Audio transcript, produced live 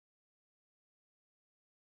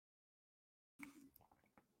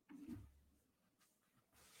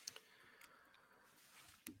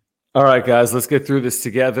All right, guys, let's get through this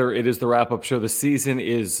together. It is the wrap-up show. The season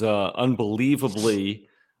is unbelievably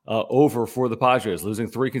over for the Padres, losing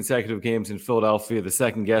 3 consecutive games in Philadelphia. The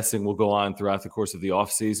second guessing will go on throughout the course of the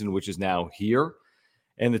offseason, which is now here.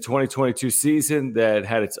 And the 2022 season that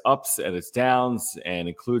had its ups and its downs and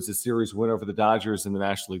includes a series win over the Dodgers in the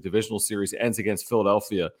National League Divisional Series ends against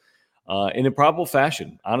Philadelphia in improbable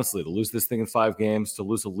fashion, honestly, to lose this thing in 5 games, to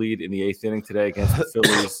lose a lead in the 8th inning today against the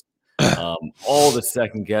Phillies. All the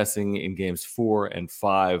second guessing in games 4 and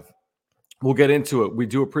 5. We'll get into it. We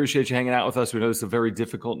do appreciate you hanging out with us. We know this is a very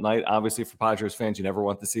difficult night. Obviously, for Padres fans, you never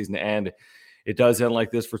want the season to end. It does end like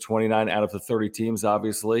this for 29 out of the 30 teams,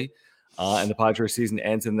 obviously. And the Padres season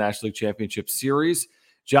ends in the National League Championship Series.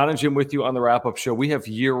 John and Jim with you on the wrap-up show. We have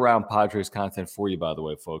year-round Padres content for you, by the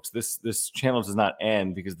way, folks. This channel does not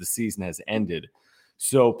end because the season has ended.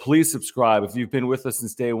 So please subscribe. If you've been with us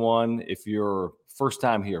since day one, if you're first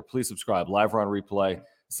time here, please subscribe. Live or on replay.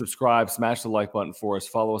 Subscribe, smash the like button for us.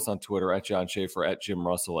 Follow us on Twitter at John Schaefer, at Jim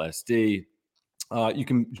Russell SD. You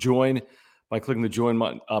can join by clicking the join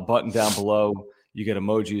button down below. You get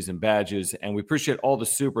emojis and badges, and we appreciate all the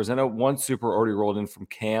supers. I know one super already rolled in from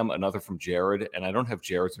Cam, another from Jared, and I don't have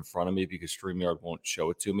Jared's in front of me because StreamYard won't show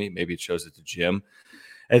it to me. Maybe it shows it to Jim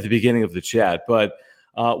at the beginning of the chat, but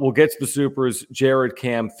we'll get to the supers. Jared,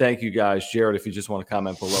 Cam, thank you guys. Jared, if you just want to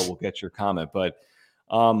comment below, we'll get your comment. But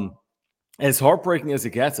as heartbreaking as it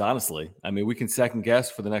gets, honestly, I mean, we can second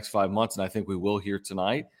guess for the next 5 months, and I think we will here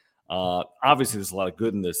tonight. Obviously, there's a lot of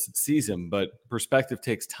good in this season, but perspective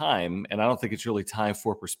takes time, and I don't think it's really time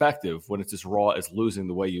for perspective when it's as raw as losing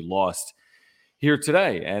the way you lost here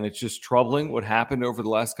today. And it's just troubling what happened over the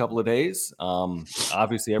last couple of days.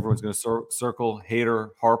 Obviously, everyone's going to circle Hader,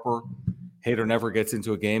 Harper. Hader never gets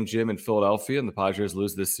into a game, Jim, in Philadelphia, and the Padres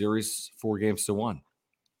lose this series 4-1.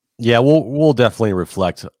 Yeah, we'll definitely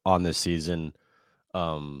reflect on this season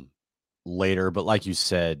later. But like you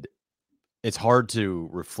said, it's hard to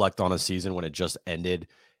reflect on a season when it just ended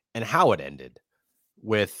and how it ended,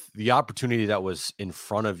 with the opportunity that was in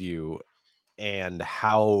front of you and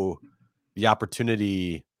how the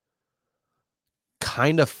opportunity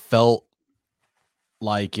kind of felt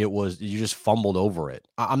like it was, you just fumbled over it.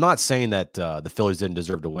 I'm not saying that the Phillies didn't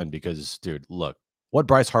deserve to win because, dude, look, what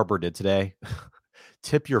Bryce Harper did today,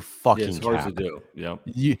 tip your fucking it's hard cap. to do. Yeah.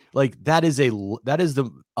 That is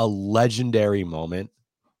a legendary moment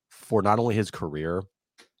for not only his career,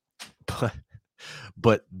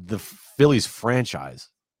 but the Phillies franchise.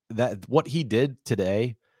 That what he did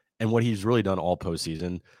today and what he's really done all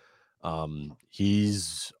postseason.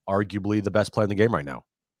 He's arguably the best player in the game right now,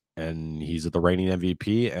 and he's the reigning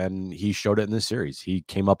MVP, and he showed it in this series. He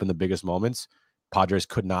came up in the biggest moments. Padres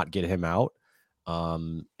could not get him out,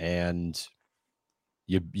 and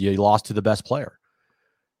you lost to the best player.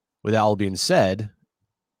 With that all being said,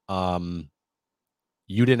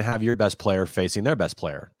 you didn't have your best player facing their best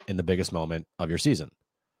player in the biggest moment of your season.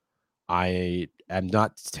 I'm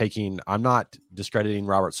not discrediting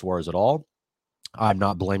Robert Suarez at all. I'm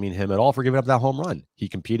not blaming him at all for giving up that home run. He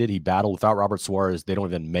competed, he battled. Without Robert Suarez, they don't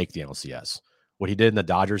even make the NLCS. What he did in the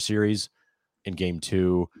Dodgers series in game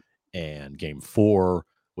 2 and game 4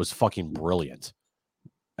 was fucking brilliant.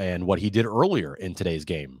 And what he did earlier in today's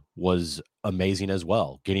game was amazing as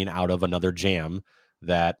well, getting out of another jam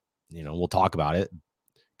that, we'll talk about it,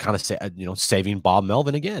 kind of saving Bob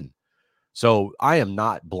Melvin again. So I am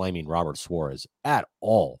not blaming Robert Suarez at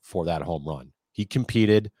all for that home run. He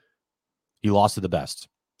competed. He lost to the best.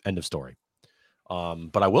 End of story.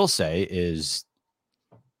 But I will say is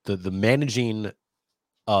the managing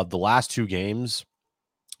of the last 2 games,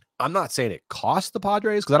 I'm not saying it cost the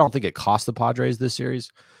Padres, because I don't think it cost the Padres this series,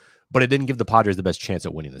 but it didn't give the Padres the best chance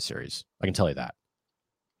at winning the series. I can tell you that.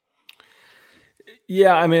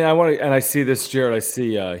 Yeah, I mean, I see this, Jared. I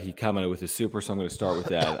see he commented with his super, so I'm going to start with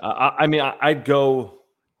that. I'd go,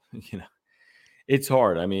 it's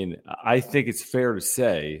hard. I mean, I think it's fair to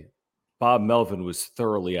say Bob Melvin was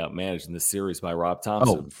thoroughly outmanaged in this series by Rob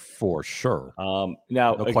Thompson. Oh, for sure. Now,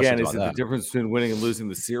 No again, is it that. the difference between winning and losing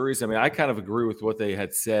the series? I mean, I kind of agree with what they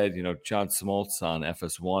had said, John Smoltz on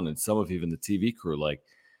FS1 and some of even the TV crew. Like,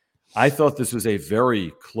 I thought this was a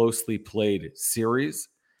very closely played series.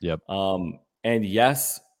 Yep. And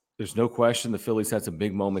yes, there's no question the Phillies had some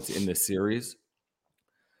big moments in this series.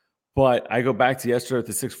 But I go back to yesterday at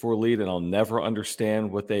the 6-4 lead, and I'll never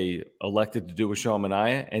understand what they elected to do with Sean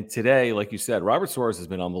Manaea. And today, like you said, Robert Suarez has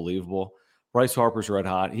been unbelievable. Bryce Harper's red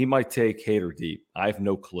hot. He might take Hader deep. I have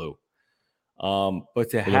no clue. But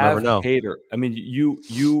to have Hader, I mean,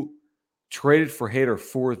 you traded for Hader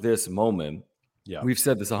for this moment. Yeah, we've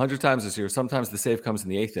said this 100 times this year. Sometimes the save comes in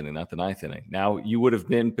the 8th inning, not the 9th inning. Now, you would have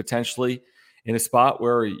been potentially in a spot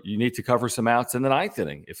where you need to cover some outs in the ninth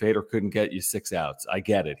inning. If Hader couldn't get you 6 outs, I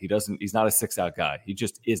get it. He's not a 6-out guy. He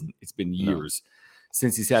just isn't. It's been years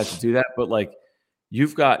since he's had to do that. But like,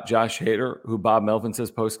 you've got Josh Hader, who Bob Melvin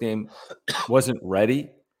says postgame wasn't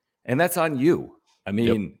ready, and that's on you. I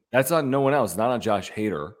mean, that's on no one else. It's not on Josh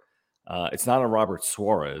Hader. It's not on Robert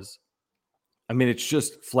Suarez. I mean, it's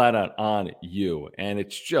just flat out on you. And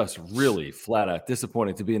it's just really flat out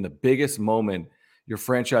disappointing to be in the biggest moment your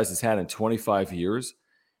franchise has had in 25 years,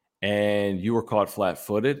 and you were caught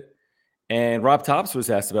flat-footed. And Rob Topps was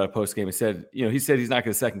asked about a postgame. He said he's not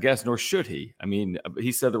going to second guess, nor should he. I mean,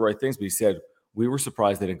 he said the right things, but he said, we were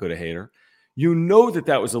surprised they didn't go to Hader. You know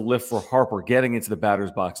that was a lift for Harper getting into the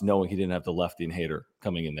batter's box knowing he didn't have the lefty and Hader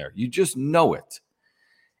coming in there. You just know it.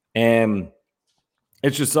 And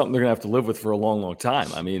it's just something they're going to have to live with for a long, long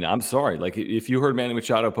time. I mean, I'm sorry. Like, if you heard Manny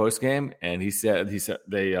Machado postgame and he said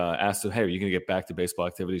they asked him, hey, are you going to get back to baseball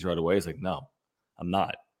activities right away? He's like, no, I'm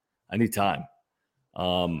not. I need time.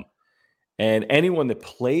 And anyone that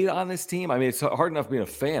played on this team, I mean, it's hard enough being a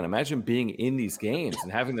fan. Imagine being in these games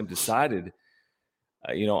and having them decided,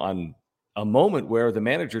 on a moment where the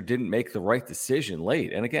manager didn't make the right decision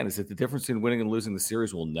late. And again, is it the difference in winning and losing the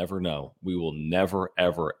series? We'll never know. We will never,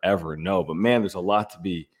 ever, ever know. But man, there's a lot to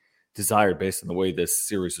be desired based on the way this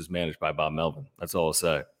series was managed by Bob Melvin. That's all I'll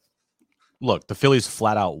say. Look, the Phillies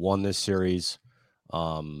flat out won this series.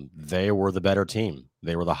 They were the better team.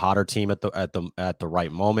 They were the hotter team at the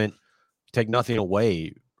right moment. Take nothing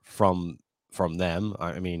away from them.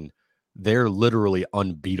 I mean, they're literally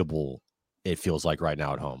unbeatable. It feels like right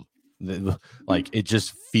now at home. Like, it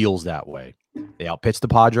just feels that way. They outpitched the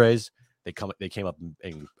Padres. They came up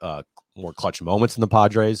in more clutch moments than the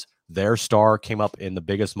Padres. Their star came up in the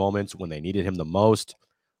biggest moments when they needed him the most.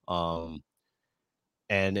 And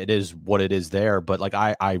it is what it is there. But like,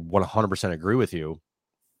 I 100% agree with you.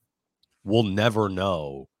 We'll never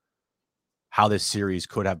know how this series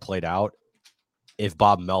could have played out if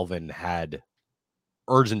Bob Melvin had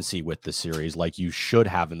urgency with the series like you should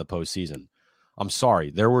have in the postseason. I'm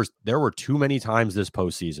sorry. There were too many times this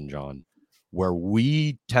postseason, John, where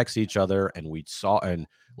we text each other and we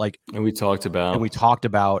talked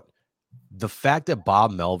about the fact that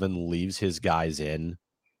Bob Melvin leaves his guys in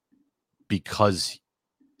because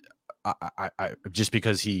just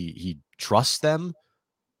because he trusts them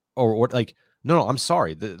or like, no, I'm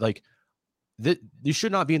sorry. You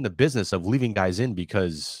should not be in the business of leaving guys in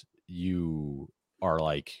because you are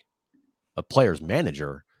like a player's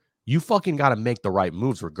manager. You fucking got to make the right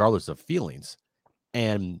moves regardless of feelings.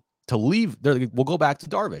 And to leave, we'll go back to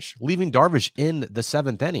Darvish. Leaving Darvish in the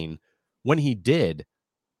 7th inning when he did,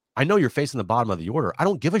 I know you're facing the bottom of the order. I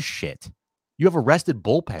don't give a shit. You have a rested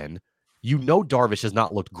bullpen. You know Darvish has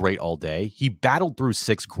not looked great all day. He battled through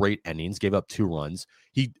 6 great innings, gave up 2 runs.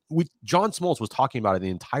 John Smoltz was talking about it the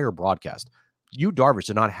entire broadcast. Darvish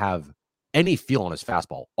did not have any feel on his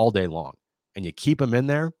fastball all day long, and you keep him in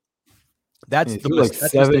there. That's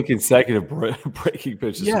that's 7 consecutive breaking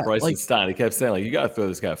pitches to Bryson Stein. He kept saying, like, you got to throw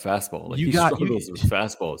this guy a fastball. Like, he struggles with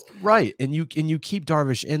fastballs. Right, and you keep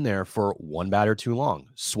Darvish in there for 1 batter too long.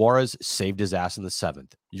 Suarez saved his ass in the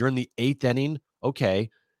 7th. You're in the 8th inning. Okay,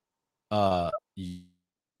 you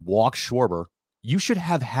walk Schwarber. You should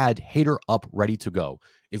have had Hader up ready to go.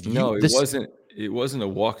 It wasn't a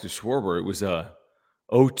walk to Schwarber. It was a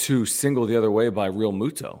 0-2 single the other way by Real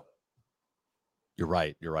Muto. You're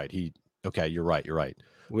right. You're right. You're right.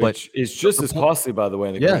 Which is just as costly, by the way,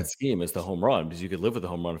 in the grand scheme as the home run, because you could live with the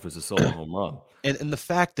home run if it was a solo home run. And the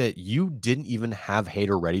fact that you didn't even have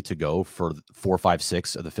Hader ready to go for 4, 5,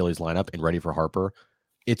 6 of the Phillies lineup and ready for Harper,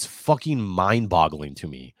 it's fucking mind-boggling to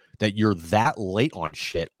me that you're that late on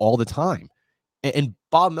shit all the time. And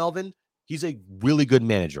Bob Melvin, he's a really good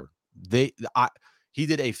manager. He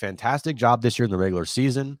did a fantastic job this year in the regular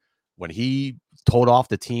season when he told off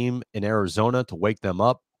the team in Arizona to wake them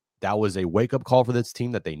up. That was a wake-up call for this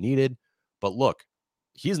team that they needed. But look,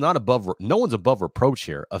 no one's above reproach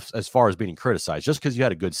here as far as being criticized. Just because you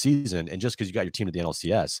had a good season and just because you got your team to the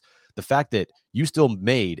NLCS, the fact that you still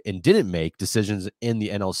made and didn't make decisions in the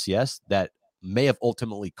NLCS that may have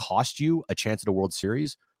ultimately cost you a chance at a World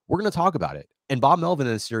Series, we're going to talk about it. And Bob Melvin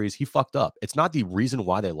in the series, he fucked up. It's not the reason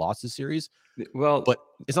why they lost the series. Well, but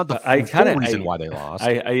it's not the full reason why they lost.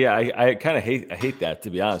 I kind of hate that, to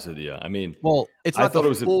be honest with you. I mean, it's not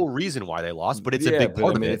the full reason why they lost, but it's a big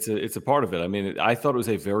part of it. It's a part of it. I mean, I thought it was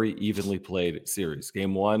a very evenly played series.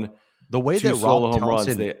 Game 1, the way that Rob home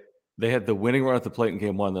runs, they had the winning run at the plate in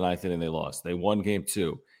Game 1, the 9th inning they lost. They won Game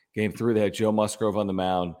 2. Game 3, they had Joe Musgrove on the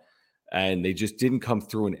mound. and they just didn't come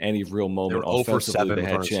through in any real moment. They were 0 for Offensively, 7 they with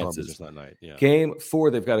had Ernest chances. just that night. Yeah. Game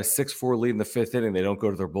 4, they've got a 6-4 lead in the 5th inning. They don't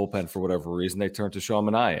go to their bullpen for whatever reason. They turn to Sean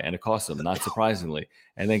Manaea, and it costs them, not surprisingly.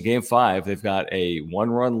 And then Game 5, they've got a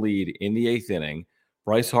 1-run lead in the 8th inning.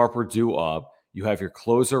 Bryce Harper due up. You have your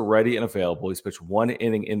closer ready and available. He's pitched 1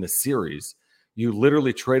 inning in the series. You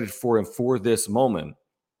literally traded for him for this moment,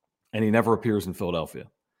 and he never appears in Philadelphia.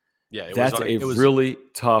 Yeah, that's a really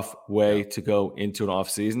tough way to go into an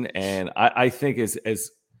offseason. And I think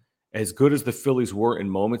as good as the Phillies were in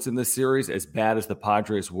moments in this series, as bad as the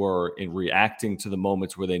Padres were in reacting to the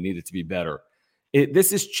moments where they needed to be better.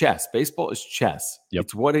 This is chess. Baseball is chess. Yep.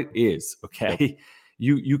 It's what it is, okay? Yep.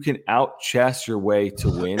 You can out-chess your way to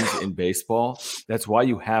wins in baseball. That's why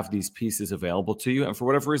you have these pieces available to you. And for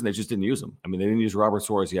whatever reason, they just didn't use them. I mean, they didn't use Robert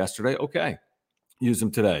Suarez yesterday. Okay, use them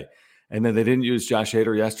today. And then they didn't use Josh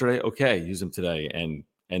Hader yesterday. Okay, use him today, and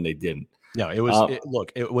they didn't. No, it was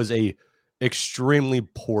it was a extremely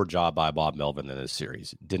poor job by Bob Melvin in this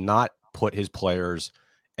series. Did not put his players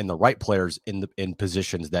and the right players in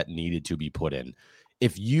positions that needed to be put in.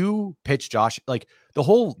 If you pitch Josh, like the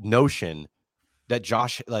whole notion that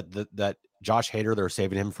Josh Hader, they're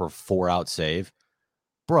saving him for a 4-out save,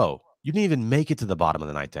 bro. You didn't even make it to the bottom of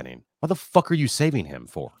the 9th inning. What the fuck are you saving him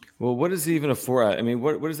for? Well, what is even a 4-out? I mean,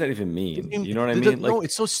 what does that even mean? You know what I mean? No,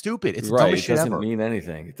 it's so stupid. It's right. The dumbest shit ever. It doesn't mean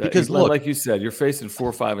anything. Because look, like you said, you're facing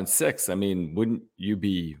 4, 5, and 6. I mean, wouldn't you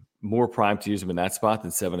be more primed to use him in that spot than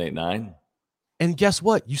 7, 8, 9? And guess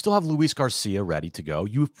what? You still have Luis Garcia ready to go.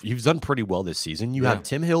 You've done pretty well this season. You have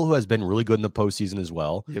Tim Hill, who has been really good in the postseason as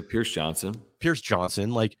well. You have Pierce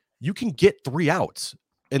Johnson. Like, you can get 3 outs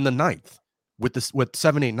in the 9th with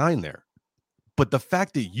 7, 8, 9 there. But the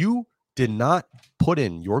fact that you did not put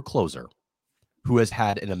in your closer, who has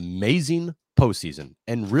had an amazing postseason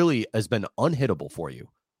and really has been unhittable for you,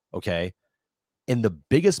 okay, in the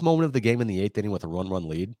biggest moment of the game in the 8th inning with a run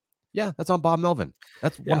lead, that's on Bob Melvin.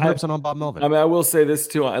 That's 100% on Bob Melvin. I mean, I will say this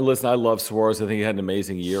too. Listen, I love Suarez. I think he had an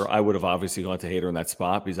amazing year. I would have obviously gone to Hader in that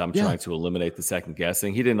spot because I'm trying to eliminate the second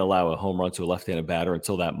guessing. He didn't allow a home run to a left-handed batter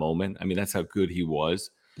until that moment. I mean, that's how good he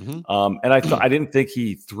was. Mm-hmm. And I didn't think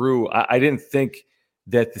he threw. I didn't think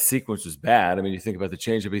that the sequence was bad. I mean, you think about the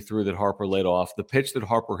changeup he threw that Harper laid off. The pitch that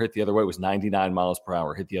Harper hit the other way was 99 miles per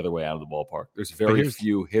hour, hit the other way out of the ballpark. There's very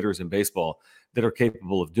few hitters in baseball that are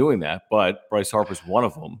capable of doing that, but Bryce Harper's one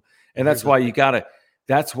of them. And that's why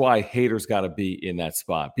that's why Hader's got to be in that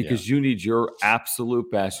spot because you need your absolute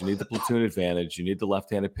best. You need the platoon advantage. You need the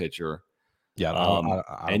left-handed pitcher. Yeah.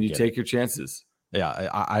 And you take your chances. Yeah.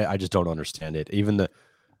 I just don't understand it. Even the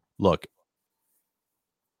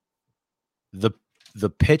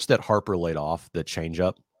pitch that Harper laid off, the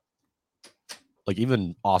changeup, like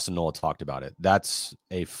even Austin Nola talked about it. That's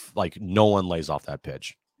no one lays off that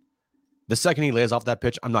pitch. The second he lays off that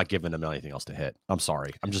pitch, I'm not giving him anything else to hit. I'm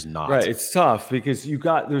sorry. I'm just not. Right. It's tough because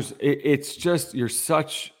it's just,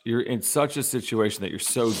 you're in such a situation that you're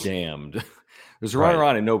so damned. There's a runner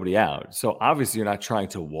on and nobody out. So obviously you're not trying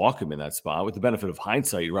to walk him in that spot. With the benefit of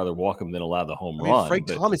hindsight, you'd rather walk him than allow the home run. Frank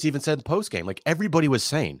Thomas even said post game, like everybody was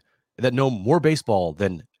saying that know more baseball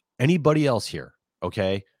than anybody else here.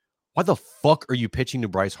 Okay. Why the fuck are you pitching to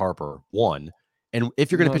Bryce Harper? One. And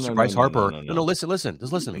if you're going to pitch to Bryce Harper, listen.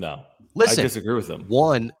 Just listen to me. No. Listen. I disagree with him.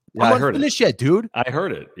 One. Yeah, I'm not finished yet, dude. I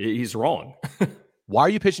heard it. He's wrong. Why are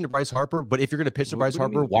you pitching to Bryce Harper? But if you're going to pitch to Bryce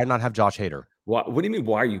Harper, why not have Josh Hader? What do you mean,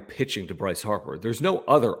 why are you pitching to Bryce Harper? There's no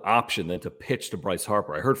other option than to pitch to Bryce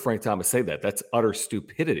Harper. I heard Frank Thomas say that. That's utter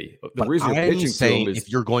stupidity. The reason you're pitching to him is if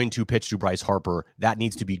you're going to pitch to Bryce Harper, that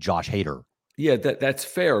needs to be Josh Hader. Yeah, that's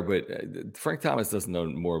fair, but Frank Thomas doesn't know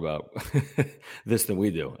more about this than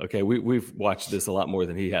we do. Okay, we've watched this a lot more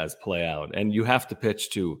than he has play out, and you have to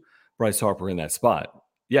pitch to Bryce Harper in that spot.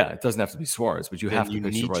 Yeah, it doesn't have to be Suarez, but you have to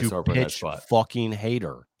pitch to Bryce Harper in that spot. Fucking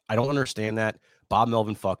Hader. I don't understand that. Bob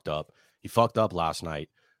Melvin fucked up. He fucked up last night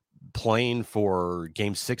playing for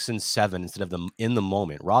game 6 and 7 instead of them in the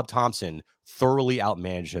moment. Rob Thompson thoroughly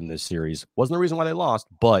outmanaged him this series. Wasn't the reason why they lost,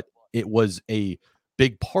 but it was a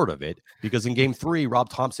big part of it because in game 3, Rob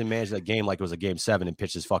Thompson managed that game like it was a game 7 and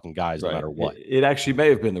pitched his fucking guys no matter what. It actually may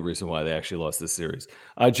have been the reason why they actually lost this series.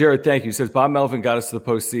 Jared, thank you. He says Bob Melvin got us to the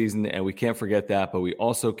postseason, and we can't forget that, but we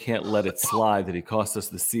also can't let it slide that he cost us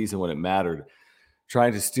the season when it mattered.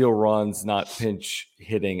 Trying to steal runs, not pinch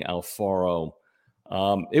hitting Alfaro.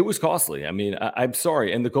 It was costly. I mean, I'm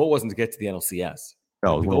sorry. And the goal wasn't to get to the NLCS.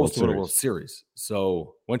 No, the goal was to win a World Series.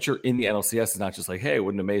 So once you're in the NLCS, it's not just like, hey,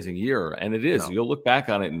 what an amazing year. And it is. No. You'll look back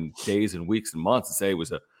on it in days and weeks and months and say it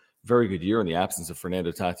was a very good year in the absence of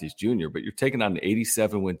Fernando Tatis Jr. But you're taking on an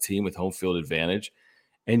 87-win team with home field advantage,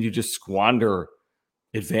 and you just squander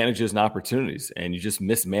advantages and opportunities, and you just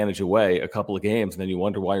mismanage away a couple of games, and then you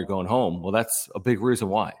wonder why you're going home. Well, that's a big reason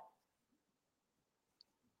why.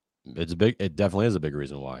 It definitely is a big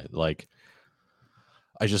reason why. Like,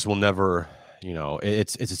 I just will never,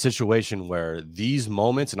 it's a situation where these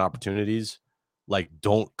moments and opportunities like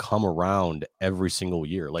don't come around every single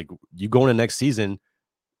year. Like, you go into next season,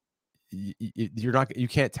 you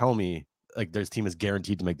can't tell me like this team is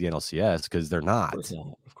guaranteed to make the NLCS, because they're not.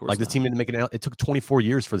 Of course Like, this not. team didn't make it took 24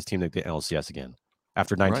 years for this team to make the NLCS again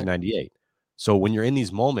after 1998. Right. So when you're in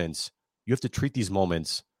these moments, you have to treat these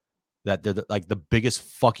moments that they're like the biggest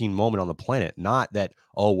fucking moment on the planet. Not that,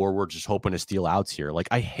 oh, we're just hoping to steal outs here. Like,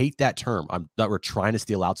 I hate that term. That we're trying to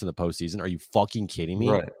steal outs in the postseason. Are you fucking kidding me?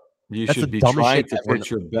 Right. You That's should the be dumbest trying shit to ever. put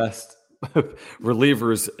your best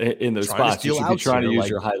relievers in those spots. You should be trying to use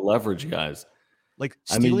your high leverage guys. Like,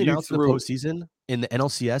 stealing outs in the postseason in the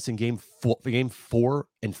NLCS in game 4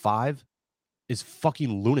 and 5 is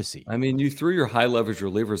fucking lunacy. I mean, you threw your high leverage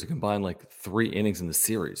relievers a combined like 3 innings in the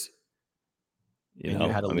series. You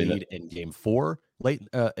had a lead in game 4 late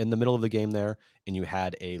in the middle of the game there, and you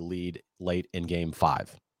had a lead late in game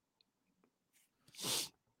 5.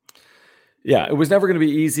 Yeah, it was never going to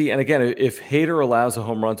be easy. And again, if Hader allows a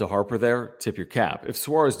home run to Harper there, tip your cap. If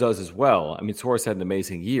Suarez does as well, I mean, Suarez had an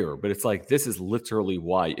amazing year, but it's like, this is literally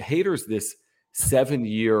why. Hader's this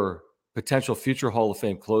 7-year potential future Hall of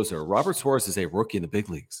Fame closer. Robert Suarez is a rookie in the big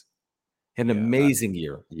leagues. An amazing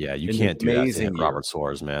year. Yeah, you can't do that to Robert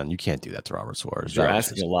Suarez, man. You can't do that to Robert Suarez. You're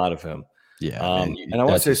asking a lot of him. Yeah, and I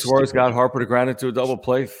want to say Suarez got Harper to ground into a double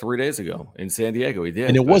play 3 days ago in San Diego. He did.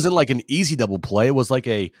 And it wasn't like an easy double play. It was like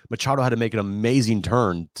Machado had to make an amazing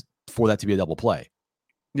turn for that to be a double play.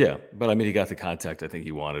 Yeah, but I mean, he got the contact I think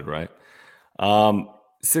he wanted, right?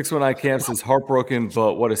 619 Camp says, heartbroken,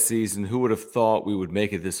 but what a season. Who would have thought we would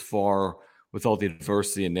make it this far with all the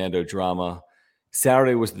adversity and Nando drama?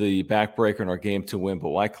 Saturday was the backbreaker in our game to win, but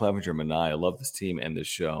why Clevenger Manai? I love this team and this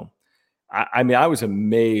show. I mean, I was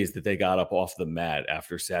amazed that they got up off the mat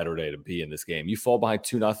after Saturday to be in this game. You fall behind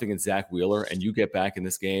 2-0 in Zach Wheeler, and you get back in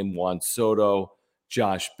this game. Juan Soto,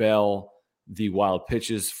 Josh Bell, the wild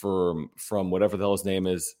pitches from whatever the hell his name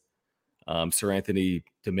is, Sir Anthony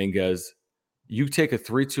Dominguez. You take a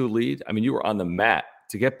 3-2 lead. I mean, you were on the mat.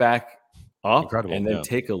 To get back up and then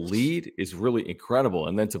take a lead is really incredible.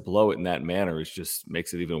 And then to blow it in that manner just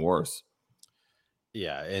makes it even worse.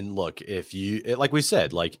 Yeah, and look, like we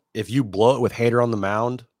said, like if you blow it with Hader on the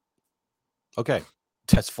mound, okay,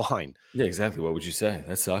 that's fine. Yeah, exactly. What would you say?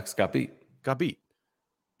 That sucks. Got beat.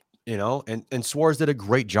 And Suarez did a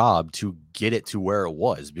great job to get it to where it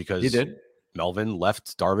was, because he did. Melvin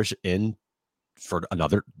left Darvish in for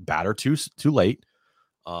another batter too late.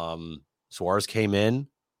 Suarez came in,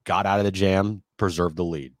 got out of the jam, preserved the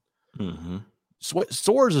lead. Mm-hmm.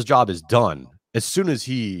 Suarez's job is done as soon as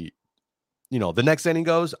he. The next inning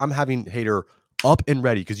goes, I'm having Hader up and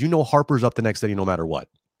ready, because Harper's up the next inning no matter what.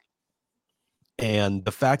 And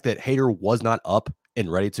the fact that Hader was not up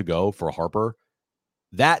and ready to go for Harper,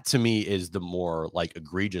 that to me is the more like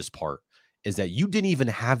egregious part, is that you didn't even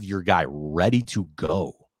have your guy ready to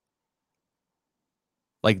go.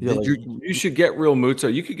 Like, you should get Real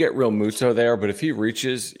Muto. You could get Real Muto there, but if he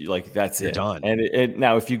reaches, like, that's it. Done. And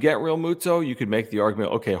now if you get Real Muto, you could make the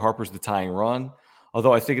argument, okay, Harper's the tying run.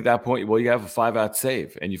 Although I think at that point, well, you have a 5-out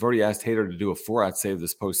save, and you've already asked Hader to do a 4-out save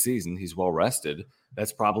this postseason. He's well rested.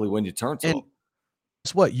 That's probably when you turn to him.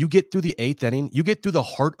 Guess what? You get through the 8th inning, you get through the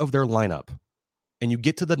heart of their lineup, and you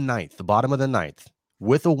get to the 9th, the bottom of the 9th,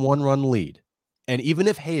 with a 1-run lead. And even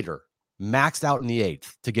if Hader maxed out in the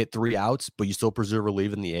 8th to get 3 outs, but you still preserve a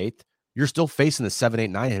lead in the 8th, you're still facing the 7, 8,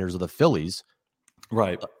 9 hitters of the Phillies.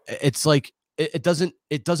 Right. It's like, it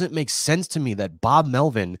doesn't make sense to me that Bob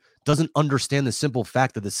Melvin doesn't understand the simple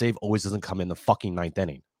fact that the save always doesn't come in the fucking 9th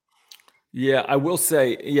inning. Yeah, I will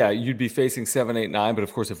say, you'd be facing 7, 8, 9, but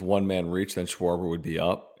of course, if one man reached, then Schwarber would be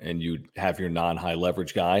up, and you'd have your non-high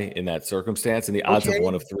leverage guy in that circumstance. And the odds of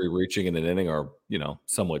 1 of 3 reaching in an inning are,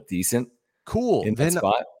 somewhat decent. Cool. In that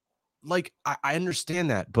spot. Like, I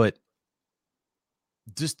understand that, but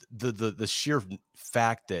just the sheer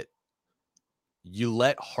fact that you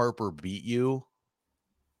let Harper beat you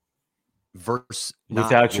versus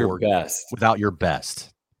without your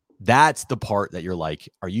best. That's the part that you're like,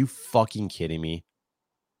 are you fucking kidding me?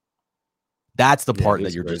 That's the part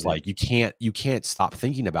that you're crazy. Just like, you can't stop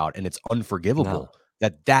thinking about, and it's unforgivable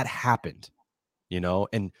that happened,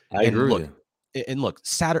 And I agree. Look,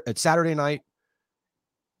 Saturday night,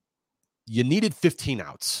 you needed 15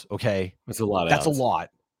 outs. Okay. That's a lot. That's a lot.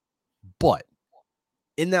 But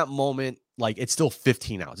in that moment, like, it's still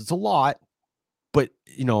 15 outs. It's a lot, but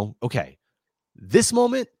okay. This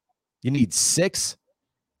moment, you need 6,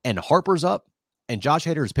 and Harper's up and Josh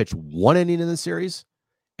Hader has pitched 1 inning in the series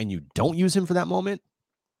and you don't use him for that moment,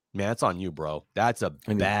 man, that's on you, bro. That's a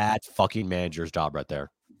bad fucking manager's job right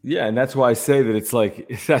there. Yeah, and that's why I say that it's like,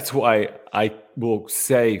 that's why I will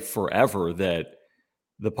say forever that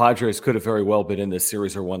the Padres could have very well been in this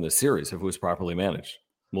series or won this series if it was properly managed.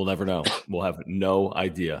 We'll never know. We'll have no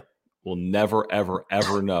idea. We'll never, ever,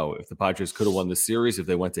 ever know if the Padres could have won this series, if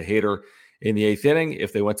they went to Hader in the 8th inning,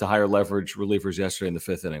 if they went to higher leverage relievers yesterday in the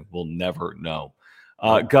 5th inning. We'll never know.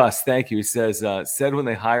 Gus, thank you. He says, said when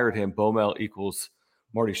they hired him, Bomel equals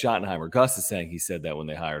Marty Schottenheimer. Gus is saying he said that when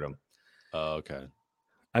they hired him. Okay.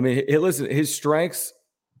 I mean, listen, his strengths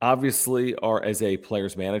obviously are as a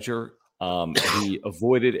player's manager. He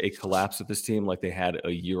avoided a collapse of this team like they had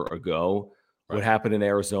a year ago. Right. What happened in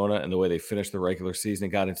Arizona and the way they finished the regular season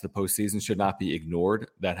and got into the postseason should not be ignored.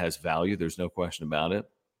 That has value. There's no question about it.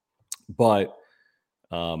 But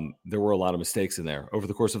there were a lot of mistakes in there. Over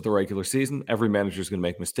the course of the regular season, every manager is going to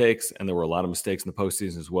make mistakes, and there were a lot of mistakes in the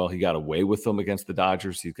postseason as well. He got away with them against the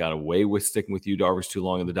Dodgers. He got away with sticking with Yu Darvish too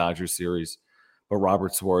long in the Dodgers series. But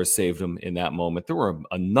Robert Suarez saved him in that moment. There were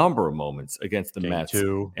a number of moments against the Mets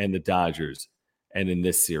and the Dodgers and in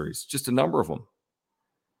this series. Just a number of them.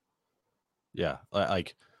 Yeah,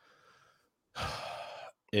 like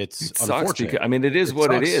it sucks because, I mean, it is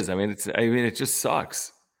what it is. I mean, it just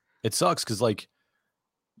sucks. It sucks because, like,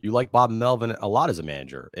 you like Bob Melvin a lot as a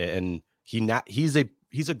manager, and he's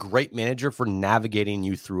a great manager for navigating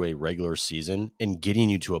you through a regular season and getting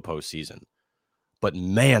you to a postseason. But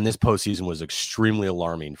man, this postseason was extremely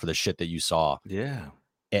alarming for the shit that you saw. Yeah.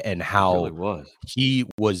 And how he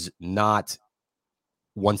was not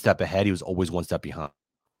one step ahead. He was always one step behind.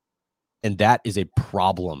 And that is a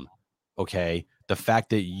problem. Okay. The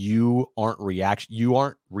fact that you aren't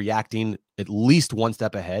reacting at least one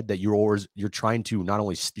step ahead, that you're trying to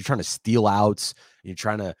you're trying to steal outs, and you're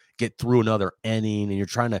trying to get through another inning, and you're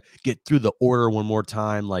trying to get through the order one more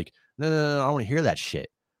time. Like, no, I don't want to hear that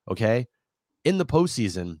shit. Okay. In the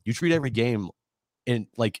postseason, you treat every game in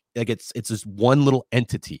like it's this one little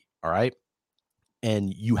entity, all right?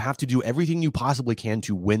 And you have to do everything you possibly can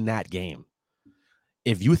to win that game.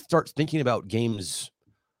 If you start thinking about games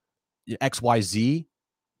XYZ,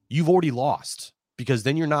 you've already lost, because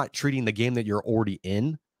then you're not treating the game that you're already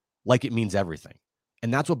in like it means everything.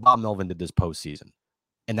 And that's what Bob Melvin did this postseason.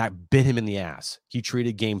 And that bit him in the ass. He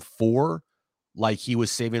treated game 4 like he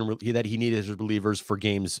was saving that he needed his relievers for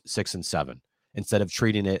games 6 and 7. Instead of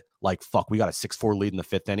treating it like, fuck, we got a 6-4 lead in the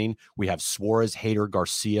 5th inning. We have Suarez, Hader,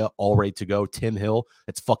 Garcia all ready to go. Tim Hill,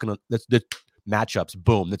 that's matchups.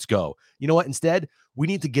 Boom, let's go. You know what? Instead, we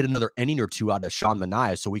need to get another inning or two out of Sean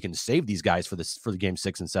Manaea so we can save these guys for the game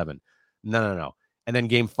 6 and 7. No. And then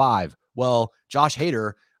game 5, well, Josh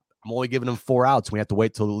Hader, I'm only giving him 4 outs. We have to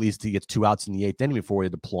wait till at least he gets 2 outs in the 8th inning before we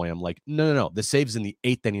deploy him. Like, no. The save's in the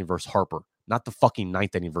 8th inning versus Harper, not the fucking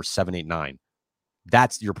 9th inning versus 7, 8, 9.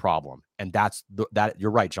 That's your problem. And that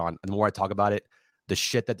you're right, John. And the more I talk about it, the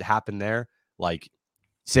shit that happened there, like,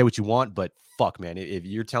 say what you want, but fuck, man, if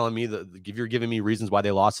you're telling me if you're giving me reasons why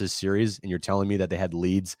they lost this series, and you're telling me that they had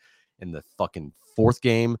leads in the fucking 4th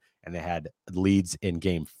game and they had leads in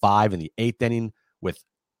game 5 in the 8th inning with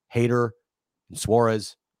Hader and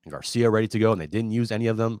Suarez and Garcia ready to go, and they didn't use any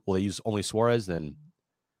of them, well, they used only Suarez, then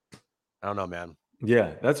I don't know, man.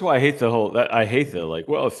 Yeah, that's why I hate the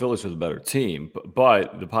well, the Phillies are the better team,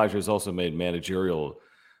 but the Padres also made managerial,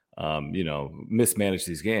 mismanaged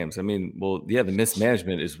these games. I mean, well, yeah, the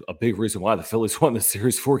mismanagement is a big reason why the Phillies won the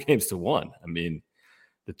series 4-1. I mean,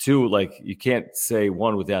 the two, like, you can't say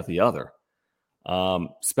one without the other.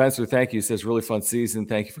 Spencer, thank you. Says, really fun season.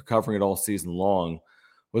 Thank you for covering it all season long.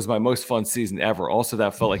 Was my most fun season ever. Also,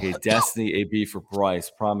 that felt like a destiny AB for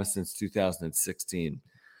Bryce, promised since 2016.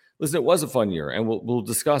 Listen, it was a fun year, and we'll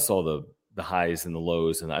discuss all the highs and the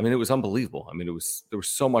lows. And I mean, it was unbelievable. I mean, there was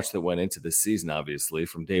so much that went into this season, obviously,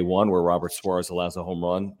 from day one where Robert Suarez allows a home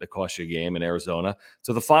run that cost you a game in Arizona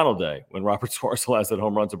to the final day when Robert Suarez allows that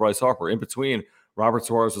home run to Bryce Harper. In between, Robert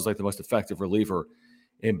Suarez was like the most effective reliever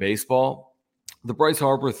in baseball. The Bryce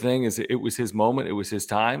Harper thing it was his moment. It was his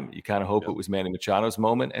time. You kind of hope it was Manny Machado's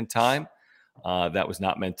moment and time. That was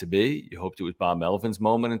not meant to be. You hoped it was Bob Melvin's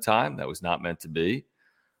moment and time. That was not meant to be.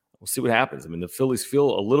 We'll see what happens. I mean, the Phillies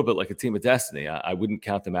feel a little bit like a team of destiny. I wouldn't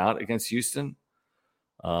count them out against Houston.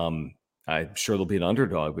 I'm sure they'll be an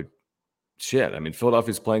underdog, but shit. I mean,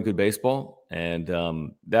 Philadelphia's playing good baseball, and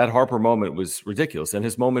that Harper moment was ridiculous. And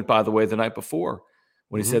his moment, by the way, the night before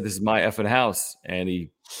when he said, "This is my effing house," and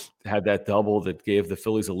he had that double that gave the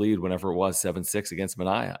Phillies a lead whenever it was 7-6 against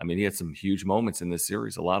Manaea. I mean, he had some huge moments in this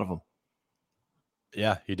series, a lot of them.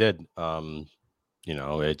 Yeah, he did.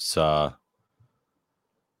 It's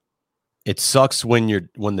It sucks when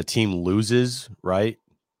the team loses, right?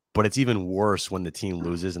 But it's even worse when the team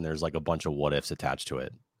loses and there's like a bunch of what ifs attached to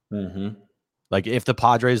it. Mm-hmm. Like if the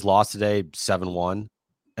Padres lost today 7-1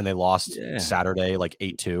 and they lost Yeah. Saturday like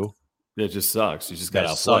 8-2. It just sucks. You just got That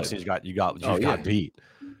outplayed. sucks. You got beat.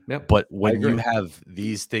 Yep. But when you have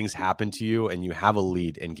these things happen to you and you have a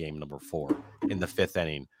lead in game number 4 in the 5th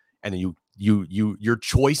inning, and then your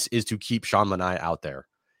choice is to keep Sean Manaea out there,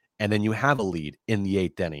 and then you have a lead in the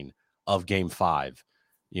 8th inning of game 5,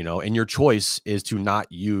 and your choice is to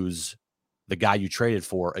not use the guy you traded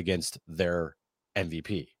for against their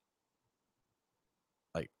MVP.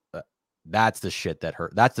 Like that's the shit that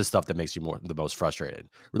hurt. That's the stuff that makes you the most frustrated.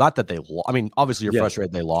 Not that obviously you're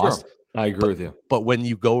frustrated they lost. Sure. I agree with you. But when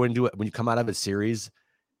you go into it, when you come out of a series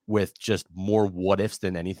with just more what ifs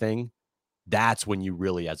than anything, that's when you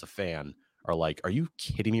really, as a fan, are like, are you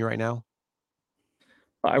kidding me right now?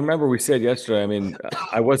 I remember we said yesterday, I mean,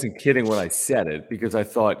 I wasn't kidding when I said it, because I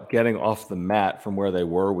thought getting off the mat from where they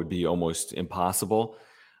were would be almost impossible.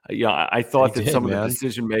 I thought that some of the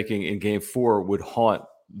decision-making in game 4 would haunt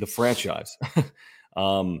the franchise.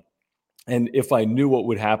 And if I knew what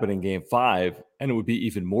would happen in game 5, and it would be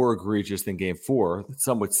even more egregious than game 4,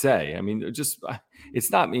 some would say. I mean,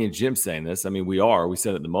 it's not me and Jim saying this. I mean, we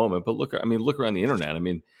said it in the moment, but look around the internet. I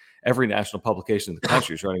mean, every national publication in the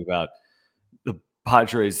country is writing about the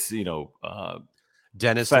Padres,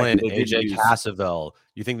 Dennis Lynn, AJ Cassavell.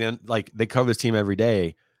 You think then, like, they cover this team every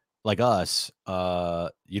day, like us.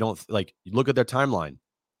 You don't you look at their timeline.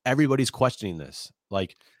 Everybody's questioning this.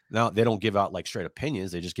 Like, now they don't give out like straight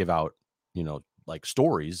opinions. They just give out, like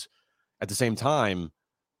stories. At the same time,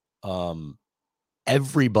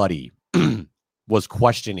 everybody was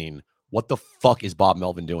questioning what the fuck is Bob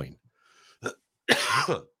Melvin doing.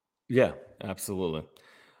 Yeah, absolutely.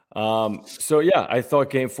 So yeah, I thought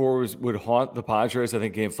game 4 would haunt the Padres. I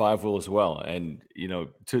think game 5 will as well. And,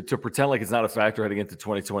 to pretend like it's not a factor heading into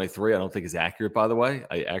 2023, I don't think is accurate, by the way.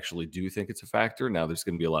 I actually do think it's a factor. Now there's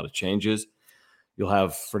going to be a lot of changes. You'll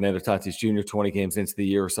have Fernando Tatis Jr. 20 games into the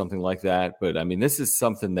year or something like that. But I mean, this is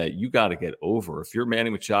something that you got to get over. If you're Manny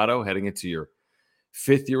Machado heading into your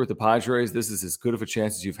 5th year with the Padres, this is as good of a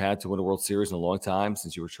chance as you've had to win a World Series in a long time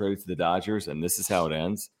since you were traded to the Dodgers. And this is how it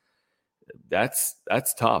ends. That's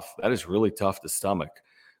tough. That is really tough to stomach.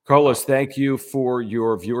 Carlos, thank you for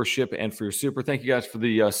your viewership and for your super. Thank you guys for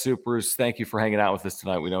the supers. Thank you for hanging out with us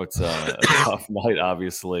tonight. We know it's a tough night,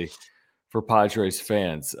 obviously, for Padres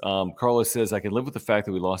fans. Carlos says, I can live with the fact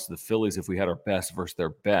that we lost to the Phillies if we had our best versus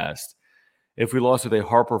their best. If we lost with a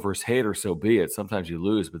Harper versus Hader, so be it. Sometimes you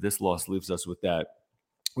lose, but this loss leaves us with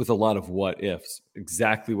a lot of what ifs.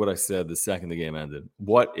 Exactly what I said the second the game ended.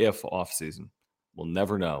 What if offseason? We'll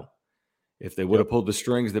never know. If they would have pulled the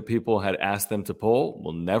strings that people had asked them to pull,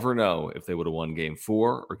 we'll never know. If they would have won game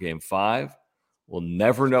 4 or game 5, we'll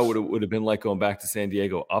never know what it would have been like going back to San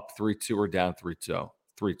Diego up 3-2 or down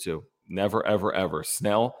 3-2. Never, ever, ever.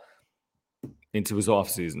 Snell into his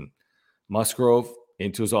offseason. Musgrove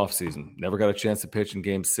into his offseason. Never got a chance to pitch in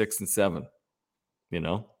game 6 and 7.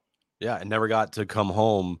 Yeah, and never got to come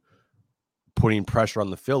home putting pressure on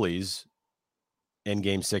the Phillies in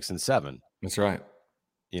game 6 and 7. That's right.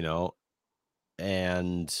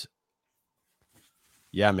 And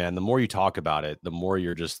yeah, man, the more you talk about it, the more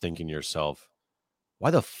you're just thinking to yourself, why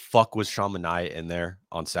the fuck was Sean Manaea in there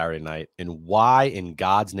on Saturday night? And why in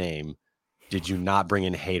God's name did you not bring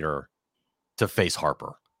in Hader to face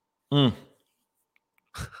Harper? I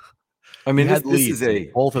mean, this is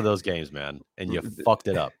both of those games, man, and you fucked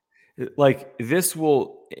it up. Like, this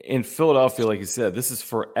will, in Philadelphia, like you said, this is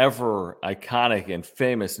forever iconic and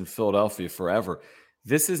famous in Philadelphia forever.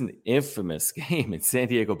 This is an infamous game in San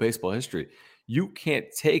Diego baseball history. You can't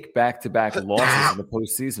take back-to-back losses in the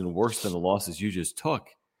postseason worse than the losses you just took.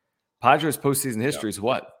 Padres postseason history is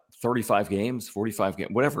what? 35 games, 45 games,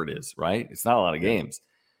 whatever it is, right? It's not a lot of games.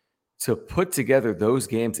 To put together those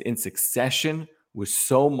games in succession with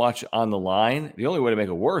so much on the line, the only way to make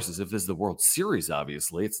it worse is if this is the World Series,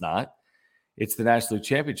 obviously. It's not. It's the National League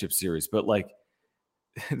Championship Series. But,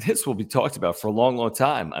 this will be talked about for a long, long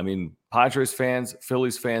time. I mean, Padres fans,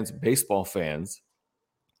 Phillies fans, baseball fans,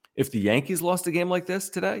 if the Yankees lost a game like this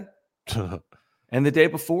today and the day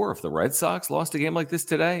before, if the Red Sox lost a game like this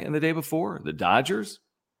today and the day before, the Dodgers,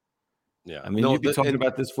 I mean, you'd be talking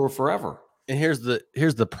about this for forever. And here's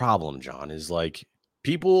the problem, John, is like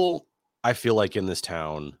people, I feel like in this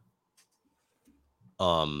town,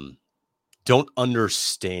 don't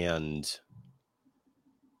understand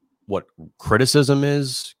what criticism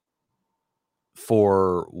is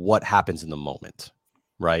for what happens in the moment,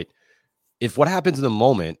 right? If what happens in the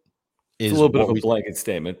moment is a little bit of a blanket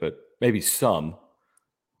statement, but maybe some.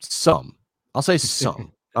 Some. I'll say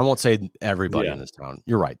some. I won't say everybody in this town.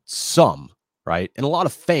 You're right. Some, right? And a lot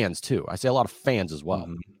of fans too. I say a lot of fans as well.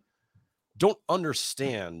 Don't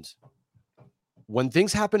understand when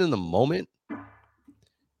things happen in the moment.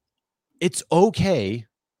 It's okay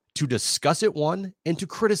to discuss it, one, and to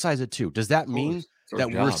criticize it too. Does that mean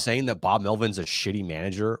that we're saying that Bob Melvin's a shitty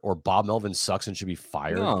manager, or Bob Melvin sucks and should be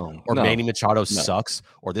fired, or Manny Machado sucks,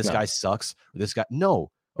 or this guy sucks, or this guy?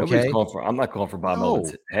 No. Okay. I'm not calling for Bob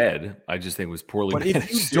Melvin's head. I just think it was poorly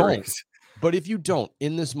managed. But if you don't,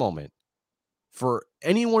 in this moment, for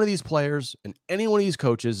any one of these players and any one of these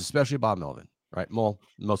coaches, especially Bob Melvin, right? Well,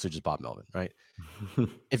 mostly just Bob Melvin, right?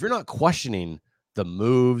 If you're not questioning the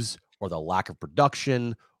moves or the lack of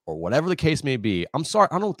production or whatever the case may be, I'm sorry,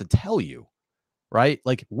 I don't know what to tell you, right?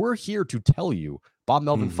 Like, we're here to tell you Bob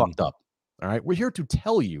Melvin fucked up, all right? We're here to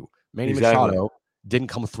tell you Manny Machado didn't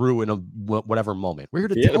come through in a whatever moment. We're here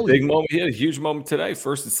to tell you. Moment. He had a huge moment today,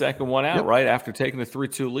 first and second one out, right after taking a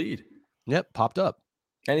 3-2 lead. Yep, popped up.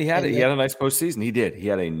 And he had a nice postseason. He did. He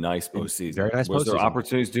had a nice postseason. Very nice postseason. Was there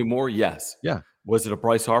opportunities to do more? Yes. Yeah. Was it a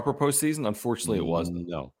Bryce Harper postseason? Unfortunately, it wasn't.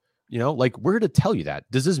 No. You know, like, we're here to tell you that.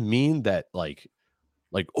 Does this mean that, like,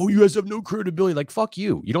 oh, you guys have no credibility? Like, fuck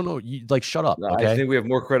you. You don't know. You, like, shut up. Okay? I think we have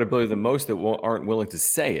more credibility than most that aren't willing to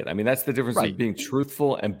say it. I mean, that's the difference between being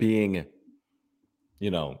truthful and being,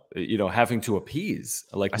 having to appease.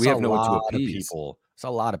 Like, we have no one to appease. It's a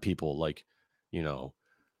lot of people. Like,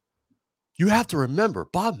 you have to remember,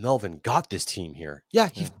 Bob Melvin got this team here. Yeah,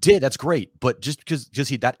 he did. That's great. But just because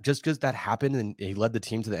that happened and he led the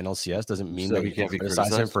team to the NLCS doesn't mean that we can't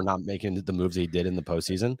criticize him for not making the moves he did in the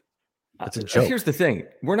postseason. That's a joke. Here's the thing: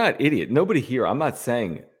 we're not idiot. Nobody here. I'm not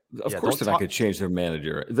saying. Of course, they're not going to change their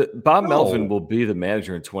manager. Bob Melvin will be the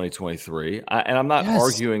manager in 2023, and I'm not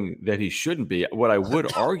arguing that he shouldn't be. What I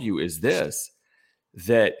would argue is this: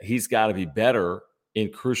 that he's got to be better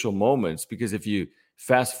in crucial moments, because if you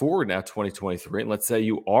fast forward now 2023, and let's say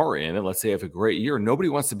you are in, and let's say you have a great year, nobody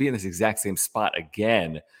wants to be in this exact same spot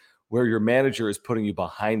again, where your manager is putting you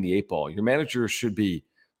behind the eight ball. Your manager should be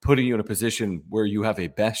putting you in a position where you have a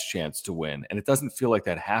best chance to win. And it doesn't feel like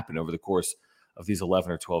that happened over the course of these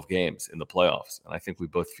 11 or 12 games in the playoffs. And I think we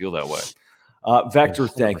both feel that way. Vector,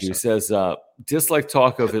 100%. Thank you. Says, dislike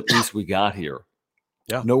talk of at least we got here.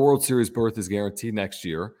 Yeah. No World Series berth is guaranteed next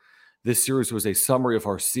year. This series was a summary of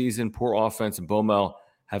our season, poor offense, and Baumel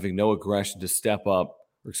having no aggression to step on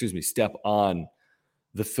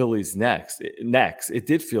the Phillies next. It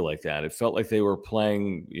did feel like that. It felt like they were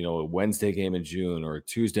playing, a Wednesday game in June or a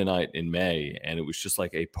Tuesday night in May, and it was just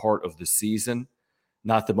like a part of the season,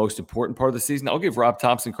 not the most important part of the season. I'll give Rob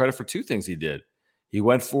Thompson credit for two things he did. He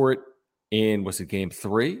went for it in, was it game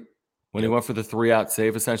 3? When he went for the 3-out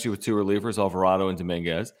save, essentially with two relievers, Alvarado and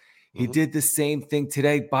Dominguez. He did the same thing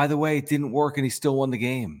today. By the way, it didn't work, and he still won the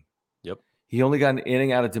game. Yep. He only got an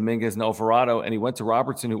inning out of Dominguez and Alvarado, and he went to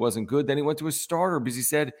Robertson, who wasn't good. Then he went to his starter because he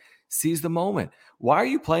said, seize the moment. Why are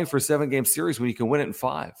you playing for a 7-game series when you can win it in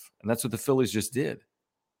 5? And that's what the Phillies just did.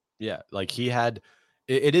 Yeah, like it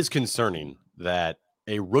is concerning that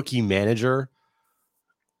a rookie manager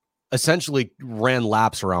essentially ran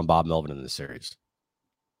laps around Bob Melvin in this series.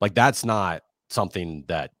 Like, that's not something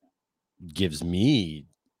that gives me,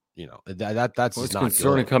 that's it's not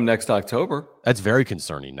concerning. Come next October. That's very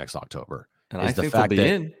concerning next October. And I think they'll be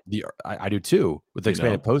in. I do too, with the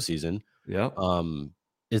expanded postseason. Yeah.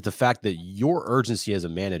 Is the fact that your urgency as a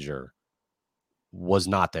manager was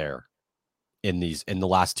not there in the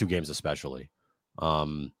last 2 games, especially.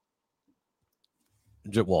 And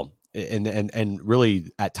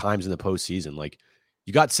really at times in the postseason, like,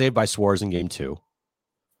 you got saved by Suarez in game 2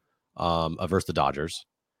 versus the Dodgers,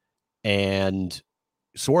 and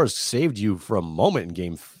Suarez saved you for a moment in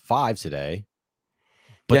game 5 today.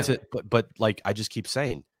 But like, I just keep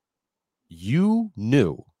saying, you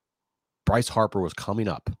knew Bryce Harper was coming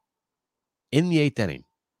up in the 8th inning,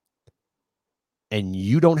 and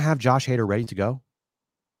you don't have Josh Hader ready to go.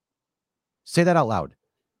 Say that out loud.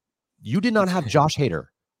 You did not have Josh Hader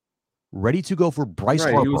ready to go for Bryce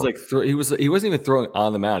Harper. He was like, he wasn't even throwing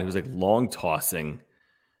on the mound. He was like long tossing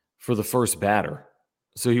for the first batter.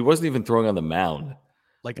 So he wasn't even throwing on the mound.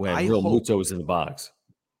 Like, when Real Muto was in the box.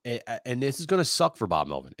 And this is going to suck for Bob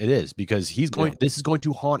Melvin. It is, because this is going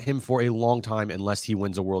to haunt him for a long time unless he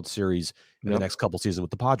wins a World Series in the next couple seasons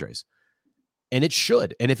with the Padres. And it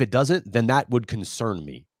should. And if it doesn't, then that would concern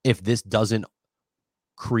me. If this doesn't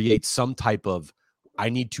create some type of I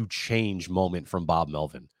need to change moment from Bob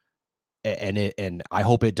Melvin. And I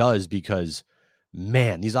hope it does, because,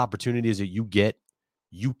 man, these opportunities that you get,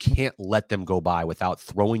 you can't let them go by without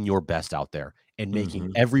throwing your best out there and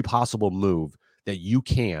making every possible move that you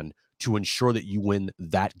can to ensure that you win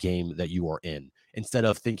that game that you are in, instead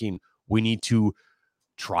of thinking we need to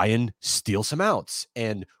try and steal some outs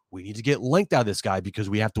and we need to get length out of this guy because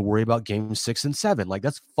we have to worry about games 6 and 7. Like,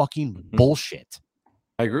 that's fucking bullshit.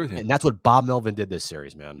 I agree with you. And that's what Bob Melvin did this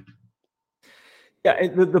series, man. Yeah,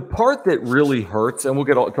 and the part that really hurts, and we'll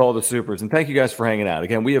get to all the supers, and thank you guys for hanging out.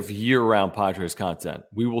 Again, we have year-round Padres content.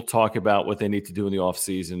 We will talk about what they need to do in the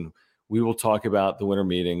offseason. We will talk about the winter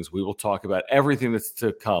meetings. We will talk about everything that's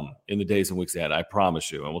to come in the days and weeks ahead, I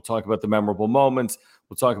promise you. And we'll talk about the memorable moments.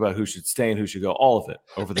 We'll talk about who should stay and who should go, all of it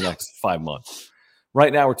over the next 5 months.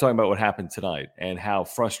 Right now, we're talking about what happened tonight and how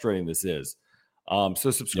frustrating this is.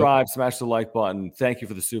 So subscribe, smash the like button. Thank you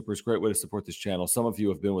for the supers. Great way to support this channel. Some of you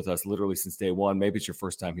have been with us literally since day one. Maybe it's your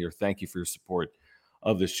first time here. Thank you for your support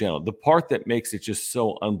of this channel. The part that makes it just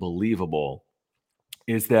so unbelievable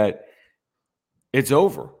is that it's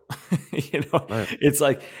over. Right. It's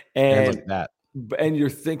like, and like that. And you're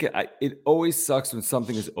thinking, it always sucks when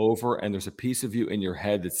something is over and there's a piece of you in your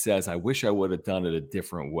head that says, I wish I would have done it a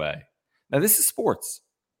different way. Now, this is sports.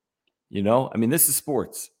 This is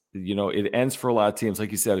sports. It ends for a lot of teams.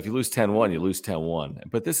 Like you said, if you lose 10-1, you lose 10-1.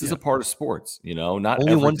 But this is a part of sports, not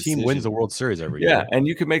only one decision. team wins the World Series every year. Yeah, and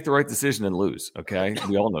you can make the right decision and lose, okay?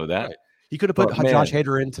 We all know that. Right. He could have put Josh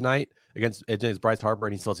Hader in tonight against Bryce Harper,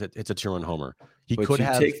 and he still hits a two-run homer. He could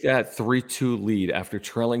have take that 3-2 lead after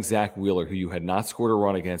trailing Zach Wheeler, who you had not scored a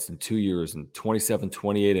run against in 2 years in 27,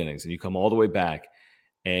 28 innings, and you come all the way back,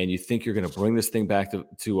 and you think you're going to bring this thing back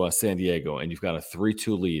to San Diego, and you've got a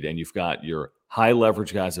 3-2 lead, and you've got your high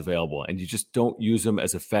leverage guys available, and you just don't use them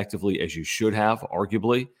as effectively as you should have,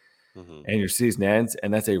 arguably, and your season ends,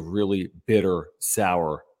 and that's a really bitter,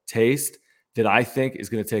 sour taste that I think is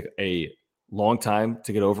going to take a long time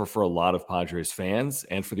to get over for a lot of Padres fans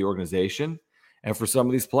and for the organization and for some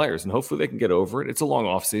of these players, and hopefully they can get over it. It's a long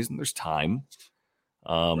offseason. There's time.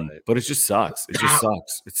 But it just sucks. It just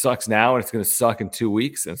sucks. It sucks now, and it's going to suck in 2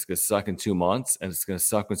 weeks, and it's going to suck in 2 months, and it's going to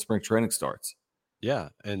suck when spring training starts. Yeah,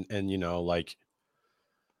 and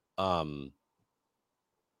I'm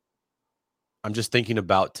just thinking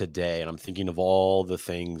about today, and I'm thinking of all the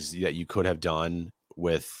things that you could have done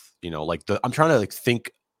with, I'm trying to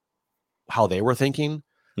think how they were thinking,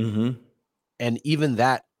 and even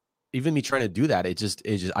me trying to do that, it just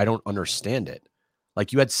I don't understand it.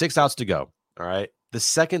 Like, you had 6 outs to go. All right. The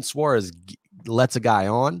second Suarez lets a guy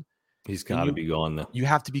on, he's got to be gone. Then you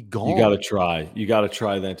have to be gone. You got to try. You got to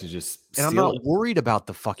try then to just. And I'm not worried about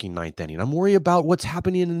the fucking 9th inning. I'm worried about what's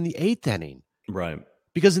happening in the 8th inning. Right.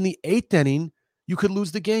 Because in the 8th inning, you could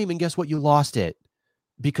lose the game, and guess what? You lost it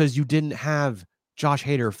because you didn't have Josh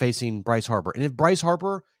Hader facing Bryce Harper. And if Bryce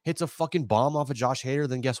Harper hits a fucking bomb off of Josh Hader,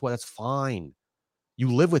 then guess what? That's fine.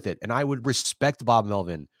 You live with it. And I would respect Bob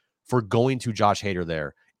Melvin for going to Josh Hader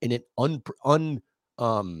there in an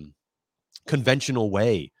conventional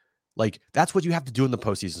way. Like, that's what you have to do in the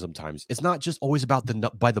postseason sometimes. It's not just always about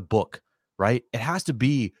by the book, right? It has to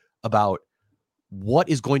be about what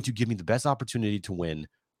is going to give me the best opportunity to win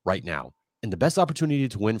right now. And the best opportunity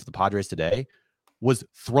to win for the Padres today was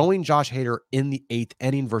throwing Josh Hader in the 8th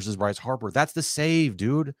inning versus Bryce Harper. That's the save,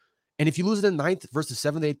 dude. And if you lose it in 9th versus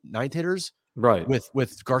 7th, 8th, 9th hitters, right,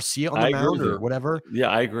 with Garcia on the mound or whatever. Yeah,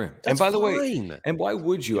 I agree. And by the way, and why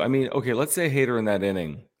would you? I mean, okay, let's say Hader in that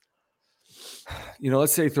inning,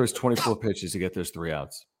 let's say he throws 24 pitches to get those 3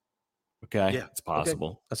 outs. Okay, yeah, it's possible.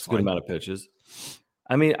 Okay. That's a good amount of pitches.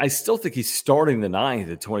 I mean, I still think he's starting the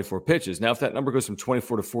 9th at 24 pitches. Now, if that number goes from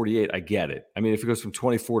 24 to 48, I get it. I mean, if it goes from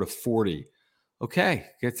 24 to 40, okay,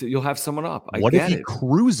 you'll have someone up. What if he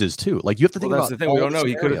cruises too? Like, you have to think about. That's the thing. We don't know.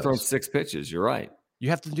 He could have thrown 6 pitches. You're right. You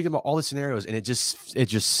have to think about all the scenarios, and it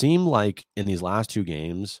just seemed like in these last 2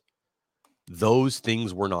 games, those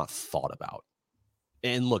things were not thought about.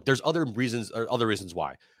 And look, there's other reasons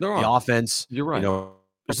why. The offense, you're right.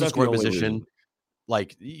 It's the scoring position.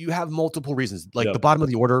 Like, you have multiple reasons. Like, the bottom of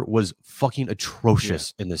the order was fucking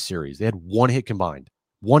atrocious in this series. They had 1 hit combined,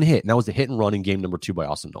 1 hit, and that was the hit and run in game number 2 by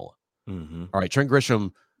Austin Nola. All right, Trent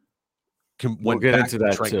Grisham. We'll get into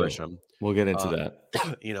that too. Grisham. We'll get into that.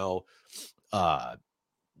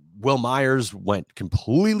 Will Myers went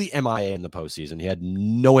completely MIA in the postseason. He had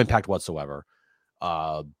no impact whatsoever.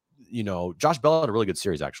 Josh Bell had a really good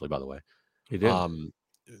series, actually, by the way. He did.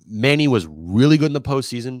 Manny was really good in the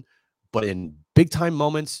postseason, but in big time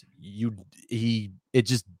moments, he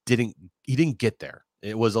didn't get there.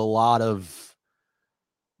 It was a lot of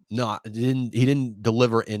he didn't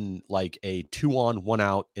deliver in like a 2-on,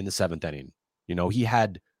 1-out in the 7th inning. He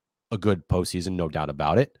had a good postseason, no doubt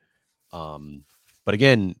about it. But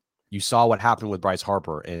again, you saw what happened with Bryce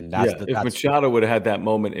Harper, and if Machado would have had that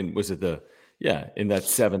moment, and was it the Yeah, in that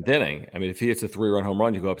 7th inning. I mean, if he hits a 3-run home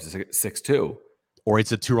run, you go up to 6-2. Or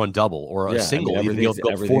it's a 2-run double or a single. I mean,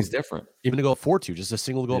 everything's different. Even to go 4-2, just a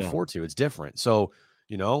single to go 4-2. It's different. So,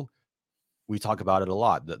 we talk about it a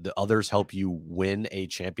lot. The others help you win a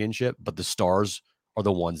championship, but the stars are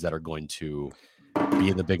the ones that are going to be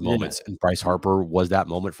in the big moments. And Bryce Harper was that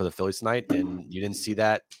moment for the Phillies tonight, and you didn't see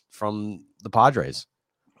that from the Padres.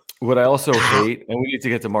 What I also hate, and we need to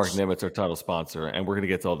get to Mark Nimitz, our title sponsor, and we're going to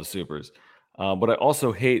get to all the supers. What I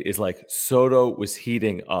also hate is like Soto was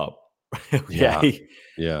heating up. Okay.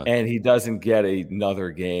 Yeah. And he doesn't get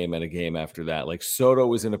another game and a game after that. Like Soto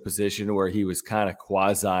was in a position where he was kind of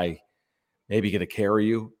quasi maybe going to carry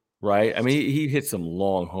you, right? I mean, he hit some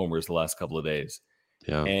long homers the last couple of days.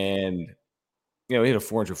 Yeah. And, he hit a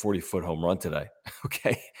 440-foot home run today.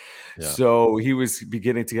 Okay. Yeah. So he was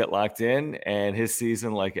beginning to get locked in, and his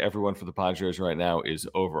season, like everyone for the Padres right now, is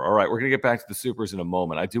over. All right. We're going to get back to the supers in a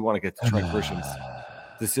moment. I do want to get to Trent Grisham's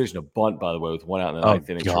decision to bunt, by the way, with 1 out in the 9th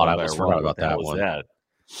inning. God, I almost forgot about that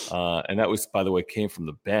one. And that was, by the way, came from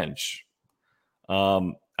the bench.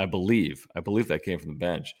 I believe that came from the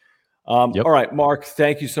bench. Yep. All right, Mark,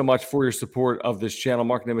 thank you so much for your support of this channel.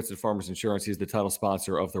 Mark Nimitz at Farmers Insurance. He's the title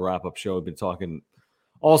sponsor of the wrap-up show. We've been talking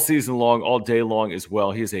all season long, all day long as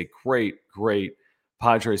well. He is a great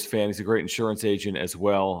Padres fan. He's a great insurance agent as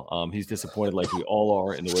well. He's disappointed like we all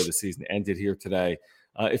are in the way the season ended here today.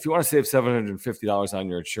 If you want to save $750 on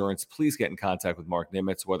your insurance, please get in contact with Mark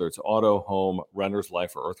Nimitz, whether it's auto, home, renter's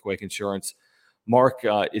life, or earthquake insurance. Mark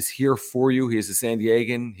is here for you. He is a San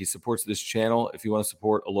Diegan. He supports this channel. If you want to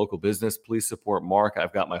support a local business, please support Mark.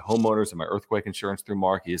 I've got my homeowners and my earthquake insurance through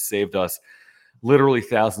Mark. He has saved us literally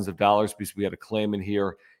thousands of dollars because we had a claim in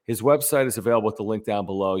here. His website is available at the link down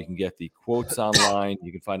below. You can get the quotes online.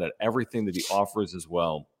 You can find out everything that he offers as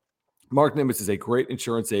well. Mark Nimitz is a great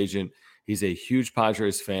insurance agent. He's a huge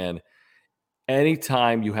Padres fan.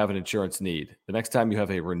 Anytime you have an insurance need, the next time you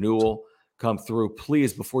have a renewal come through,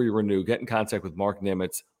 please, before you renew, get in contact with Mark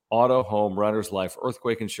Nimitz, auto, home, renter's life,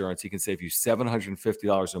 earthquake insurance. He can save you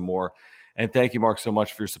 $750 or more. And thank you, Mark, so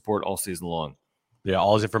much for your support all season long. Yeah,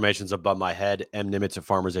 all his information's above my head, mnimitz at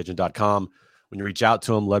farmersagent.com. When you reach out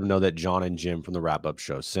to him, let him know that John and Jim from the wrap-up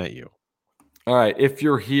show sent you. All right, if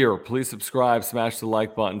you're here, please subscribe, smash the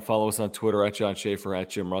like button, follow us on Twitter at John Schaefer, at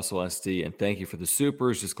Jim Russell SD, and thank you for the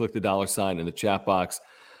supers. Just click the $ in the chat box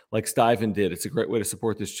like Stiven did. It's a great way to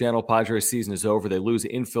support this channel. Padres season is over. They lose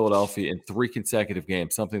in Philadelphia in 3 consecutive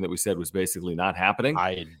games, something that we said was basically not happening.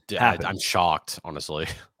 I'm shocked, honestly.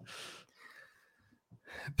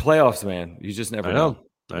 Playoffs, man. You just never know.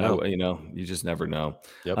 I know. You just never know.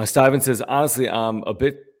 Yep. Stiven says, honestly, I'm a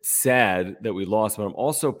bit sad that we lost, but I'm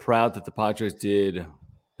also proud that the Padres did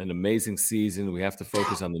an amazing season. We have to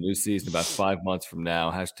focus on the new season about 5 months from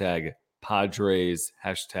now. Hashtag Padres,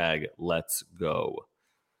 hashtag let's go.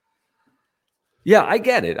 Yeah, I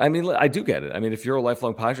get it. I mean, I do get it. I mean, if you're a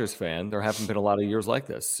lifelong Padres fan, there haven't been a lot of years like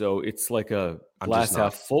this. So it's like a glass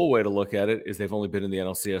half full way to look at it is they've only been in the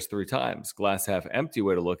NLCS 3 times. Glass half empty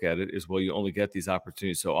way to look at it is, well, you only get these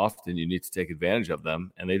opportunities so often. You need to take advantage of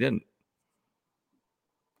them, and they didn't.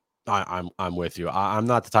 I'm with you. I'm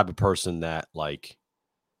not the type of person that like,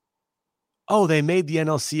 oh, they made the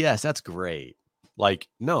NLCS. That's great. Like,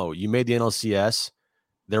 no, you made the NLCS.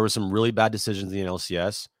 There were some really bad decisions in the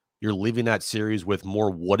NLCS. You're leaving that series with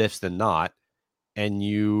more what ifs than not. And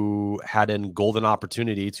you had a golden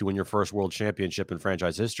opportunity to win your first world championship in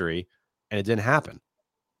franchise history, and it didn't happen.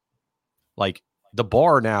 Like the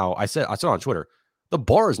bar now, I said on Twitter, the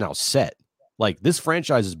bar is now set. Like this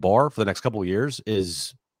franchise's bar for the next couple of years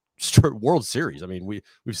is World Series. I mean, we've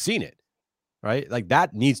seen it, right? Like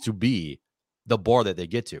that needs to be the bar that they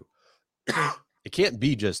get to. It can't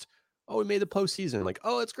be just, oh, we made the postseason. Like,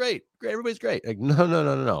 oh, it's great. Everybody's great. Like,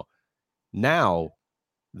 no. Now,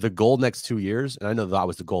 the goal next 2 years, and I know that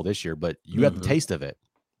was the goal this year, but you have the taste of it.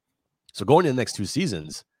 So going into the next 2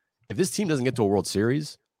 seasons, if this team doesn't get to a World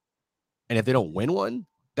Series, and if they don't win one,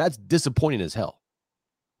 that's disappointing as hell.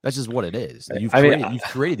 That's just what it is. You've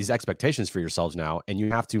created these expectations for yourselves now, and you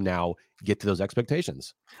have to now get to those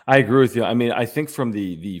expectations. I agree with you. I mean, I think from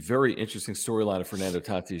the very interesting storyline of Fernando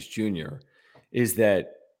Tatis Jr. is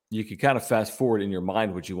that you can kind of fast forward in your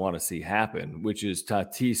mind what you want to see happen, which is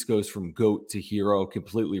Tatis goes from GOAT to hero,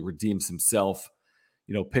 completely redeems himself,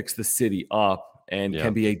 picks the city up, and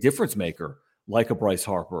can be a difference maker like a Bryce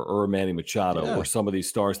Harper or a Manny Machado or some of these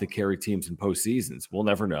stars that carry teams in postseasons. We'll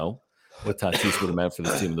never know what Tatis would have meant for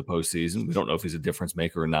this team in the postseason. We don't know if he's a difference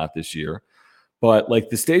maker or not this year. But like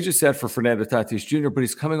the stage is set for Fernando Tatis Jr., but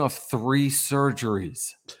he's coming off 3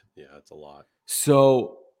 surgeries. Yeah, that's a lot.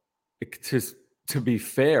 So to be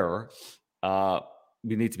fair,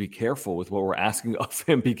 we need to be careful with what we're asking of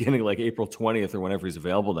him beginning like April 20th or whenever he's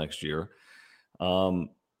available next year.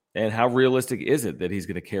 And how realistic is it that he's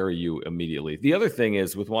going to carry you immediately? The other thing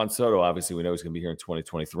is with Juan Soto, obviously we know he's going to be here in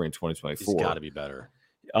 2023 and 2024. He's got to be better.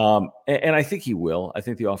 And I think he will. I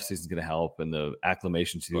think the offseason is going to help and the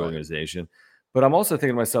acclimation to the organization. But I'm also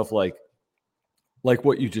thinking to myself, like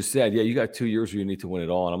what you just said, yeah, you got 2 years where you need to win it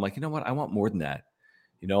all. And I'm like, you know what? I want more than that.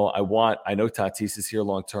 I know Tatis is here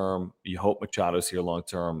long term. You hope Machado's here long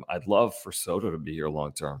term. I'd love for Soto to be here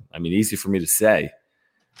long term. I mean, easy for me to say.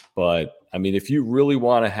 But, I mean, if you really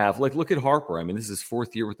want to have, like, look at Harper. I mean, this is his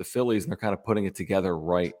 4th year with the Phillies, and they're kind of putting it together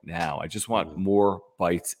right now. I just want more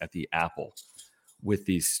bites at the apple with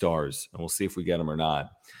these stars, and we'll see if we get them or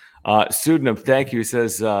not. Pseudonym, thank you. He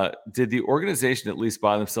says, did the organization at least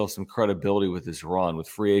buy themselves some credibility with this run, with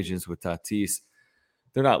free agents, with Tatis?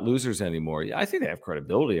 They're not losers anymore. Yeah, I think they have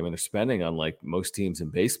credibility. I mean, they're spending on like most teams in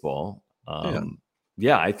baseball.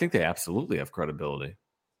 Yeah, I think they absolutely have credibility.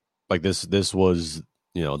 Like this was,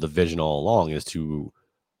 the vision all along is to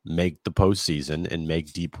make the postseason and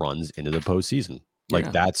make deep runs into the postseason.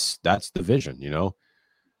 Like that's the vision,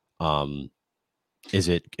 Is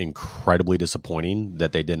it incredibly disappointing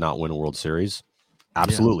that they did not win a World Series?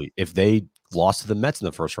 Absolutely. Yeah. If they lost to the Mets in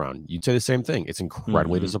the first round, you'd say the same thing. It's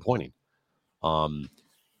incredibly disappointing.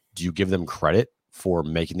 Do you give them credit for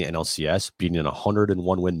making the NLCS, beating an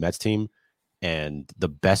 101 win Mets team and the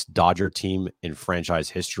best Dodger team in franchise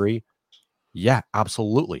history? Yeah,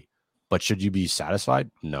 absolutely. But should you be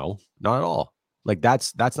satisfied? No, not at all. Like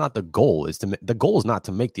that's not the goal. The goal is not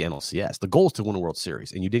to make the NLCS. The goal is to win a World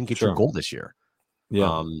Series, and you didn't get your goal this year.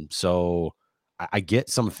 Yeah. So I get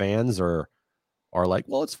some fans are like,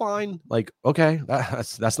 well, it's fine. Like, okay,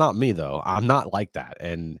 that's not me though. I'm not like that.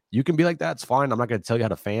 And you can be like that. It's fine. I'm not going to tell you how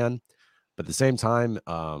to fan, but at the same time,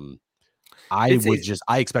 I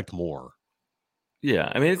expect more.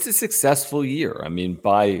 Yeah. I mean, it's a successful year. I mean,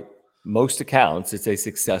 by most accounts, it's a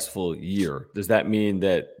successful year. Does that mean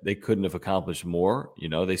that they couldn't have accomplished more?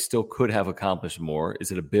 They still could have accomplished more.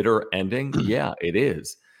 Is it a bitter ending? Yeah, it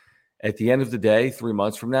is. At the end of the day, 3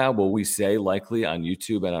 months from now, will we say likely on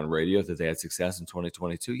YouTube and on radio that they had success in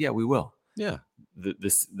 2022? Yeah, we will. Yeah.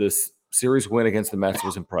 This series win against the Mets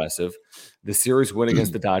was impressive. The series win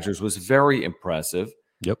against the Dodgers was very impressive.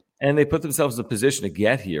 Yep. And they put themselves in a position to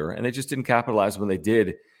get here, and they just didn't capitalize when they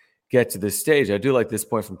did get to this stage. I do like this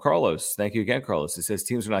point from Carlos. Thank you again, Carlos. He says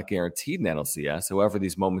teams are not guaranteed in NLCS. However,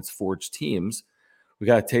 these moments forge teams. We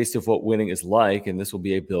got a taste of what winning is like, and this will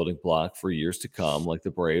be a building block for years to come, like the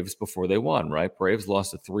Braves before they won, right? Braves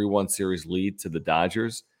lost a 3-1 series lead to the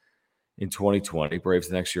Dodgers in 2020. Braves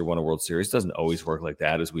the next year won a World Series. Doesn't always work like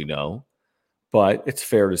that, as we know. But it's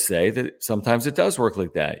fair to say that sometimes it does work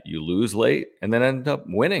like that. You lose late and then end up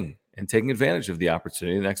winning and taking advantage of the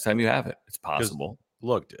opportunity the next time you have it. It's possible.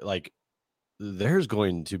 Look, like there's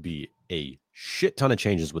going to be a shit ton of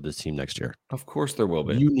changes with this team next year. Of course there will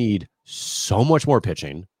be. You need so much more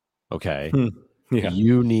pitching. Okay. Yeah.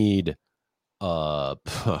 You need you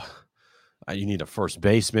need a first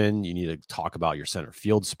baseman. You need to talk about your center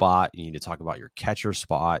field spot. You need to talk about your catcher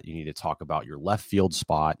spot. You need to talk about your left field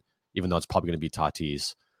spot, even though it's probably going to be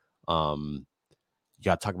Tatis. You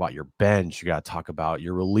got to talk about your bench. You got to talk about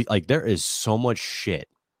your relief. Like there is so much shit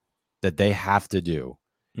that they have to do.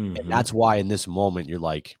 And that's why in this moment, you're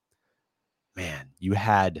like, man, you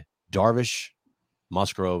had Darvish,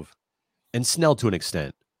 Musgrove, and Snell to an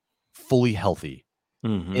extent fully healthy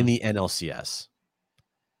in the NLCS.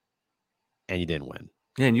 And you didn't win.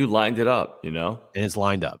 Yeah, and you lined it up, And it's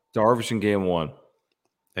lined up. Darvish in game 1.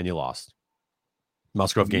 And you lost.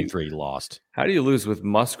 Musgrove game 3, you lost. How do you lose with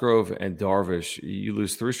Musgrove and Darvish? You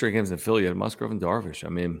lose 3 straight games in Philly. You had Musgrove and Darvish. I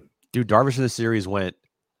mean. Dude, Darvish in the series went,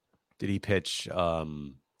 did he pitch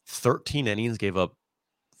 13 innings, gave up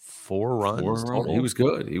 4 runs total? He was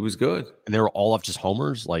good. And they were all off just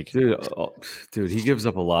homers? Like, dude, he gives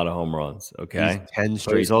up a lot of home runs, okay? He's 10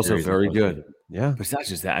 straight. But he's also very good. Yeah. But it's not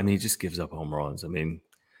just that. I mean, he just gives up home runs. I mean,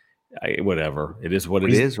 whatever. It is what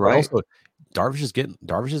it is, right? Also, Darvish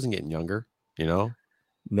isn't getting younger,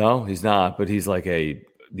 No, he's not. But he's like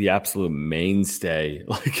the absolute mainstay,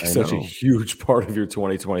 like such a huge part of your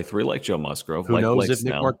 2023, like Joe Musgrove.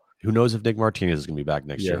 Who knows if Nick Martinez is going to be back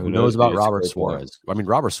next year? Who knows about Robert Suarez? I mean,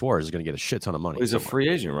 Robert Suarez is going to get a shit ton of money. Well, he's a free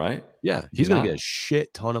agent, right? Yeah, he's going to get a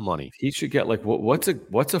shit ton of money. He should get like what's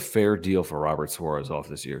a fair deal for Robert Suarez off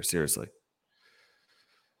this year? Seriously.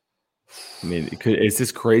 I mean, is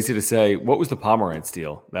this crazy to say? What was the Pomerantz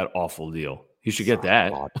deal? That awful deal. He should get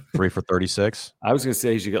that. 3 for 36. I was going to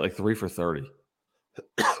say he should get like 3 for 30.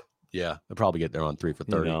 Yeah, they'll probably get there on 3 for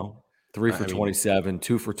 30. 3 for 27,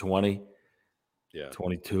 2 for 20. Yeah,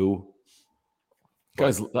 22.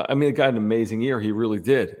 But It got an amazing year. He really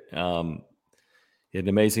did. He had an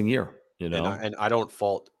amazing year, and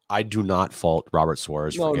I do not fault Robert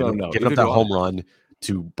Suarez for No. giving up Neither that do I. home run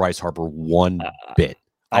to Bryce Harper one bit.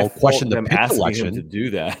 I I'll question fault the them pitch asking him to selection. do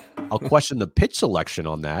that. I'll question the pitch selection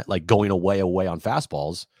on that, like going away on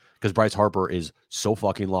fastballs, because Bryce Harper is so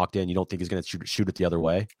fucking locked in. You don't think he's going to shoot it the other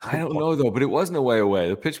way? I don't know, though, but it wasn't away.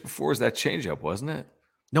 The pitch before was that changeup, wasn't it?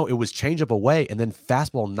 No, it was changeup away and then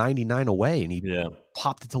fastball 99 away, and he Yeah,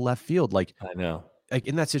 popped it to left field. Like I know.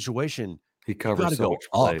 in that situation, He you got covers to so go much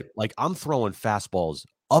up. plate. Like I'm throwing fastballs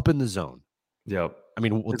up in the zone. Yep. I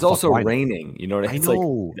mean, what It's the fuck also do I know? raining. I It's like,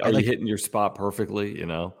 know. are you hitting your spot perfectly?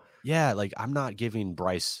 Yeah, like I'm not giving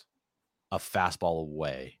Bryce a fastball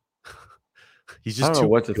away. He's I just don't know too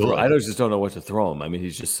what to throw. good. Just don't know what to throw him. I mean,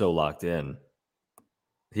 he's just so locked in.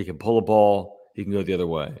 He can pull a ball. He can go the other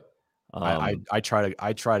way. I try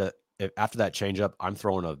to after that changeup, I'm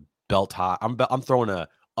throwing a belt high. I'm throwing a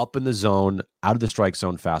up in the zone, out of the strike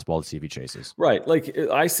zone fastball to see if he chases. Right. Like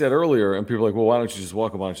I said earlier, and people are like, well, why don't you just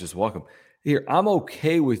walk him? Why don't you just walk him? Here, I'm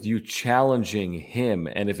okay with you challenging him.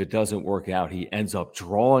 And if it doesn't work out, he ends up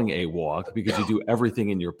drawing a walk because you do everything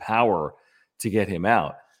in your power to get him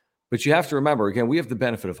out. But you have to remember, again, we have the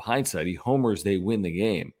benefit of hindsight. He homers, they win the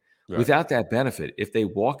game. Right. Without that benefit, if they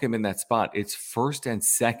walk him in that spot, it's first and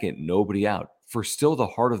second, nobody out for still the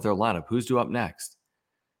heart of their lineup. Who's due up next?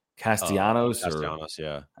 Castellanos?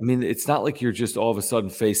 Yeah. I mean, it's not like you're just all of a sudden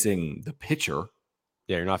facing the pitcher.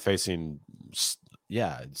 Yeah, you're not facing.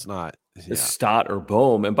 Yeah, it's not. Yeah. Stott or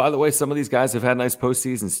Bohm. And by the way, some of these guys have had nice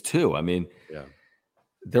postseasons too. I mean, yeah,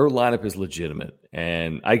 their lineup is legitimate,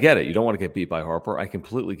 and I get it. You don't want to get beat by Harper. I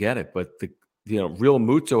completely get it. But Real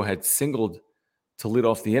Muto had singled to lead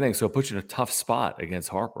off the inning, so it puts you in a tough spot against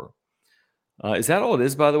Harper. Is that all it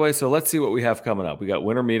is, by the way? So let's see what we have coming up. We got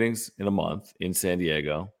winter meetings in a month in San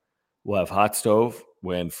Diego. We'll have Hot Stove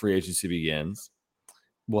when free agency begins.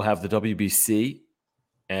 We'll have the WBC,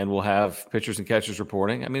 and we'll have pitchers and catchers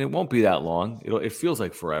reporting. I mean, it won't be that long. It feels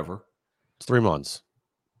like forever. It's 3 months.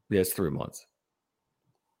 Yeah, it's 3 months.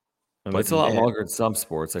 I mean, it's a lot longer in some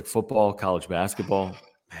sports, like football, college basketball.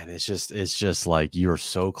 Man, it's just like you're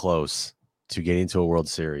so close to getting to a World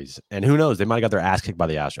Series. And who knows? They might have got their ass kicked by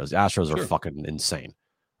the Astros. The Astros are fucking insane,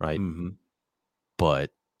 right? Mm-hmm. But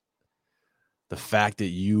the fact that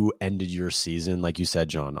you ended your season, like you said,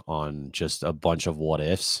 John, on just a bunch of what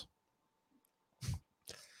ifs,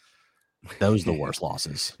 those are the worst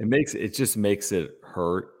losses. It just makes it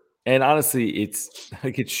hurt. And honestly, it's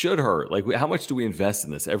like it should hurt. Like, how much do we invest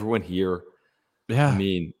in this? Everyone here. Yeah. I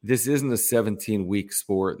mean, this isn't a 17-week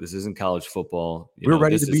sport. This isn't college football. We're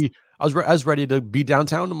ready to be. I was ready to be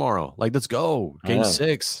downtown tomorrow. Like, let's go. Game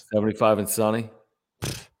 6. 75 and sunny.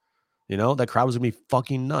 That crowd was gonna be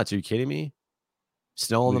fucking nuts. Are you kidding me?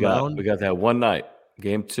 Snow on the mound. We got that one night,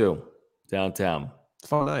 game 2, downtown.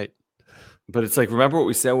 Fun night. But it's like, remember what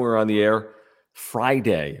we said when we were on the air?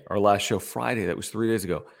 Friday, our last show Friday, that was 3 days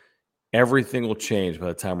ago. Everything will change by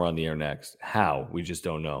the time we're on the air next. How? We just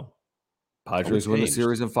don't know. Padres win the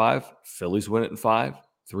series in 5. Phillies win it in 5.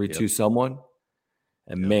 3-2 someone.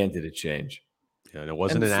 And man, did it change. Yeah, and it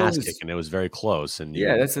wasn't an ass kick, and it was very close. And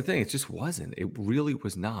that's the thing. It just wasn't. It really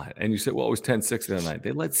was not. And you said, well, it was 10-6 the other night.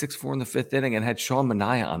 They led 6-4 in the 5th inning and had Sean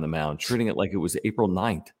Manaea on the mound, treating it like it was April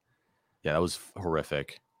 9th. Yeah, that was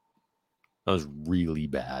horrific. That was really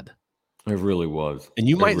bad. It really was. And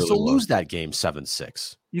you might still lose that game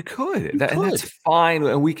 7-6. You could. And that's fine.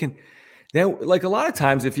 And we can. Now, like a lot of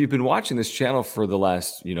times, if you've been watching this channel for the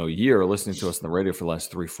last year, or listening to us on the radio for the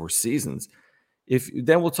last 3-4 seasons,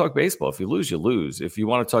 then we'll talk baseball. If you lose, you lose. If you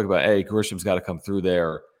want to talk about, hey, Grisham's got to come through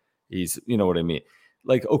there, he's, you know what I mean?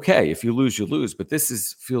 Like, okay, if you lose, you lose. But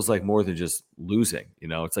this feels like more than just losing.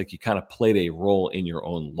 It's like you kind of played a role in your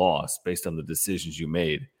own loss based on the decisions you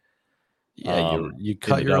made. Yeah, you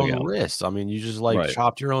cut your own wrist. I mean, you just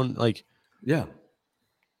chopped your own, yeah.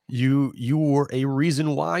 You were a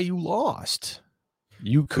reason why you lost.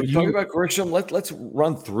 You could talk about Grisham. Let's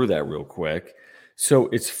run through that real quick. So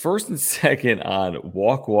it's first and second on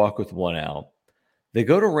walk with 1 out. They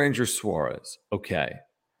go to Ranger Suarez. Okay.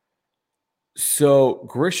 So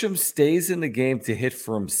Grisham stays in the game to hit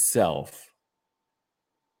for himself.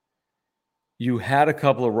 You had a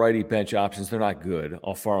couple of righty bench options. They're not good.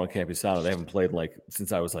 Alfaro and Campusano, they haven't played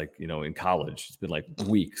since I was in college. It's been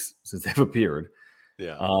weeks since they've appeared.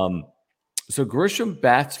 Yeah. So Grisham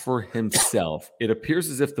bats for himself. It appears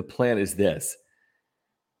as if the plan is this: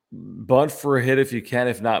 bunt for a hit if you can.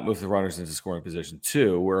 If not, move the runners into scoring position.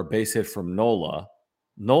 2, where a base hit from Nola,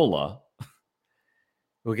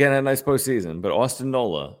 who again had a nice postseason, but Austin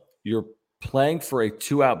Nola, you're playing for a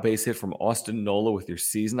 2-out base hit from Austin Nola with your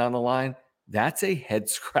season on the line. That's a head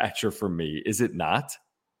scratcher for me, is it not?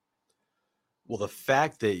 Well, the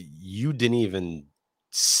fact that you didn't even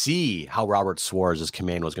see how Robert Suarez's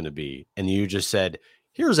command was going to be, and you just said,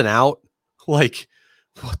 here's an out. Like,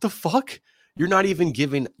 what the fuck? You're not even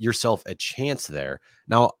giving yourself a chance there.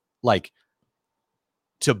 Now, like,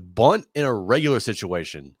 to bunt in a regular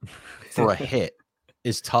situation for a hit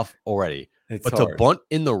is tough already. But hard. To bunt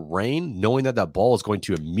in the rain, knowing that that ball is going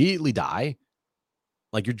to immediately die,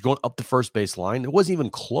 like you're going up the first base line, it wasn't even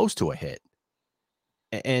close to a hit.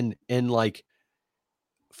 And like,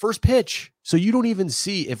 first pitch. So you don't even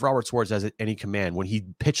see if Robert Suarez has any command when he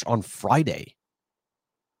pitched on Friday.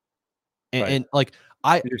 And like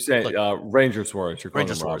you're saying like, Ranger Suarez, you're calling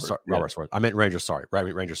Ranger him Suarez, Robert. Robert Suarez. I meant Ranger, sorry.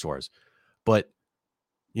 Right, Ranger Suarez. But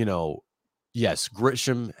yes,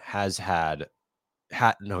 Grisham has had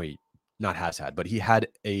but he had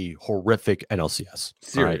a horrific NLCS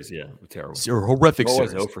series, right? Yeah, terrible. Horrific Nola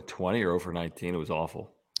series. Was 0 for 20 or 0 for 19. It was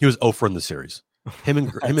awful. He was 0 for in the series. Him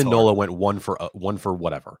and Nola went one for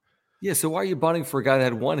whatever. Yeah, so why are you bunting for a guy that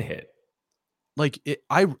had one hit? Like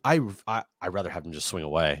I'd rather have him just swing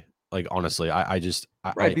away. Like honestly,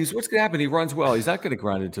 because what's gonna happen? He runs well. He's not gonna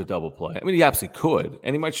grind into a double play. I mean, he absolutely could,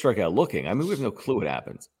 and he might strike out looking. I mean, we have no clue what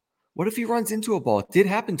happens. What if he runs into a ball? It did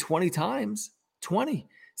happen 20 times. 20.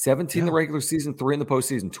 17 in the regular season, 3 in the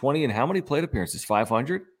postseason. 20 and how many plate appearances?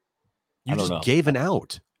 500? You just gave an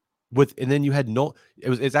out. And then you had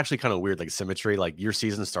it's actually kind of weird, like symmetry. Like your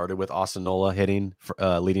season started with Austin Nola hitting,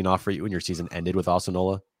 leading off for you, and your season ended with Austin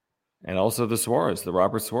Nola. And also the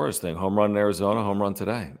Robert Suarez thing, home run in Arizona, home run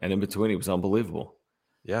today. And in between, he was unbelievable.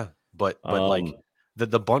 Yeah. But like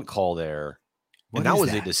the bunt call there, and that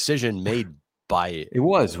was a decision made by it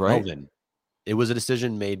was, right? Melvin. It was a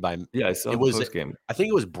decision made by I saw the post game. I think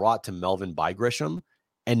it was brought to Melvin by Grisham,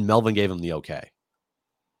 and Melvin gave him the okay.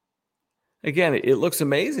 Again, it looks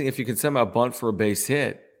amazing if you can somehow bunt for a base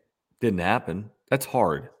hit. Didn't happen. That's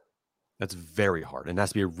hard. That's very hard. And it has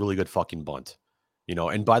to be a really good fucking bunt.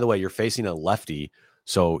 And by the way, you're facing a lefty,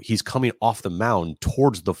 so he's coming off the mound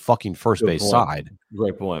towards the fucking first base side.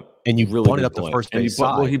 Great point. And you really bunted up the first base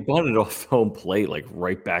side. Well, he bunted off the home plate, like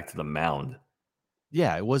right back to the mound.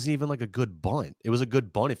 Yeah, it wasn't even like a good bunt. It was a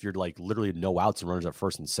good bunt if you're like literally no outs and runners at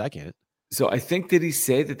first and second. So I think, did he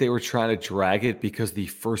say that they were trying to drag it because the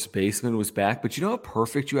first baseman was back? But you know how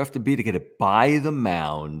perfect you have to be to get it by the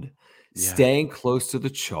mound, staying close to the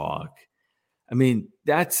chalk. I mean,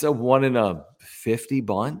 that's a 1 in a 50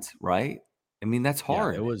 bunt, right? I mean, that's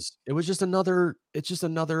hard. Yeah, it was just another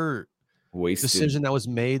wasted decision that was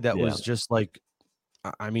made that was just like,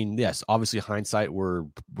 I mean, yes, obviously hindsight, we're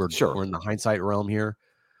in the hindsight realm here.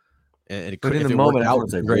 And but in the moment, I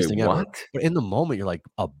was like, wait, what? But in the moment, you're like,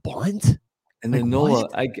 a bunt? And then Nola,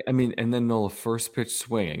 and then Nola first pitch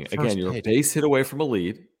swinging. Again, you're a base hit away from a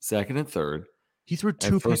lead, second and third. He threw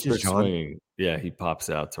 2 pitches, John. Swinging. Yeah, he pops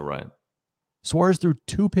out to right. Suarez threw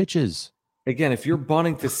 2 pitches. Again, if you're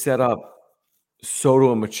bunting to set up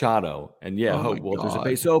Soto and Machado, and there's a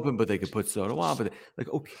base open, but they could put Soto on. But like,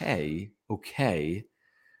 okay,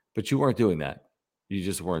 but you weren't doing that. You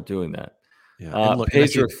just weren't doing that. Yeah. And look,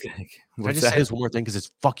 Pedro, can I just say this one more thing? Because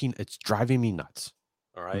it's driving me nuts.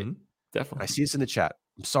 All right. Mm-hmm. Definitely. I see this in the chat.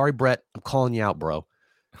 I'm sorry, Brett. I'm calling you out, bro.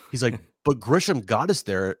 He's like, but Grisham got us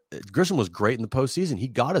there. Grisham was great in the postseason. He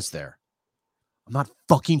got us there. I'm not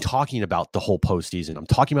fucking talking about the whole postseason. I'm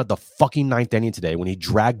talking about the fucking 9th inning today when he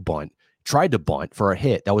tried to bunt for a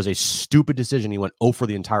hit. That was a stupid decision. He went 0 for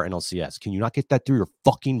the entire NLCS. Can you not get that through your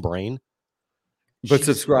fucking brain? But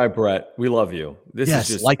subscribe, Brett. We love you. This is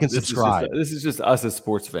just like and subscribe. This is just us as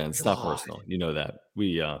sports fans. It's not personal. You know that.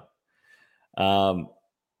 We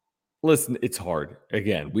listen, it's hard.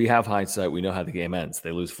 Again, we have hindsight. We know how the game ends.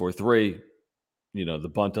 They lose 4-3.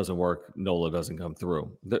 The bunt doesn't work. Nola doesn't come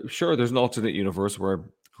through. Sure, there's an alternate universe where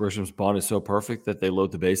Grisham's bunt is so perfect that they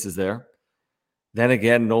load the bases there. Then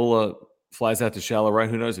again, Nola flies out to shallow right.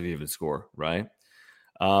 Who knows if he even score, right?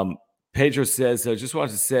 Pedro says, I just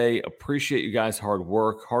wanted to say, appreciate you guys' hard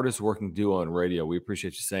work. Hardest working duo on radio. We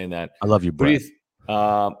appreciate you saying that. I love you, Brett.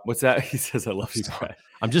 What's that? He says, I love you, Brett.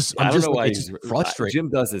 I don't know why he's frustrated. Jim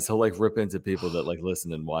does this. He'll like rip into people that like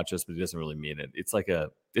listen and watch us, but he doesn't really mean it. It's like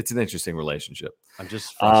it's an interesting relationship. I'm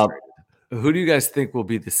just frustrated. Who do you guys think will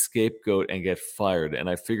be the scapegoat and get fired? And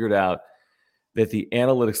I figured out that the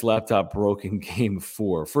analytics laptop broke in game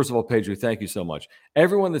 4. First of all, Pedro, thank you so much.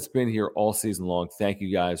 Everyone that's been here all season long, thank you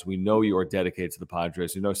guys. We know you are dedicated to the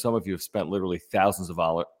Padres. We know some of you have spent literally thousands of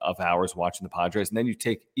hours watching the Padres, and then you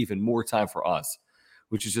take even more time for us,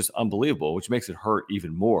 which is just unbelievable, which makes it hurt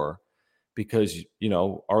even more because,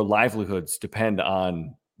 our livelihoods depend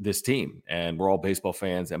on this team, and we're all baseball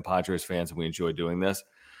fans and Padres fans, and we enjoy doing this.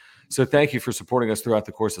 So thank you for supporting us throughout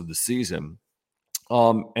the course of the season.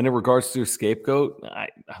 And in regards to a scapegoat,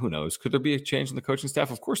 who knows? Could there be a change in the coaching staff?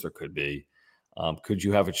 Of course there could be. Could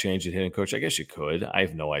you have a change at hitting coach? I guess you could. I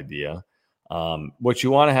have no idea. What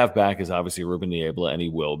you want to have back is obviously Ruben Niebla, and he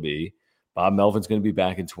will be. Bob Melvin's going to be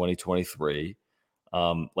back in 2023.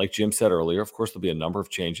 Like Jim said earlier, of course, there'll be a number of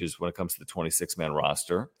changes when it comes to the 26-man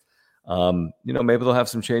roster. Maybe they'll have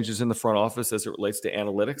some changes in the front office as it relates to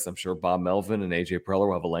analytics. I'm sure Bob Melvin and AJ Preller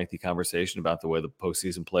will have a lengthy conversation about the way the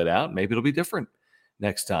postseason played out. Maybe it'll be different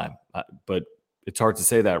next time. But it's hard to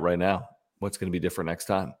say that right now. What's going to be different next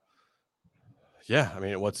time? Yeah, I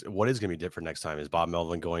mean, what is going to be different next time? Is Bob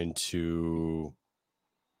Melvin going to?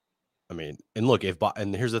 I mean, and look,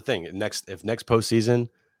 and here's the thing: if next postseason,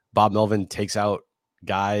 Bob Melvin takes out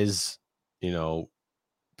guys,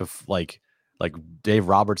 like Dave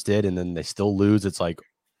Roberts did, and then they still lose. It's like,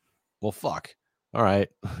 well, fuck. All right,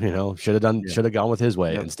 should have gone with his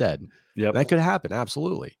way instead. Yeah, that could happen,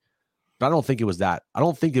 absolutely. But I don't think it was that. I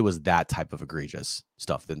don't think it was that type of egregious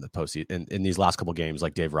stuff in the postseason in these last couple games,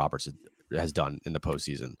 like Dave Roberts has done in the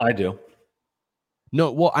postseason. I do.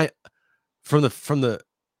 No, well,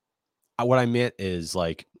 what I meant is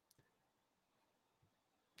like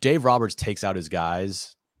Dave Roberts takes out his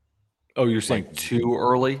guys. Oh, you're saying too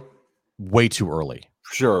early? Way too early.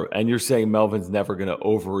 Sure. And you're saying Melvin's never going to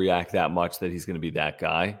overreact that much that he's going to be that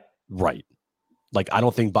guy? Right. Like, I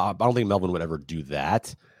don't think Melvin would ever do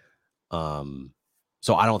that.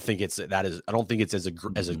 So I don't think it's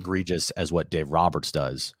as egregious as what Dave Roberts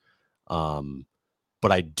does.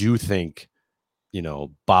 But I do think,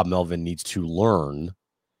 Bob Melvin needs to learn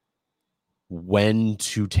when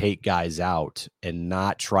to take guys out and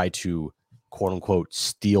not try to quote unquote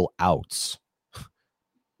steal outs.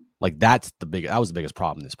 Like that was the biggest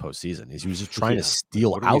problem this postseason is he was just trying to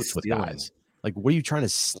steal outs with guys. Like, what are you trying to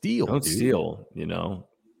steal? Don't steal,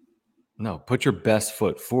 No, put your best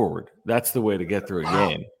foot forward. That's the way to get through a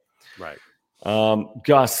game. Right.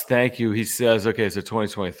 Gus, thank you. He says, okay, so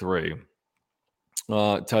 2023.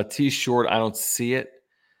 Tatis short, I don't see it.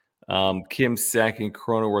 Kim second,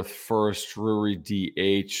 Cronenworth first, Drury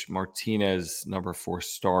DH, Martinez number 4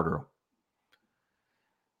 starter.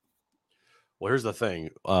 Well, here's the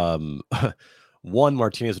thing. One,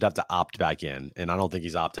 Martinez would have to opt back in, and I don't think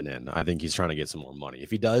he's opting in. I think he's trying to get some more money.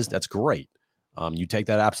 If he does, that's great. You take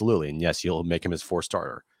that absolutely, and yes, you'll make him his 4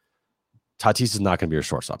 starter. Tatis is not going to be your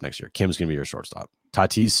shortstop next year. Kim's going to be your shortstop.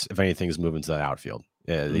 Tatis, if anything, is moving to the outfield.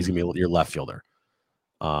 Yeah, he's going to be your left fielder.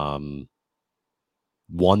 One,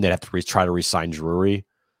 they'd have to try to re-sign Drury.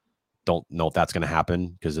 Don't know if that's going to happen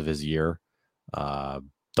because of his year.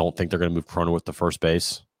 Don't think they're going to move Cronenworth to first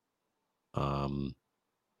base.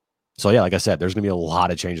 So yeah, like I said, there's going to be a lot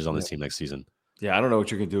of changes on this team next season. Yeah, I don't know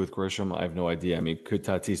what you can do with Grisham. I have no idea. I mean, could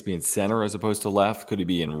Tatis be in center as opposed to left? Could he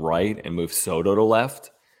be in right and move Soto to left?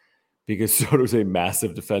 Because Soto's a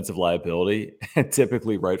massive defensive liability, and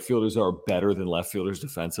typically right fielders are better than left fielders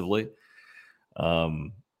defensively. I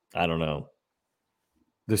don't know.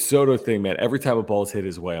 The Soto thing, man, every time a ball's hit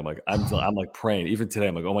his way, I'm like praying. Even today,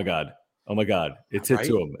 I'm like, oh my God, it's hit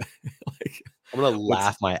to him. I'm going to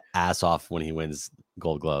laugh my ass off when he wins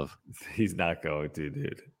Gold Glove. He's not going to,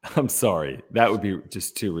 dude. I'm sorry. That would be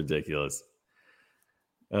just too ridiculous.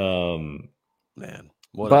 Man.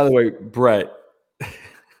 By the way, Brett,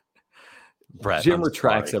 Jim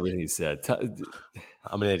retracts sorry. everything he said.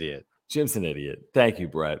 I'm an idiot. Jim's an idiot. Thank you,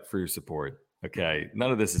 Brett, for your support. Okay.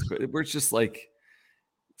 None of this is good. We're just like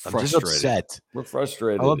frustrated. I'm just upset. We're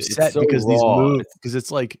frustrated. I'm upset because these moves, because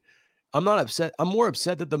it's like, I'm not upset. I'm more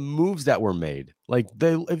upset that the moves that were made, like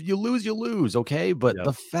if you lose, you lose. Okay. But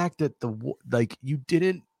the fact that you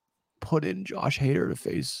didn't put in Josh Hader to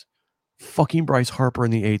face fucking Bryce Harper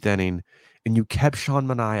in the 8th inning, and you kept Sean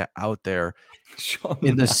Manaea out there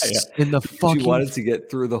in the fucking. You wanted to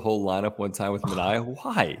get through the whole lineup one time with Manaea.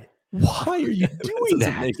 Why? Why are you doing that?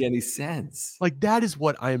 Doesn't make any sense. Like, that is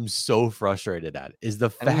what I am so frustrated at, is the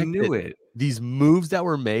fact that these moves that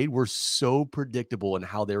were made were so predictable in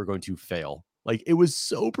how they were going to fail. Like, it was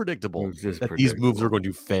so predictable that these moves are going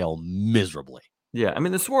to fail miserably. Yeah, I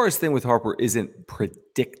mean, the Suarez thing with Harper isn't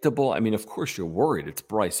predictable. I mean, of course you're worried. It's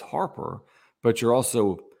Bryce Harper, but you're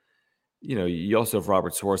also, you also have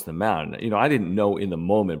Robert Suarez in the mound. I didn't know in the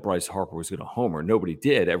moment Bryce Harper was going to homer. Nobody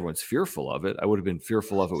did. Everyone's fearful of it. I would have been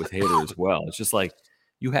fearful of it with Hader as well. It's just like,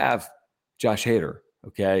 you have Josh Hader,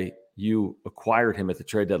 okay? You acquired him at the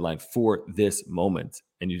trade deadline for this moment,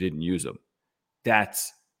 and you didn't use him.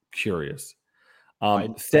 That's curious.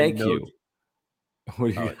 Thank you.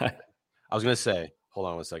 What do you got? I was going to say, hold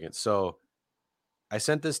on one second. So I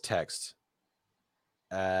sent this text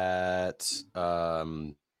at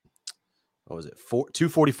what was it?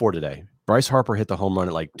 244 today. Bryce Harper hit the home run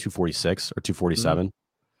at like 246 or 247.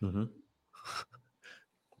 Mm-hmm.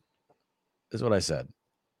 This is what I said.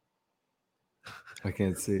 I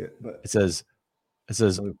can't see it, but It says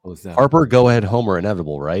down. Harper go ahead homer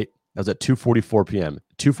inevitable, right? That was at 2:44 p.m.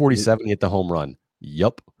 2:47 hit the home run.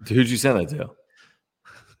 Yup. Who'd you send that to?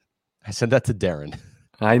 I sent that to Darren.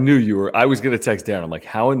 I knew you were. I was going to text Darren. I'm like,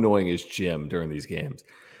 how annoying is Jim during these games?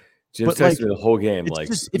 Jim's texting me the whole game. Like,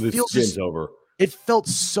 this game's over. It felt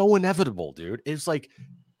so inevitable, dude. It's like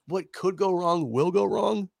what could go wrong will go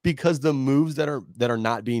wrong because the moves that are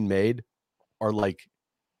not being made are like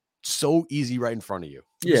so easy right in front of you.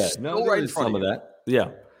 Yeah, no, right in front of that.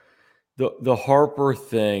 Yeah. The Harper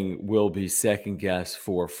thing will be second guessed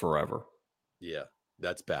for forever. Yeah,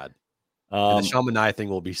 that's bad. And the Sean Manaea thing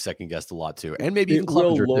will be second guessed a lot too, and maybe even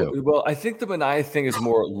Clevenger too. Well, I think the Manaea thing is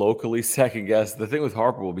more locally second guessed. The thing with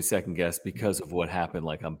Harper will be second guessed because of what happened,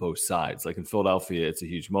 like on both sides. Like in Philadelphia, it's a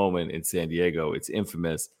huge moment. In San Diego, it's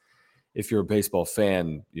infamous. If you're a baseball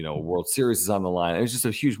fan, World Series is on the line. It's just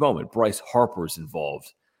a huge moment. Bryce Harper's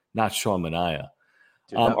involved, not Sean Manaea.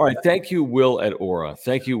 All right. Thank you, Will at Aura.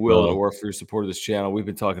 Thank you, Will at Aura, for your support of this channel. We've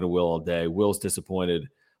been talking to Will all day. Will's disappointed.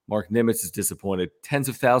 Mark Nimitz is disappointed. Tens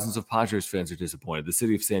of thousands of Padres fans are disappointed. The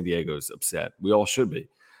city of San Diego is upset. We all should be.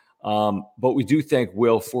 But we do thank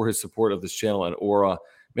Will for his support of this channel and Aura.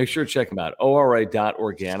 Make sure to check him out,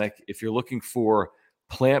 ora.organic. If you're looking for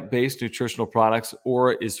plant-based nutritional products,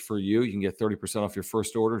 Aura is for you. You can get 30% off your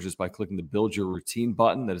first order just by clicking the Build Your Routine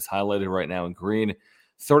button that is highlighted right now in green.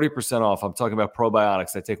 30% off. I'm talking about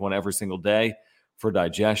probiotics. I take one every single day for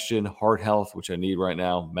digestion, heart health, which I need right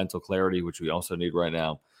now, mental clarity, which we also need right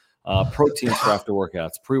now, proteins for after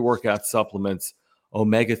workouts, pre-workout supplements,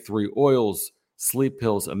 omega-3 oils, sleep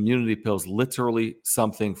pills, immunity pills, literally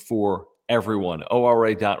something for everyone.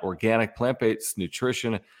 ORA.organic, plant-based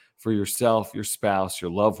nutrition for yourself, your spouse,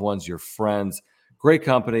 your loved ones, your friends. Great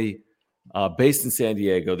company. Based in San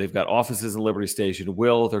Diego. They've got offices in Liberty Station.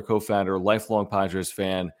 Will, their co-founder, lifelong Padres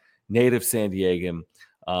fan, native San Diegan,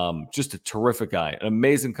 just a terrific guy, an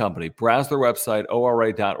amazing company. Browse their website,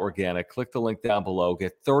 ora.organic. Click the link down below.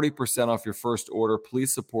 Get 30% off your first order.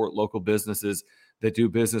 Please support local businesses that do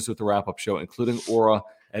business with the Wrap-Up Show, including Aura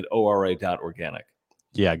at ora.organic.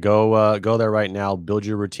 Yeah, go there right now. Build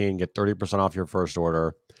your routine. Get 30% off your first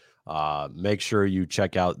order. Make sure you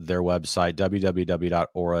check out their website,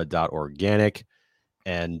 www.aura.organic.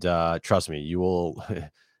 And trust me, you'll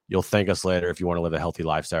thank us later if you want to live a healthy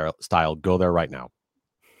lifestyle. Go there right now.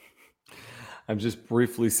 I'm just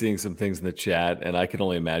briefly seeing some things in the chat, and I can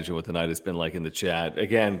only imagine what the night has been like in the chat.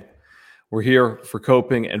 Again, we're here for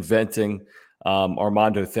coping and venting.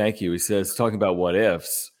 Armando, thank you. He says, talking about what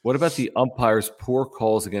ifs, what about the umpire's poor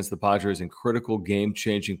calls against the Padres in critical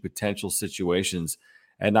game-changing potential situations?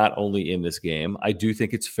 And not only in this game. I do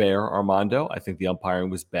think it's fair, Armando. I think the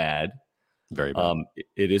umpiring was bad. Very bad.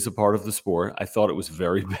 It is a part of the sport. I thought it was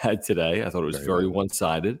very bad today. I thought it was very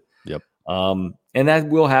one-sided. Yep. And that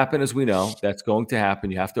will happen, as we know. That's going to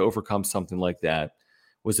happen. You have to overcome something like that.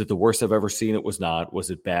 Was it the worst I've ever seen? It was not.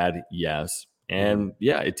 Was it bad? Yes. And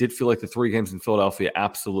yeah, it did feel like the 3 games in Philadelphia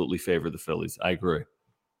absolutely favored the Phillies. I agree.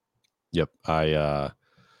 Yep.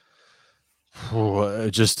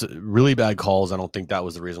 Just really bad calls. I don't think that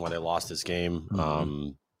was the reason why they lost this game.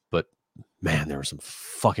 But man, there were some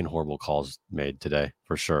fucking horrible calls made today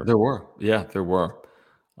for sure. There were. Yeah, there were.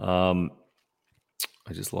 I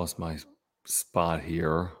just lost my spot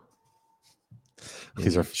here.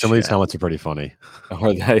 Some of these comments are pretty funny.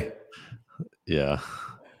 Are they? Yeah.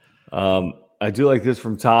 I do like this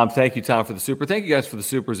from Tom. Thank you, Tom, for the super. Thank you guys for the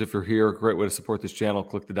supers. If you're here, great way to support this channel.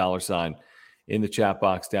 Click the $ in the chat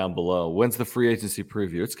box down below. When's the free agency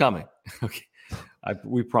preview? It's coming. Okay.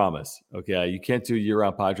 We promise. Okay. You can't do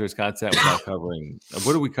year-round Padres content without covering.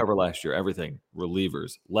 What did we cover last year? Everything.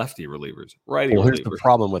 Relievers, lefty relievers, righty relievers. Here's the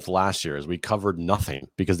problem with last year is we covered nothing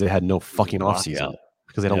because they had no fucking offseason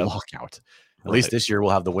because they had a lockout. At least this year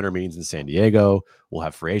we'll have the winter meetings in San Diego. We'll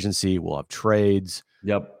have free agency. We'll have trades.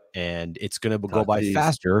 Yep. And it's going to go by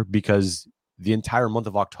faster because the entire month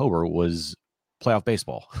of October was playoff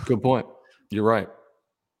baseball. Good point. You're right.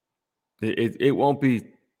 It won't be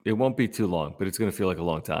too long, but it's going to feel like a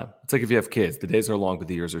long time. It's like if you have kids, the days are long, but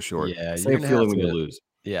the years are short. Yeah, same feeling when you lose.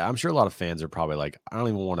 Yeah, I'm sure a lot of fans are probably like, I don't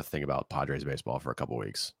even want to think about Padres baseball for a couple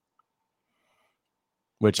weeks,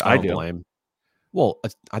 which I don't blame. Well,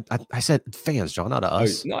 I said fans, John, not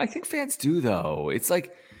us. No, I think fans do though. It's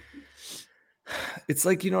like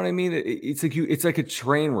you know what I mean. It's like a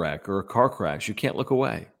train wreck or a car crash. You can't look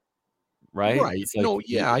away. Right. Right. It's like,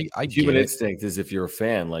 I human instinct is if you're a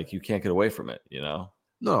fan, like you can't get away from it, you know?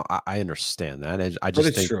 No, I understand that. I But just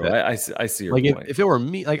it's think true. that, I see your like, point. if it were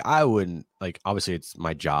me, like, I wouldn't, like, obviously it's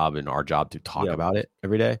my job and our job to talk Yeah. about it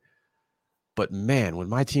every day. But man, when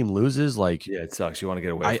my team loses, like, Yeah, it sucks. You want to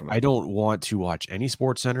get away from it. I don't want to watch any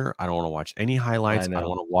Sports Center. I don't want to watch any I highlights. I don't know.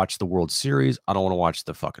 want to watch the World Series. I don't want to watch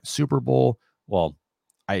the fucking Super Bowl. Well,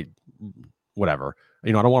 I whatever.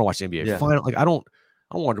 I don't want to watch the NBA Yeah. final. Like, I don't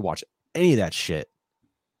want to watch any of that shit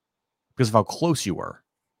because of how close you were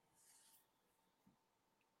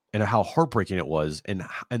and how heartbreaking it was, and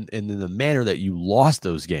in the manner that you lost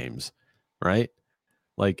those games, right?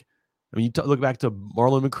 Like, I mean, you look back to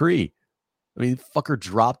Marlon McCree. I mean, fucker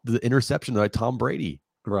dropped the interception by Tom Brady.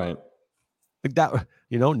 Right. Like that,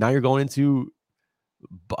 now you're going into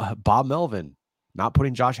Bob Melvin, not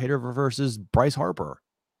putting Josh Hader versus Bryce Harper,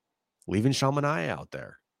 leaving Shamanai out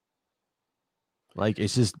there. Like,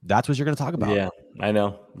 it's just, that's what you're going to talk about. Yeah, I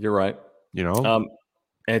know. You're right. You know,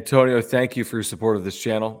 Antonio, thank you for your support of this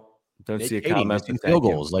channel. Don't see a Katie comment, missing but field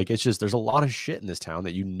thank you. goals. Like, it's just, there's a lot of shit in this town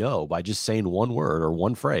that by just saying one word or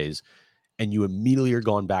one phrase, and you immediately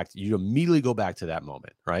go back to that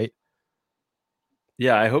moment, right?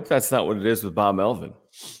 Yeah, I hope that's not what it is with Bob Melvin.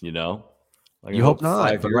 Like, I You hope hope not,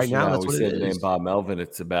 5 but years right from now now that's we what it say the name is. Bob Melvin.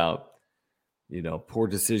 It's about poor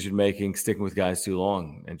decision making, sticking with guys too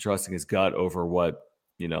long, and trusting his gut over what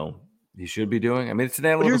he should be doing. I mean, it's an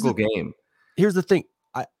analytical game. Here's the thing.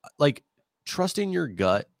 I like trusting your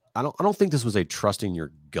gut. I don't think this was a trusting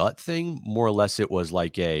your gut thing. More or less, it was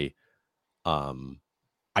like a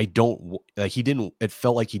I don't like he didn't. It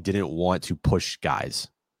felt like he didn't want to push guys.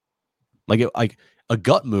 Like a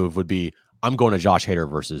gut move would be, I'm going to Josh Hader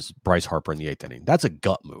versus Bryce Harper in the 8th inning. That's a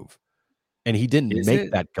gut move, and he didn't Is make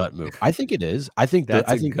it? that gut move. I think it is. I think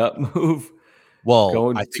That's a gut move. Well,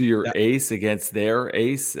 Going I to think your that, ace against their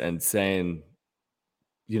ace and saying,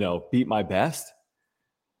 beat my best.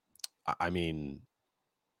 I mean,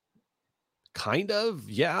 kind of,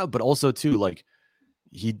 yeah, but also too, like,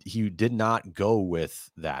 he did not go with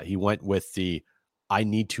that. He went with the, I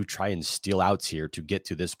need to try and steal outs here to get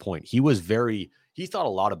to this point. He thought a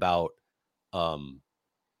lot about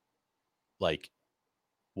like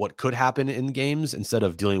what could happen in games instead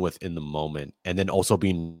of dealing with in the moment, and then also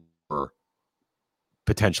being for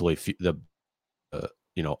potentially the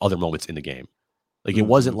other moments in the game. Like, it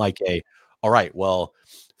wasn't like all right, well,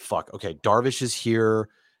 fuck, okay, Darvish is here.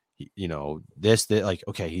 Like,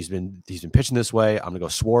 okay, he's been pitching this way. I'm gonna go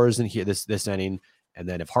Suarez in here this inning, and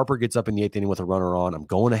then if Harper gets up in the 8th inning with a runner on, I'm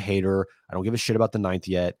going to Hader. I don't give a shit about the 9th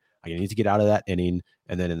yet. I need to get out of that inning,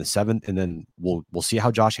 and then in the 7th, and then we'll see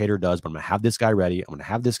how Josh Hader does. But I'm gonna have this guy ready. I'm gonna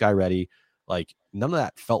have this guy ready. Like, none of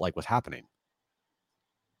that felt like was happening.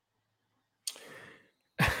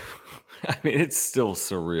 I mean, it's still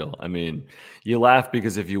surreal. I mean, you laugh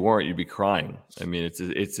because if you weren't, you'd be crying. I mean, it's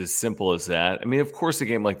as simple as that. I mean, of course, a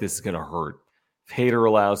game like this is going to hurt. If Hader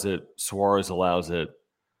allows it, Suarez allows it.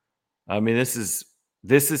 I mean, this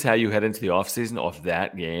is how you head into the offseason, off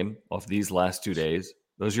that game, off these last 2 days.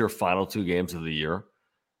 Those are your final 2 games of the year.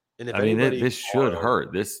 And if I mean, this should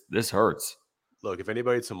hurt. This hurts. Look, if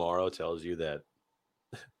anybody tomorrow tells you that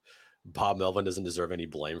Bob Melvin doesn't deserve any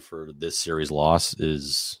blame for this series loss,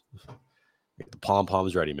 is the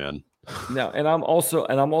pom-poms ready, man. No, and I'm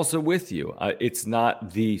also with you. It's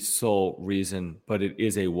not the sole reason, but it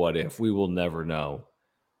is a what if. We will never know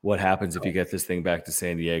what happens if you get this thing back to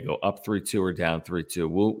San Diego, up 3-2 or down 3-2.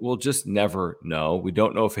 We'll just never know. We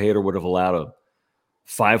don't know if Hader would have allowed a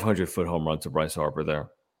 500-foot home run to Bryce Harper there.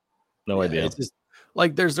 No idea. It's just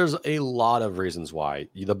like there's a lot of reasons why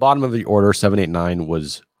the bottom of the order 7, 8, 9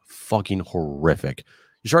 was fucking horrific.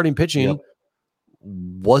 Your starting pitching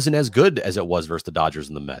wasn't as good as it was versus the Dodgers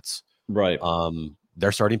and the Mets. Right.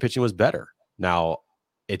 Their starting pitching was better. Now,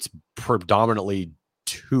 it's predominantly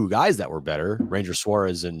 2 guys that were better, Ranger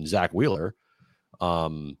Suarez and Zach Wheeler.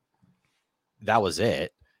 That was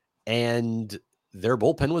it. And their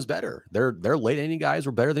bullpen was better. Their late inning guys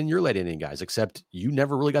were better than your late inning guys, except you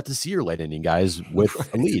never really got to see your late inning guys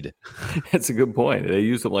with a lead. That's a good point. They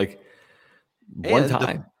used them like one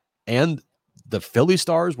time. And the Philly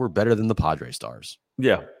stars were better than the Padres stars.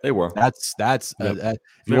 Yeah, they were. That's if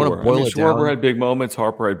you want to boil it down. Schwarber had big moments,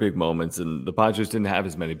 Harper had big moments, and the Padres didn't have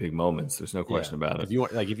as many big moments. There's no question about it. If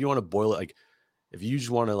you want to boil it, like, if you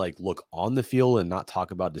just want to look on the field and not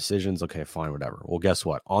talk about decisions, okay, fine, whatever. Well, guess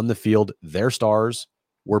what? On the field, their stars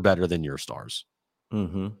were better than your stars.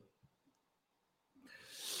 Mm-hmm.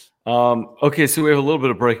 Okay, so we have a little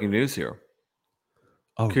bit of breaking news here.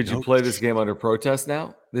 Could you play this game under protest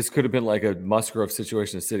now? This could have been like a Musgrove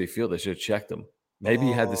situation at Citi Field. They should have checked him. Maybe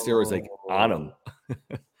he had the steroids on him.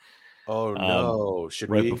 Oh no!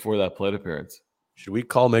 Before that plate appearance. Should we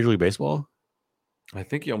call Major League Baseball? I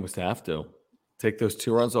think you almost have to take those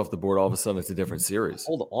 2 runs off the board. All of a sudden, it's a different series.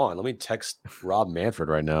 Hold on. Let me text Rob Manfred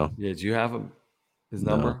right now. Yeah, do you have his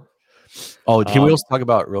No. number? Oh, can we also talk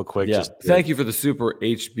about real quick? Yeah. Thank you for the super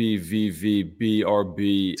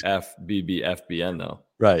HBVVBRBFBBFBN though.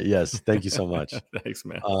 Right. Yes. Thank you so much. Thanks,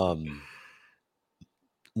 man.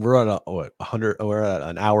 We're on 100. We're at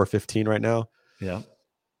an hour 15 right now. Yeah.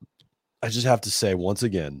 I just have to say once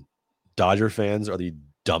again, Dodger fans are the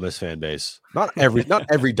dumbest fan base. Not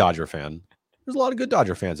every Dodger fan. There's a lot of good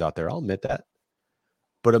Dodger fans out there. I'll admit that.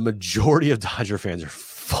 But a majority of Dodger fans are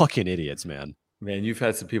fucking idiots, man. Man, you've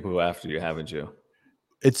had some people go after you, haven't you?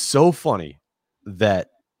 It's so funny that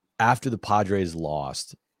after the Padres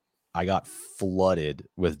lost, I got flooded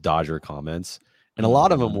with Dodger comments. And a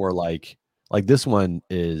lot of them were like this one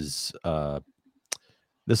is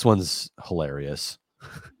this one's hilarious.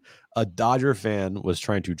 A Dodger fan was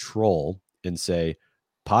trying to troll and say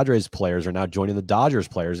Padres players are now joining the Dodgers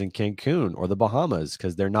players in Cancun or the Bahamas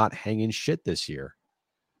because they're not hanging shit this year.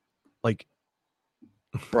 Like,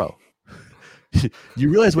 bro, you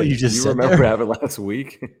realize what you just said? You remember having last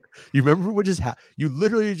week? You remember what just happened? You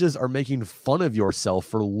literally just are making fun of yourself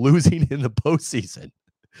for losing in the postseason.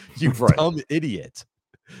 You dumb idiot.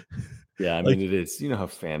 Yeah, I mean, it is. You know how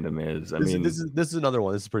fandom is. This is another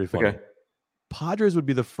one. This is pretty funny. Okay. Padres would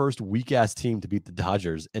be the first weak ass team to beat the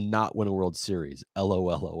Dodgers and not win a World Series.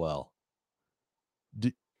 LOL.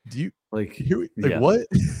 Do you what?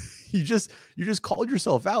 You just called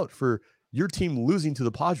yourself out for your team losing to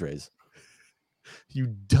the Padres. You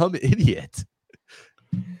dumb idiot.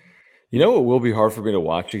 You know what will be hard for me to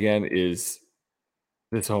watch again is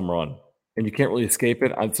this home run. And you can't really escape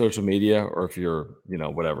it on social media or if you're,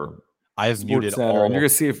 whatever. I've muted all. And you're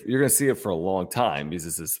gonna see it for a long time because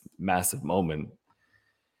it's this massive moment.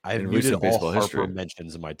 I've muted all Harper history.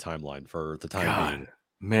 Mentions in my timeline for the time being.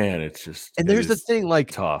 Man, it's just there's the thing,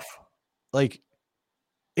 like tough. Like,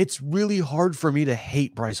 it's really hard for me to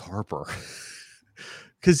hate Bryce Harper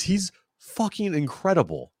because he's fucking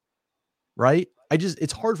incredible, right?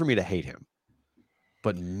 It's hard for me to hate him.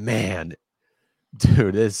 But man,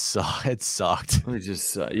 dude, it sucked.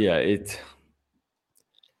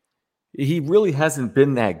 He really hasn't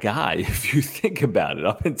been that guy. If you think about it,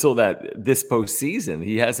 up until this postseason,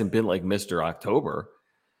 he hasn't been like Mr. October.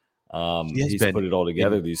 He's put it all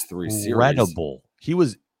together. These 3 series, incredible. He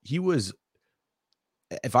was.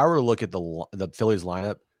 If I were to look at the Phillies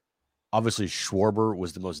lineup, obviously Schwarber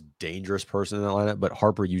was the most dangerous person in that lineup, but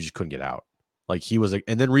Harper, you just couldn't get out. Like he was,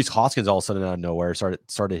 and then Rhys Hoskins all of a sudden out of nowhere started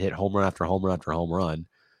to hit home run after home run after home run.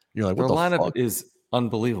 You're like, what the lineup fuck? Is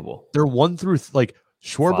unbelievable. They're 1 through like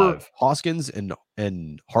Schwarber, 5. Hoskins, and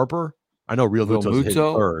Harper. I know Real Muto's hit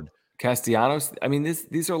third. Castellanos. I mean,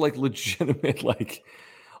 these are like legitimate. Like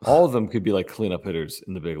all of them could be like cleanup hitters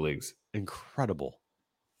in the big leagues. Incredible.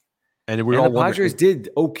 And the Padres did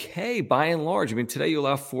okay by and large. I mean, today you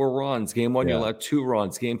allow 4 runs. Game 1, you allow 2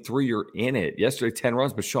 runs. Game 3, you're in it. Yesterday, 10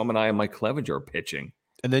 runs, but Sean Manaea and Mike Clevenger are pitching.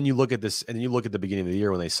 And then you look at this, and you look at the beginning of the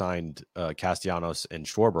year when they signed Castellanos and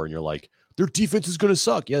Schwarber, and you're like, their defense is going to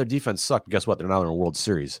suck. Yeah, their defense sucked. But guess what? They're now in a World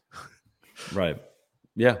Series. Right.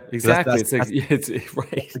 Yeah, exactly. It's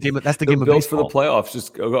right. That's the game of baseball. For the playoffs.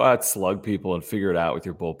 Just go out, slug people, and figure it out with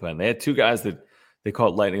your bullpen. They had 2 guys that they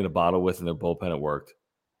caught lightning in a bottle with in their bullpen. It worked.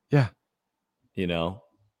 Yeah. And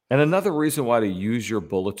another reason why to use your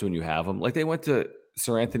bullets when you have them, like they went to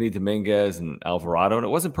Sir Anthony Dominguez and Alvarado, and it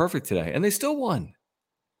wasn't perfect today, and they still won.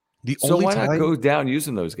 Why not go down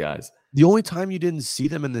using those guys? The only time you didn't see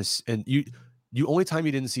them in this, and only time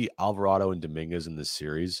you didn't see Alvarado and Dominguez in this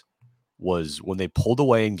series was when they pulled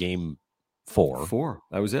away in game 4.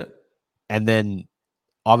 That was it. And then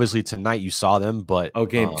obviously tonight you saw them, but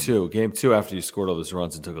game 2 after you scored all those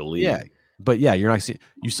runs and took a lead. Yeah. But yeah, you're not seeing.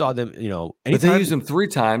 You saw them, anytime, but they used them 3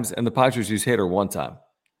 times, and the Padres used Hader 1 time.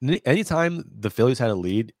 Anytime the Phillies had a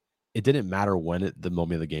lead, it didn't matter when the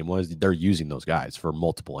moment of the game was. They're using those guys for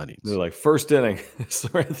multiple innings. They're like first inning, Sir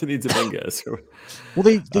Anthony Dominguez. Well,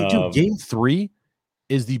 they do. Game 3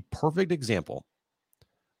 is the perfect example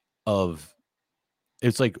of.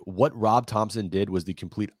 It's like what Rob Thompson did was the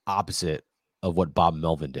complete opposite of what Bob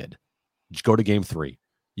Melvin did. Just go to game 3.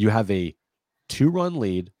 You have a 2-run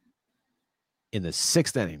lead in the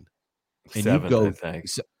 6th inning, and 7th, you go. I think.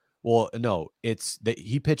 Well, no, it's that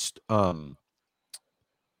he pitched.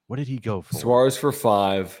 What did he go for? Suarez for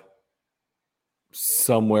 5,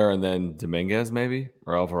 somewhere, and then Dominguez maybe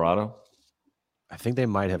or Alvarado. I think they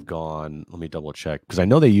might have gone. Let me double check because I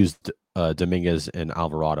know they used Dominguez and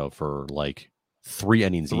Alvarado for like 3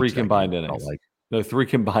 innings. 3 combined innings. 3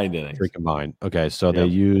 combined innings. 3 combined. Okay, so they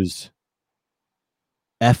used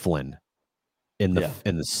Eflin in the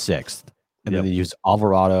 6th. and then they used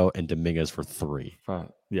Alvarado and Dominguez for 3.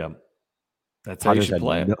 Yeah, that's Padres how you should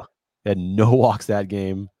play it. Had no walks that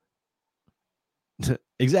game.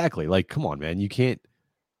 Exactly. Like, come on, man. You can't.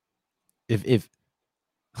 If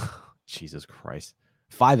Jesus Christ,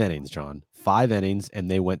 5 innings, John, 5 innings, and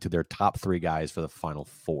they went to their top 3 guys for the final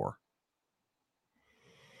 4.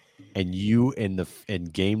 And you in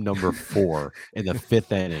game number 4 in the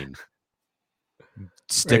 5th inning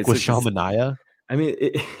stick with Shamania. I mean,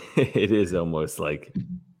 it is almost like, I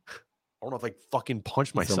don't know if I fucking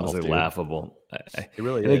punch myself. It's almost like laughable. It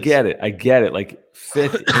really is. I get it. Like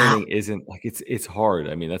 5th inning isn't like it's hard.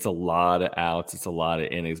 I mean, that's a lot of outs. It's a lot of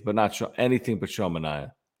innings, but not anything but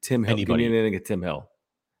Shamania. Tim Hill. Give me an inning at Tim Hill.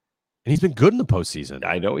 And he's been good in the postseason.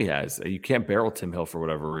 I know he has. You can't barrel Tim Hill for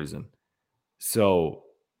whatever reason. So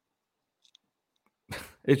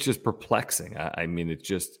it's just perplexing. I mean, it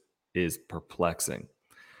just is perplexing.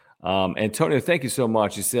 Antonio, thank you so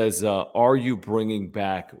much. He says, are you bringing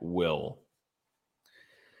back Will?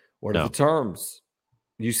 What are the terms?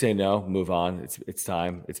 You say no, move on. It's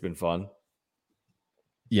time. It's been fun.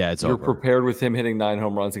 Yeah, You're prepared with him hitting 9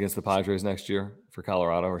 home runs against the Padres next year for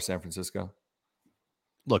Colorado or San Francisco?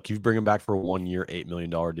 Look, you bring him back for a 1-year, $8 million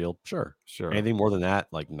deal. Sure. Anything more than that,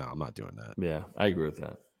 like, no, I'm not doing that. Yeah, I agree with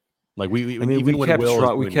that. Like we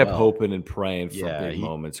kept hoping and praying for big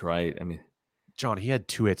moments, right? I mean, John, he had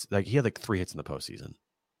 2 hits. Like he had like 3 hits in the postseason.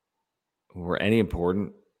 Were any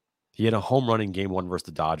important? He had a home run in game 1 versus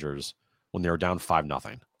the Dodgers when they were down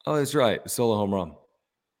 5-0. Oh, that's right. Solo home run.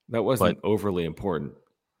 That wasn't overly important.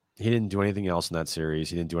 He didn't do anything else in that series.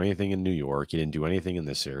 He didn't do anything in New York. He didn't do anything in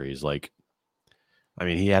this series. Like, I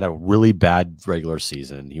mean, he had a really bad regular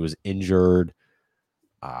season. He was injured.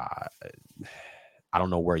 I don't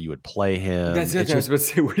know where you would play him. That's it. I was about to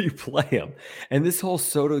say, where do you play him? And this whole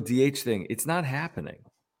Soto DH thing, it's not happening.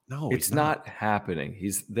 No, it's not happening.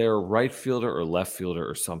 He's their right fielder or left fielder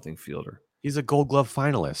or something fielder. He's a Gold Glove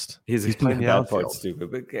finalist. He's playing the outfield.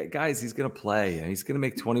 Stupid, but guys, he's going to play. He's going to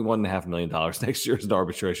make $21.5 million next year as an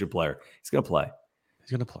arbitration player. He's going to play.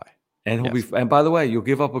 And he'll be. And by the way, you'll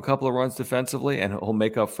give up a couple of runs defensively, and he'll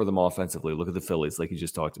make up for them offensively. Look at the Phillies, like you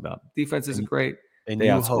just talked about. Defense isn't great. And they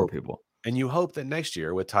outscore people. And you hope that next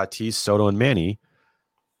year with Tatis, Soto, and Manny,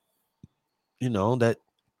 that.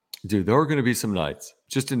 Dude, there are going to be some nights.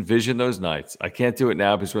 Just envision those nights. I can't do it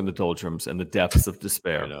now because we're in the doldrums and the depths of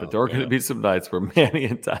despair. But there are going to be some nights where Manny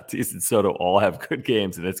and Tatis and Soto all have good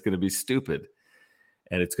games, and it's going to be stupid.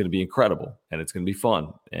 And it's going to be incredible. And it's going to be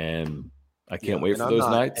fun. And I can't wait for those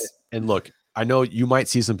nights. And look, I know you might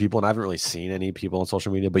see some people, and I haven't really seen any people on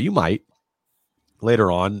social media, but you might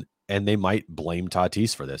later on, and they might blame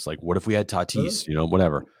Tatis for this. Like, what if we had Tatis?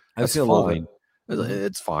 Whatever. That's fine.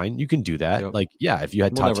 It's fine. You can do that. Yep. Like, if you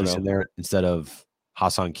had Tatis in there instead of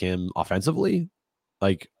Hassan Kim offensively,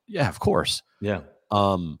 like, yeah, of course. Yeah.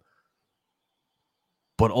 But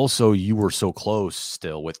also you were so close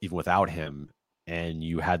still even without him, and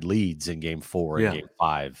you had leads in game 4 and game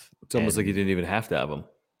 5. It's almost like you didn't even have to have them.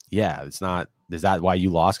 Yeah, it's not. Is that why you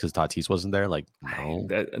lost? Because Tatis wasn't there? Like, no.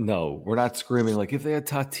 No, we're not screaming. Like, if they had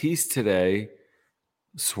Tatis today,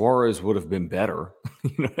 Suarez would have been better.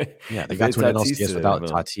 Yeah, they got to an NLCS without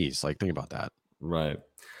Tatis. Like, think about that. Right.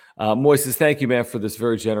 Moises, thank you, man, for this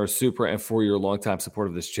very generous super and for your longtime support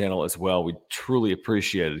of this channel as well. We truly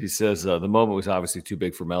appreciate it. He says the moment was obviously too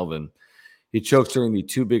big for Melvin. He choked during the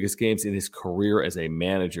 2 biggest games in his career as a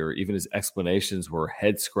manager. Even his explanations were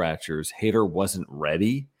head scratchers. Hader wasn't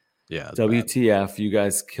ready. Yeah. WTF, bad. You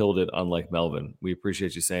guys killed it, unlike Melvin. We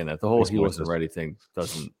appreciate you saying that. The whole he wasn't ready thing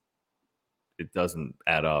doesn't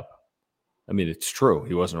add up. I mean, it's true.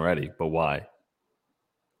 He wasn't ready, but why?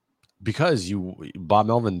 Because Bob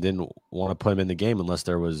Melvin didn't want to put him in the game unless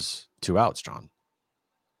there was 2 outs, John.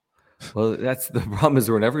 Well, that's the problem is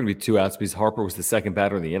there were never going to be 2 outs because Harper was the second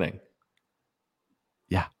batter in the inning.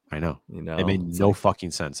 Yeah, I know. It made no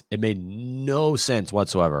fucking sense. It made no sense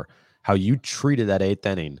whatsoever how you treated that 8th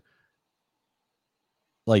inning.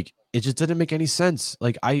 Like, it just didn't make any sense.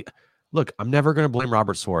 Like, I'm never going to blame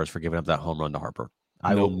Robert Suarez for giving up that home run to Harper.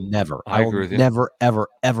 I will never, ever,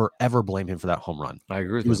 ever, ever blame him for that home run. I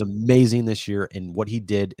agree with you. He was amazing this year, and what he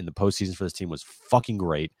did in the postseason for this team was fucking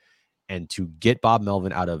great. And to get Bob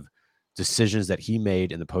Melvin out of decisions that he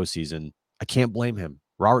made in the postseason, I can't blame him.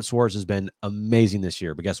 Robert Suarez has been amazing this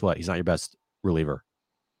year, but guess what? He's not your best reliever.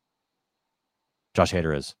 Josh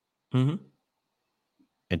Hader is. Mm-hmm.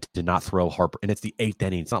 And to not throw Harper, and it's the 8th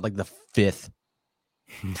inning. It's not like the 5th.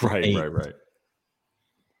 Right.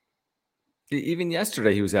 Even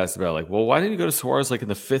yesterday, he was asked about like, well, why didn't you go to Suarez like in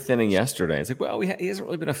the 5th inning yesterday? It's like, well, he hasn't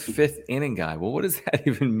really been a 5th inning guy. Well, what does that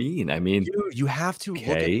even mean? I mean, dude, you have to look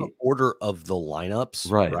at the order of the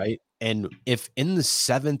lineups, right? And if in the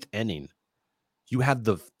 7th inning you have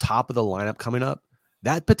the top of the lineup coming up,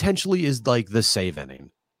 that potentially is like the save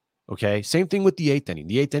inning. Okay. Same thing with the 8th inning.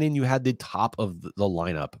 The 8th inning, you had the top of the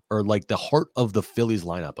lineup or like the heart of the Phillies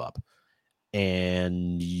lineup up,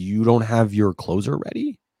 and you don't have your closer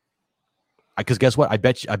ready. Because guess what? I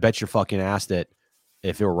bet your fucking ass that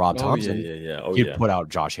if it were Rob Thompson, he'd put out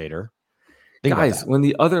Josh Hader. Guys, when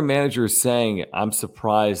the other manager is saying, I'm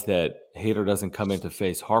surprised that Hader doesn't come in to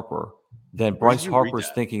face Harper, then Bryce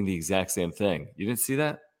Harper's thinking the exact same thing. You didn't see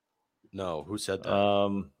that? No. Who said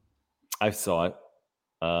that? I saw it.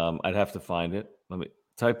 I'd have to find it. Let me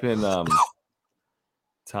type in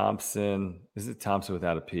Thompson. Is it Thompson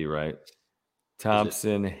without a P, right?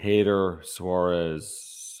 Thompson, Hader,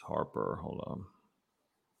 Suarez, Harper. Hold on.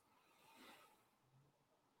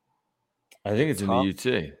 I think it's in the UT.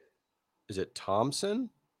 Is it Thompson?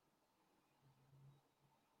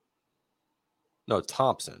 No,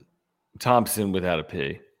 Thompson. Thompson without a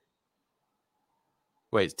P.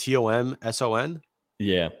 Wait, Tomson?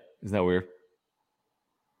 Yeah. Isn't that weird?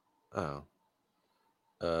 Oh.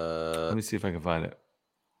 Let me see if I can find it.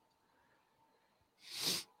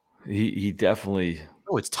 He definitely.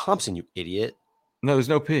 Oh, it's Thompson, you idiot. No, there's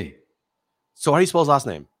no P. So how do you spell his last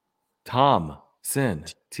name? Thomson.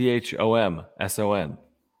 Thomson.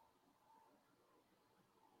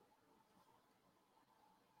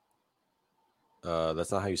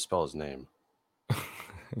 That's not how you spell his name.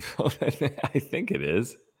 I think it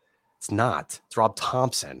is. It's not. It's Rob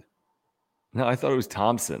Thompson. No, I thought it was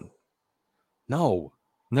Thompson. No,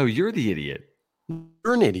 you're the idiot.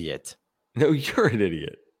 You're an idiot. No, you're an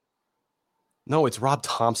idiot. No, it's Rob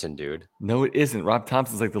Thompson, dude. No, it isn't. Rob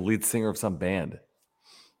Thompson's like the lead singer of some band.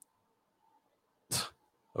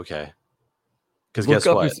 Okay. Because guess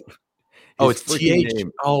what? It's TH.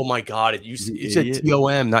 Oh my God! You said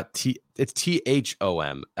TOM, not T. It's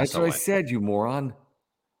THOM. That's what I said, you moron.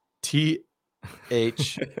 TH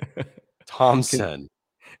Thompson.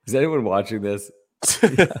 Is anyone watching this? Let's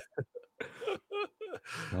see.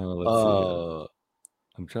 I'm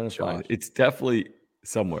trying to find it. It's definitely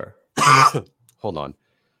somewhere. Hold on.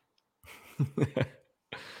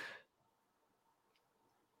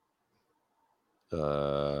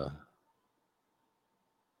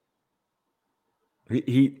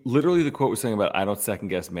 He literally, the quote was saying about, I don't second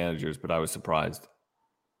guess managers, but I was surprised.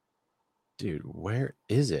 Dude, where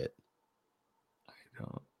is it? I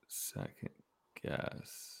don't second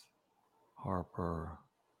guess Harper,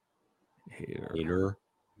 Hader.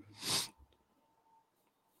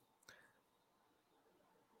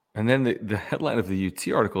 And then the headline of the UT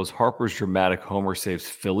article is Harper's dramatic homer saves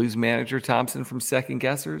Phillies manager Thompson from second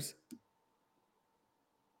guessers.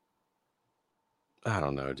 I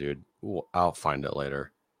don't know, dude. I'll find it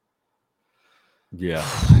later. Yeah.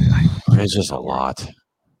 It's just a lot.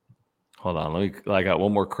 Hold on. I got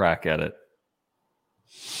one more crack at it.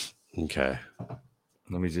 Okay.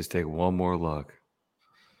 Let me just take one more look.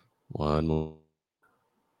 One more.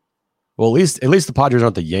 Well, at least the Padres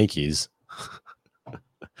aren't the Yankees.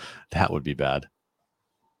 That would be bad.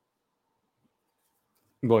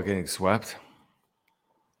 What, getting swept?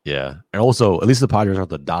 Yeah. And also, at least the Padres aren't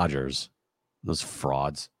the Dodgers. Those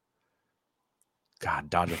frauds. God,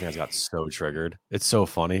 Dodger fans got so triggered. It's so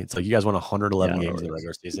funny. It's like you guys won 111 games in the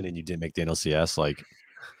regular season and you didn't make the NLCS. Like,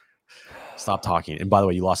 stop talking. And by the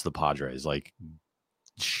way, you lost to the Padres. Like,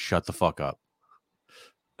 shut the fuck up.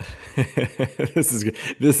 It's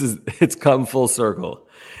come full circle.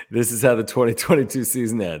 This is how the 2022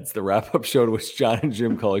 season ends. The wrap-up show in which John and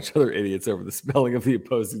Jim call each other idiots over the spelling of the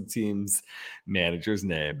opposing team's manager's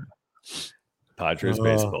name. Padres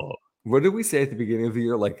baseball. What did we say at the beginning of the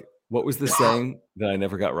year? Like, what was the saying that I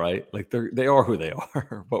never got right? Like, they are who they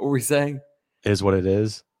are. What were we saying? Is what it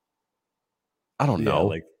is. I don't know.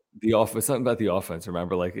 Like the offense, something about the offense.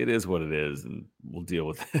 Remember, like, it is what it is, and we'll deal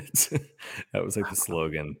with it. That was like the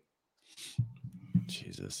slogan.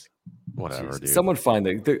 Jesus, whatever, dude. Someone find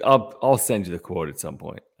that. I'll send you the quote at some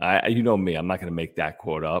point. You know me, I'm not going to make that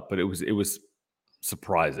quote up, but it was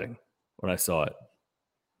surprising when I saw it.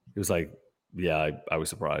 It was like, yeah, I was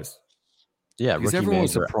surprised. Yeah, because everyone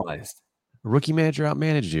was surprised. Rookie manager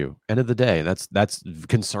outmanaged you. End of the day, that's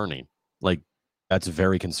concerning. Like, that's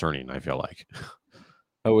very concerning. I feel like.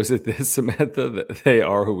 Oh, was it this, Samantha? That they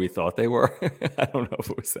are who we thought they were? I don't know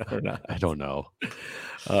if it was that or not. I don't know.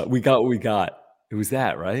 We got what we got. It was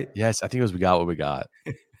that, right? Yes, I think it was we got what we got.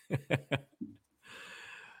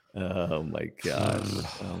 Oh my gosh.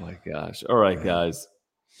 Oh my gosh. All right, guys.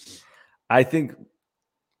 I think,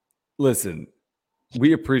 listen,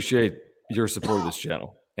 we appreciate your support of this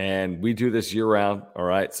channel, and we do this year round. All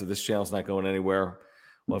right. So this channel's not going anywhere.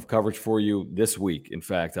 We'll have coverage for you this week, in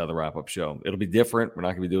fact, on the wrap-up show. It'll be different. We're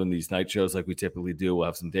not going to be doing these night shows like we typically do. We'll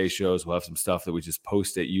have some day shows. We'll have some stuff that we just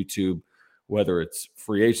post at YouTube, whether it's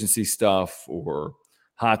free agency stuff or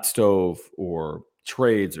hot stove or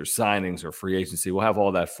trades or signings or free agency. We'll have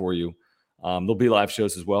all that for you. There'll be live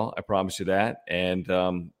shows as well. I promise you that. And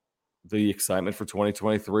the excitement for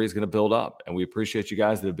 2023 is going to build up. And we appreciate you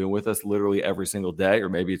guys that have been with us literally every single day, or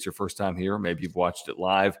maybe it's your first time here. Maybe you've watched it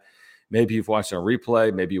live. Maybe you've watched it on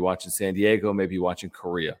replay. Maybe you watch in San Diego. Maybe you watch in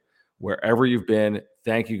Korea. Wherever you've been,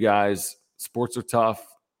 thank you guys. Sports are tough.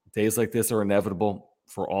 Days like this are inevitable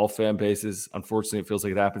for all fan bases. Unfortunately, it feels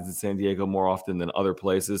like it happens in San Diego more often than other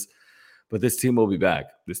places. But this team will be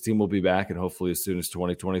back. This team will be back, and hopefully as soon as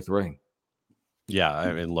 2023. Yeah,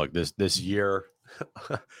 I mean, look, this year,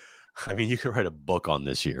 I mean, you could write a book on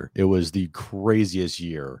this year. It was the craziest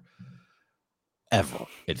year ever,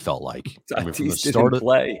 it felt like. I mean, from the start of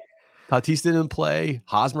play. Tatis didn't play.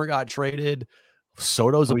 Hosmer got traded.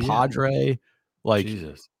 Soto's a Padre. Like,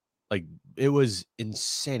 Jesus. Like, it was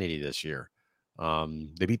insanity this year.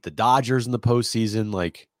 They beat the Dodgers in the postseason.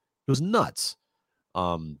 Like, it was nuts.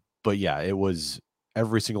 But yeah, it was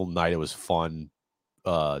every single night. It was fun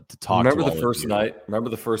to talk. Remember the first night? Remember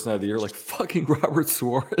the first night of the year? Like fucking Robert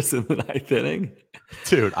Suarez in the ninth inning.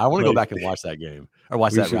 Dude, I want to go back and watch that game or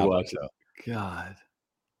watch that. Watch it. God.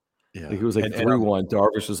 Yeah, like it was like 3-1.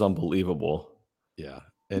 Darvish was unbelievable. Yeah,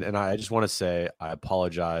 and I just want to say I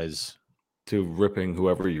apologize to ripping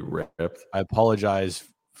whoever you ripped. I apologize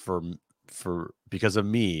for because of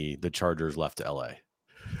me, the Chargers left to LA.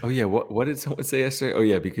 Oh yeah, what did someone say yesterday? Oh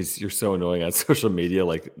yeah, because you're so annoying on social media,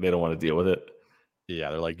 like they don't want to deal with it. Yeah,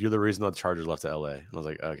 they're like, you're the reason the Chargers left to LA. And I was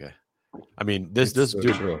like, okay. I mean, this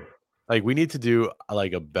dude, true. Like we need to do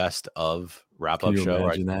like a best of wrap up show.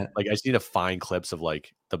 Right? Like I just need to find clips of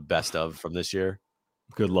like the best of from this year.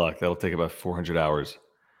 Good luck. That'll take about 400 hours.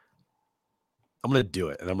 I'm gonna do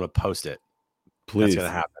it and I'm gonna post it. Please. That's gonna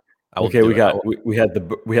happen. Okay, we had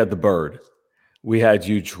the bird. We had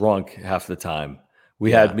you drunk half the time.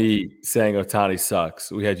 We had me saying Ohtani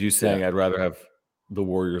sucks. We had you saying I'd rather have the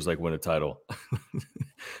Warriors like win a title.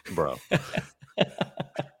 Bro.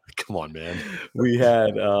 Come on, man. We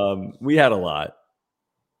had a lot.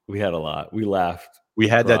 We laughed. We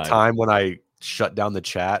had that time when I shut down the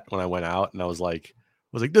chat when I went out and I was like,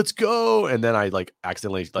 let's go. And then I like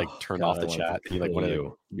accidentally like turned off the chat. And you like wanted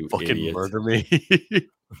to fucking murder me.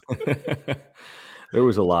 There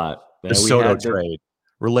was a lot. The Soto trade.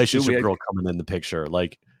 Relationship girl coming in the picture.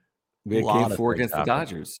 Like we had game 4 against the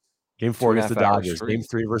Dodgers. Game 4 against the Dodgers. Game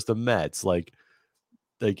 3 versus the Mets. Like,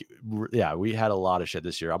 yeah, we had a lot of shit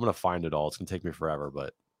this year. I'm gonna find it all. It's gonna take me forever,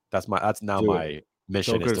 but that's now my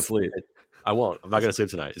mission. Don't go to sleep. I won't. I'm not gonna sleep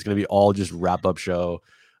tonight. It's gonna be all just wrap up show,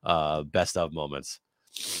 best of moments.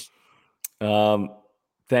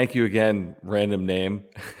 Thank you again, random name.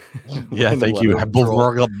 Yeah, thank you.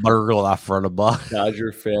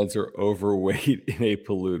 Dodger fans are overweight in a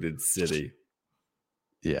polluted city.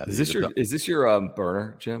 Yeah. Is this your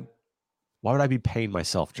burner, Jim? Why would I be paying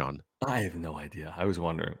myself, John? I have no idea. I was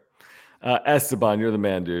wondering. Esteban, you're the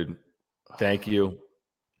man, dude. Thank you.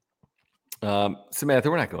 Samantha,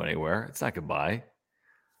 we're not going anywhere. It's not goodbye.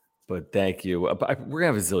 But thank you. We're going to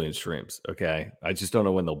have a zillion streams, okay? I just don't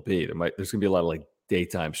know when they'll be. There's going to be a lot of like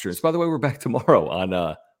daytime streams. By the way, we're back tomorrow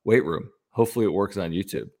on Weight Room. Hopefully it works on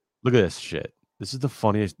YouTube. Look at this shit. This is the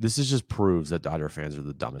funniest. This is just proves that Dodger fans are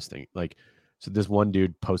the dumbest thing. Like, so this one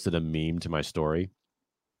dude posted a meme to my story.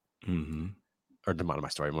 Mm-hmm. Or to my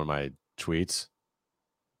story, one of my tweets.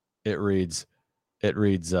 It reads,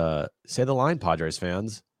 say the line, Padres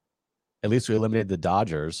fans. At least we eliminated the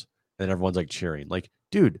Dodgers. And everyone's like cheering. Like,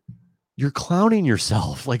 dude, you're clowning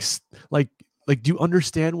yourself. Like, do you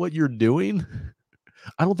understand what you're doing?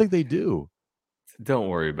 I don't think they do. Don't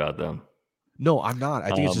worry about them. No, I'm not. I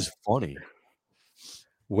think it's just funny.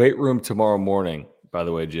 Weight Room tomorrow morning, by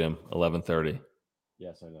the way, Jim, 11:30.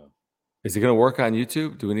 Yes, I know. Is it going to work on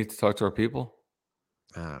YouTube? Do we need to talk to our people?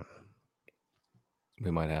 We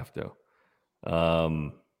might have to.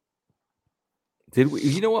 Did we?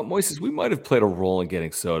 You know what, Moises? We might have played a role in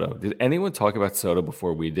getting Soto. Did anyone talk about Soto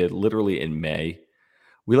before we did? Literally in May,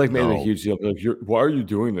 we made a huge deal. Like, why are you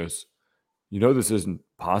doing this? You know this isn't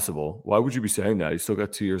possible. Why would you be saying that? He's still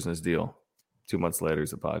got 2 years in his deal. 2 months later,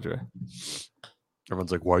 he's a Padre.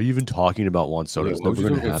 Everyone's like, why are you even talking about Juan Soto? It's never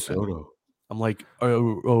going to happen. Soto? I'm like,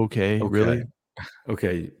 okay, really?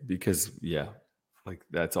 Okay, because, like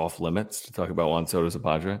that's off limits to talk about Juan Soto as a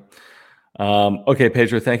Padre. Okay,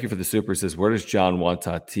 Pedro, thank you for the super. He says, where does John want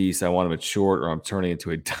Tatis? I want him at short, or I'm turning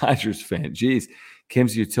into a Dodgers fan. Jeez,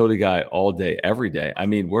 Kim's a utility guy all day, every day. I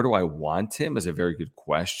mean, where do I want him is a very good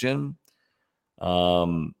question.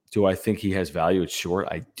 Do I think he has value at short?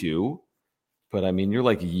 I do. But I mean, you're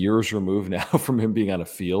like years removed now from him being on a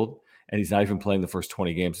field, and he's not even playing the first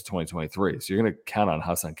 20 games of 2023. So you're going to count on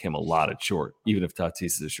Ha-Seong Kim a lot at short, even if Tatis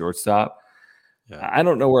is a shortstop. Yeah. I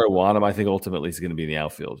don't know where I want him. I think ultimately he's going to be in the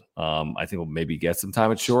outfield. I think we'll maybe get some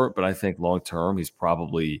time at short, but I think long term he's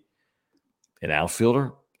probably an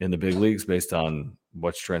outfielder in the big leagues based on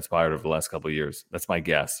what's transpired over the last couple of years. That's my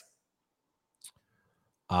guess.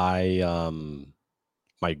 My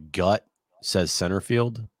gut says center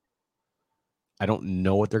field. I don't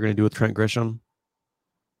know what they're going to do with Trent Grisham,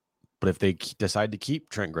 but if they decide to keep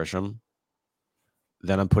Trent Grisham,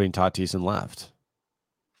 then I'm putting Tatis in left.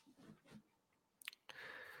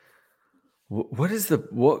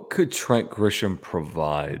 What could Trent Grisham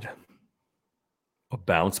provide? A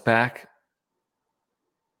bounce back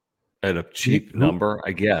at a cheap number,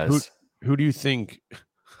 I guess. Who do you think?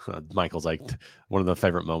 Michael's like, one of the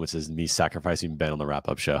favorite moments is me sacrificing Ben on the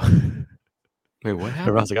wrap-up show. Wait, what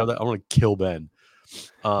happened? I was like, I want to kill Ben.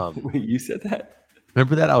 Wait, you said that?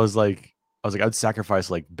 Remember that? I was like, I'd sacrifice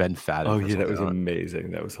like Ben Fadden. Oh yeah, that was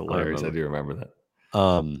amazing. That was hilarious. I do remember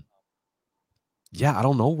that. Yeah, I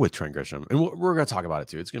don't know with Trent Grisham, and we're gonna talk about it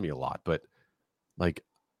too. It's gonna be a lot, but like,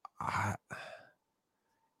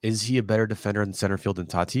 is he a better defender in center field than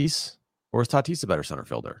Tatis, or is Tatis a better center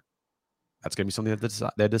fielder? That's gonna be something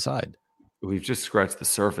that they decide. We've just scratched the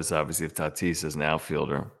surface, obviously, if Tatis is an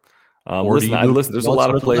outfielder. Listen, there's a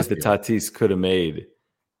lot of plays that Tatis could have made.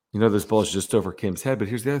 You know, this ball's just over Kim's head, but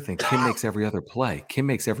here's the other thing. Kim makes every other play. Kim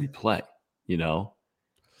makes every play, you know?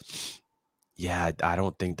 Yeah, I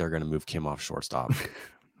don't think they're going to move Kim off shortstop.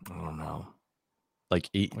 I don't know. Like,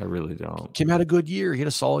 I really don't. Kim had a good year. He had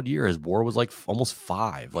a solid year. His WAR was like almost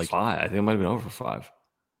 5. Like 5. I think it might have been over 5.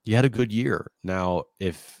 He had a good year. Now,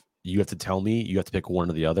 if you have to tell me you have to pick one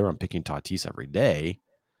or the other, I'm picking Tatis every day.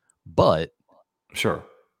 But sure,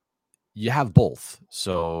 you have both,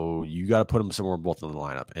 so you got to put them somewhere both in the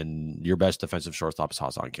lineup. And your best defensive shortstop is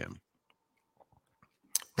Ha-Seong Kim.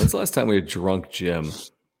 When's the last time we had drunk Jim?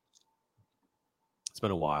 It's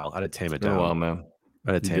been a while. I had to tame it down. Been a while, man.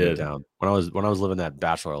 I had to tame it down. When I was living that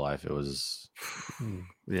bachelor life, it was.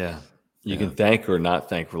 Yeah, you can thank or not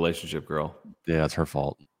thank relationship girl. Yeah, it's her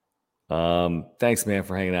fault. Thanks, man,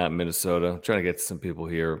 for hanging out in Minnesota. I'm trying to get some people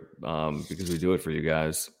here because we do it for you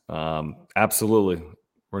guys. Absolutely.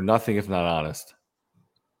 We're nothing if not honest.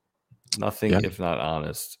 Nothing if not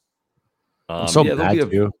honest. I'm so mad there'll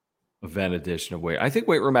be too. A event edition of Weight. I think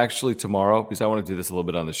Weight Room actually tomorrow, because I want to do this a little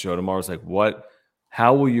bit on the show tomorrow. It's like,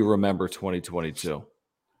 how will you remember 2022?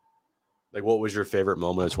 Like, what was your favorite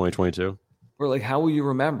moment of 2022? Or like, how will you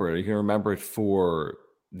remember it? Are you going to remember it for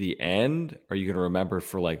the end? Are you going to remember it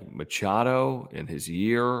for like Machado in his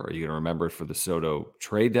year? Are you going to remember it for the Soto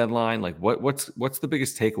trade deadline? Like, what's the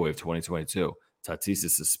biggest takeaway of 2022? Tatis'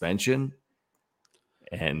 suspension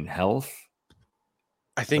and health.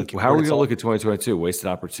 I think. Like, how are we going to look at 2022? Wasted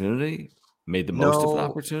opportunity? Made the most of an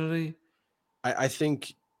opportunity? I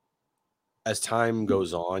think as time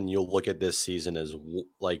goes on, you'll look at this season as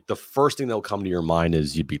like the first thing that'll come to your mind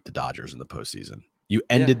is you beat the Dodgers in the postseason. You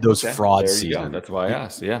ended those frauds season. That's why I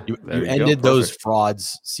asked. Yeah, you ended those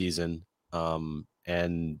frauds season,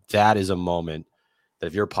 and that is a moment that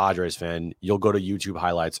if you're a Padres fan, you'll go to YouTube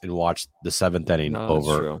highlights and watch the 7th inning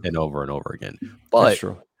over and over and over again. But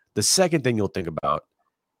the second thing you'll think about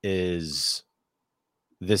is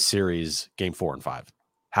this series, game 4 and 5,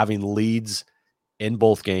 having leads in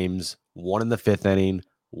both games, one in the 5th inning,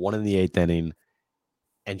 one in the 8th inning,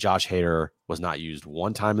 and Josh Hader was not used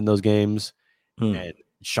one time in those games, and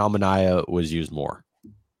Sean Manaea was used more.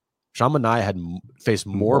 Sean Manaea had faced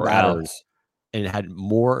more batters and had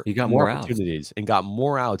more opportunities and got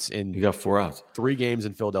more outs in. He got 4 outs, 3 games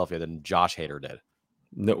in Philadelphia than Josh Hader did.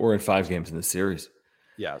 No, we're in 5 games in the series.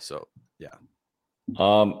 Yeah. So yeah.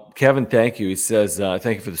 Kevin, thank you. He says, thank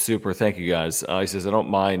you for the super. Thank you guys. He says, I don't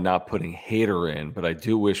mind not putting Hader in, but I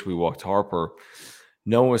do wish we walked Harper.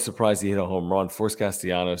 No one was surprised he hit a home run. Forced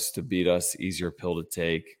Castellanos to beat us. Easier pill to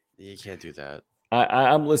take. You can't do that.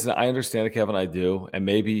 I'm listening. I understand it, Kevin. I do. And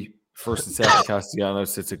maybe first and second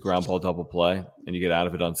Castellanos hits a ground ball double play and you get out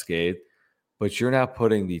of it unscathed. But you're now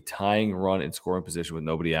putting the tying run in scoring position with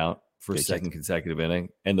nobody out for a second consecutive inning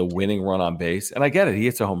and the winning run on base. And I get it. He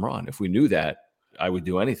hits a home run. If we knew that, I would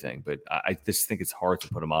do anything. But I just think it's hard to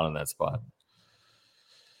put him on in that spot.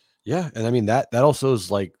 Yeah. And I mean, that also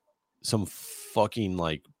is like some fucking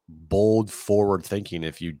like bold forward thinking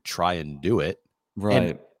if you try and do it.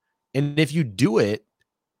 Right. And if you do it,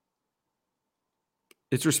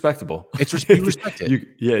 it's respectable. You respect it. You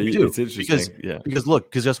do. It's interesting.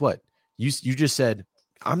 Because guess what? You just said,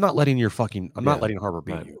 I'm not letting Harper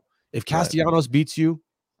beat you. If Castellanos beats you,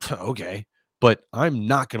 okay. But I'm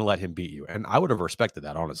not going to let him beat you. And I would have respected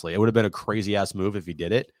that, honestly. It would have been a crazy ass move if he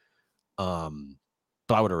did it. But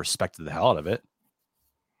I would have respected the hell out of it.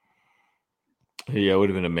 Yeah, it would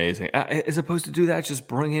have been amazing. As opposed to do that, just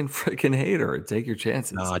bring in freaking Hader and take your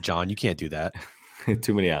chances. Nah, John, you can't do that.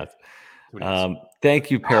 Too many odds.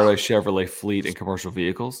 Thank you, Paradise Chevrolet Fleet and Commercial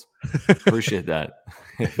Vehicles. Appreciate that.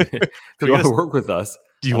 If you want to work with us,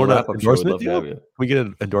 do you want an endorsement deal? Can we get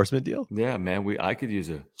an endorsement deal? Yeah, man. I could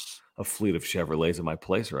use a fleet of Chevrolets in my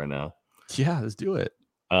place right now. Yeah, let's do it.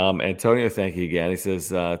 Antonio, thank you again. He says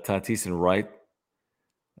Tatis and right,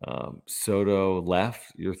 Soto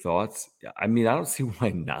left. Your thoughts? I mean, I don't see why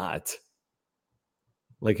not.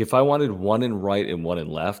 Like, if I wanted one in right and one in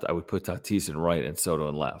left, I would put Tatis in right and Soto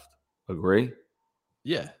in left. Agree?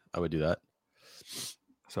 Yeah, I would do that.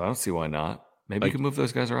 So I don't see why not. Maybe you can move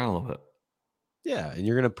those guys around a little bit. Yeah, and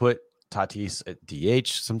you're going to put Tatis at DH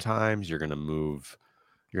sometimes. You're going to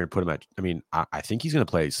put him at. I mean, I think he's going to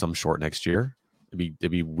play some short next year.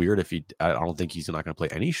 It'd be weird if he. I don't think he's not going to play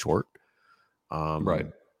any short. Right.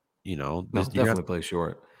 You know, no, definitely play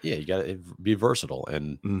short. Yeah, you got to be versatile,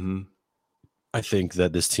 and I think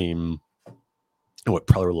that this team, what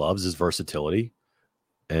Preller loves is versatility,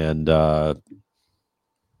 and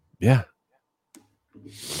yeah.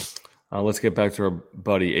 Let's get back to our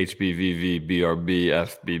buddy HBVV BRB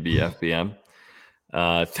FBB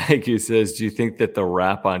FBM. Thank you. Says, do you think that the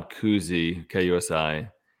rap on Kuzi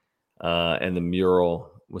KUSI and the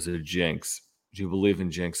mural was a jinx? Do you believe in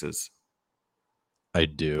jinxes? I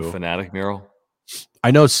do. The Fanatic mural.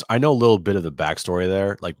 I know a little bit of the backstory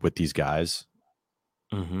there, like with these guys.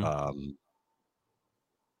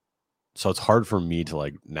 So it's hard for me to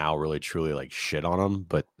like now really truly like shit on them,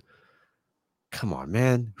 but come on,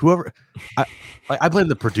 man. Whoever I blame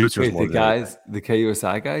the producers. Wait, the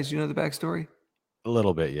KUSI guys, you know the backstory? A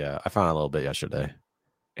little bit, yeah. I found out a little bit yesterday.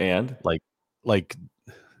 And like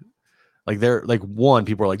they're like, one,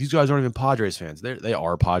 people are like, these guys aren't even Padres fans. They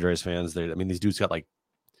are Padres fans. I mean, these dudes got like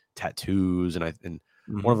tattoos, and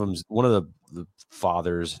one of the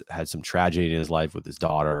fathers had some tragedy in his life with his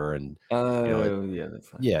daughter, and yeah, that's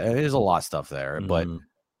fine. Yeah, there's a lot of stuff there, but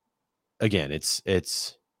again,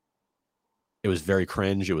 it was very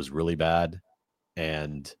cringe. It was really bad,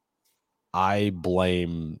 and I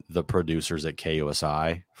blame the producers at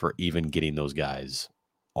KUSI for even getting those guys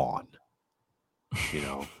on. You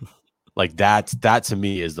know, like that to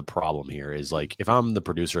me is the problem here. Is like, if I'm the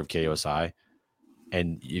producer of KUSI,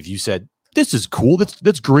 and if you said this is cool,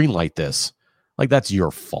 let's green light this, like that's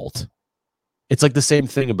your fault. It's like the same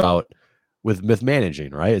thing with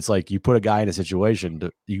managing, right? It's like you put a guy in a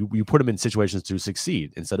situation you put him in situations to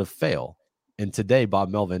succeed instead of fail. And today, Bob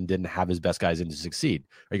Melvin didn't have his best guys in to succeed.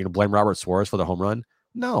 Are you going to blame Robert Suarez for the home run?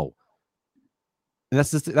 No. And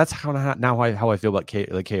that's how I feel about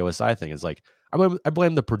the KOSI thing. Is like, I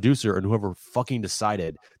blame the producer and whoever fucking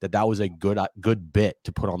decided that was a good bit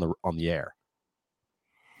to put on the air.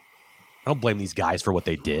 I don't blame these guys for what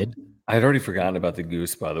they did. I had already forgotten about the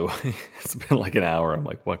goose, by the way. It's been like an hour. I'm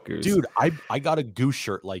like, what goose? Dude, I got a goose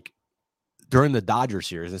shirt like during the Dodgers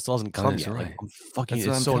series. It still hasn't come yet. Right. Like,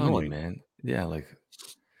 it's so annoying, man. Yeah, like,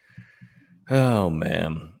 oh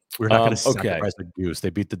man, we're not going to sacrifice the goose. They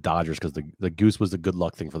beat the Dodgers because the goose was the good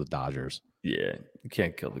luck thing for the Dodgers. Yeah, you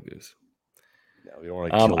can't kill the goose. No, we don't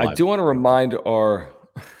want to kill I do want to remind our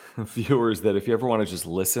viewers that if you ever want to just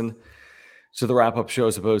listen to the wrap-up show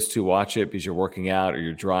as opposed to watch it because you're working out or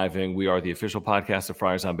you're driving, we are the official podcast of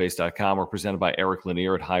FriersOnBase.com. We're presented by Eric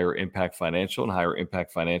Lanier at Higher Impact Financial and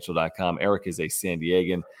HigherImpactFinancial.com. Eric is a San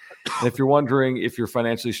Diegan. And if you're wondering if you're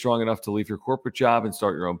financially strong enough to leave your corporate job and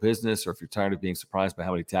start your own business, or if you're tired of being surprised by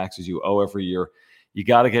how many taxes you owe every year, you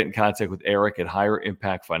got to get in contact with Eric at Higher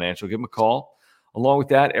Impact Financial. Give him a call. Along with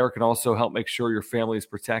that, Eric can also help make sure your family is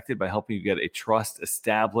protected by helping you get a trust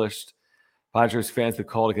established. Padres fans that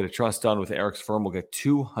call to get a trust done with Eric's firm will get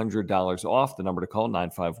 $200 off. The number to call,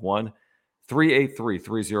 951-383-3033,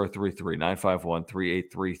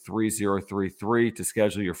 951-383-3033 to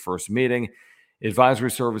schedule your first meeting.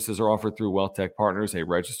 Advisory services are offered through WealthTech Partners, a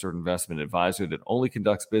registered investment advisor that only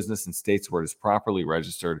conducts business in states where it is properly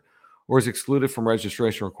registered or is excluded from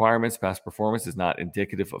registration requirements. Past performance is not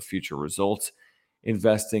indicative of future results.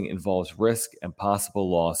 Investing involves risk and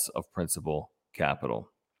possible loss of principal capital.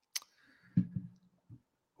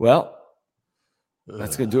 Well,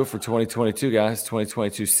 that's going to do it for 2022, guys.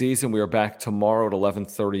 2022 season. We are back tomorrow at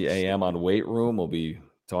 11:30 a.m. on Weight Room. We'll be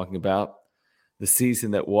talking about the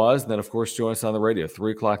season that was. And then, of course, join us on the radio,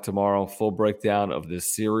 3 o'clock tomorrow, full breakdown of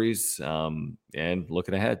this series, and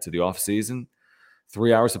looking ahead to the offseason.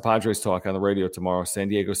 3 hours of Padres talk on the radio tomorrow, San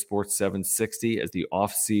Diego Sports 760, as the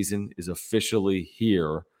offseason is officially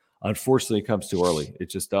here. Unfortunately, it comes too early. It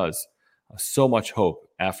just does. So much hope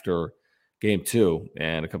after Game 2,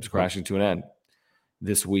 and it comes crashing to an end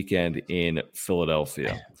this weekend in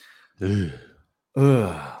Philadelphia.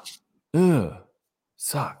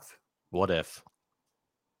 Sucked. What if?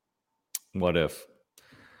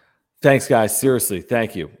 Thanks, guys. Seriously,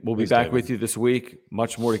 thank you. We'll be back with you this week.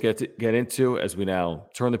 Much more to get into as we now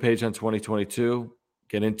turn the page on 2022,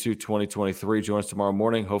 get into 2023. Join us tomorrow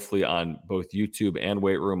morning, hopefully on both YouTube and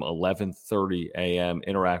Weight Room, 11:30 a.m.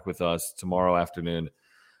 Interact with us tomorrow afternoon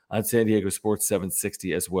on San Diego Sports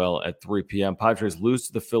 760 as well at 3 p.m. Padres lose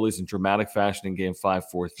to the Phillies in dramatic fashion in Game 5,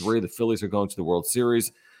 4-3. The Phillies are going to the World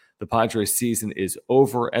Series. The Padres season is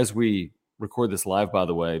over. As we record this live, by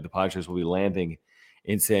the way, the Padres will be landing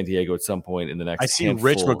in San Diego at some point in the next. I see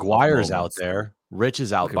Rich McGuire's out there. Rich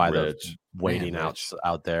is out by the waiting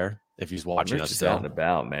out there. If he's watching Rich us is out and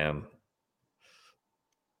about, man.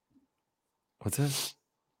 What's this?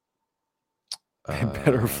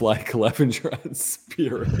 Better fly Clevenger on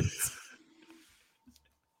spirits.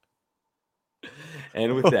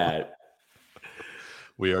 And with that,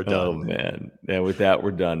 we are done. Oh, man. And with that, we're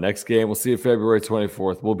done. Next game, we'll see you February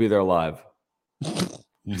 24th. We'll be there live.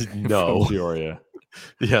 No. Peoria.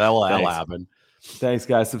 Yeah, that'll happen. Thanks,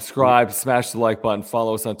 guys. Subscribe, smash the like button,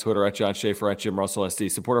 follow us on Twitter at John Schaefer, at Jim Russell SD.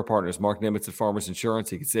 Support our partners, Mark Nimitz at Farmers Insurance.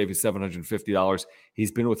 He can save you $750.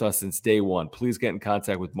 He's been with us since day one. Please get in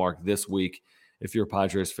contact with Mark this week. If you're a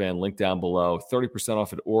Padres fan, link down below. 30%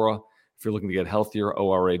 off at Aura. If you're looking to get healthier,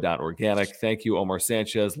 ORA.organic. Thank you, Omar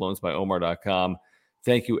Sanchez, loansbyomar.com.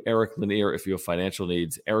 Thank you, Eric Lanier, if you have financial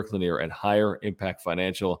needs. Eric Lanier at Higher Impact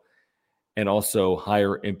Financial, and also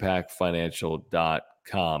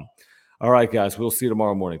higherimpactfinancial.com. All right, guys, we'll see you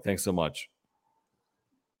tomorrow morning. Thanks so much.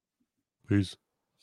 Peace.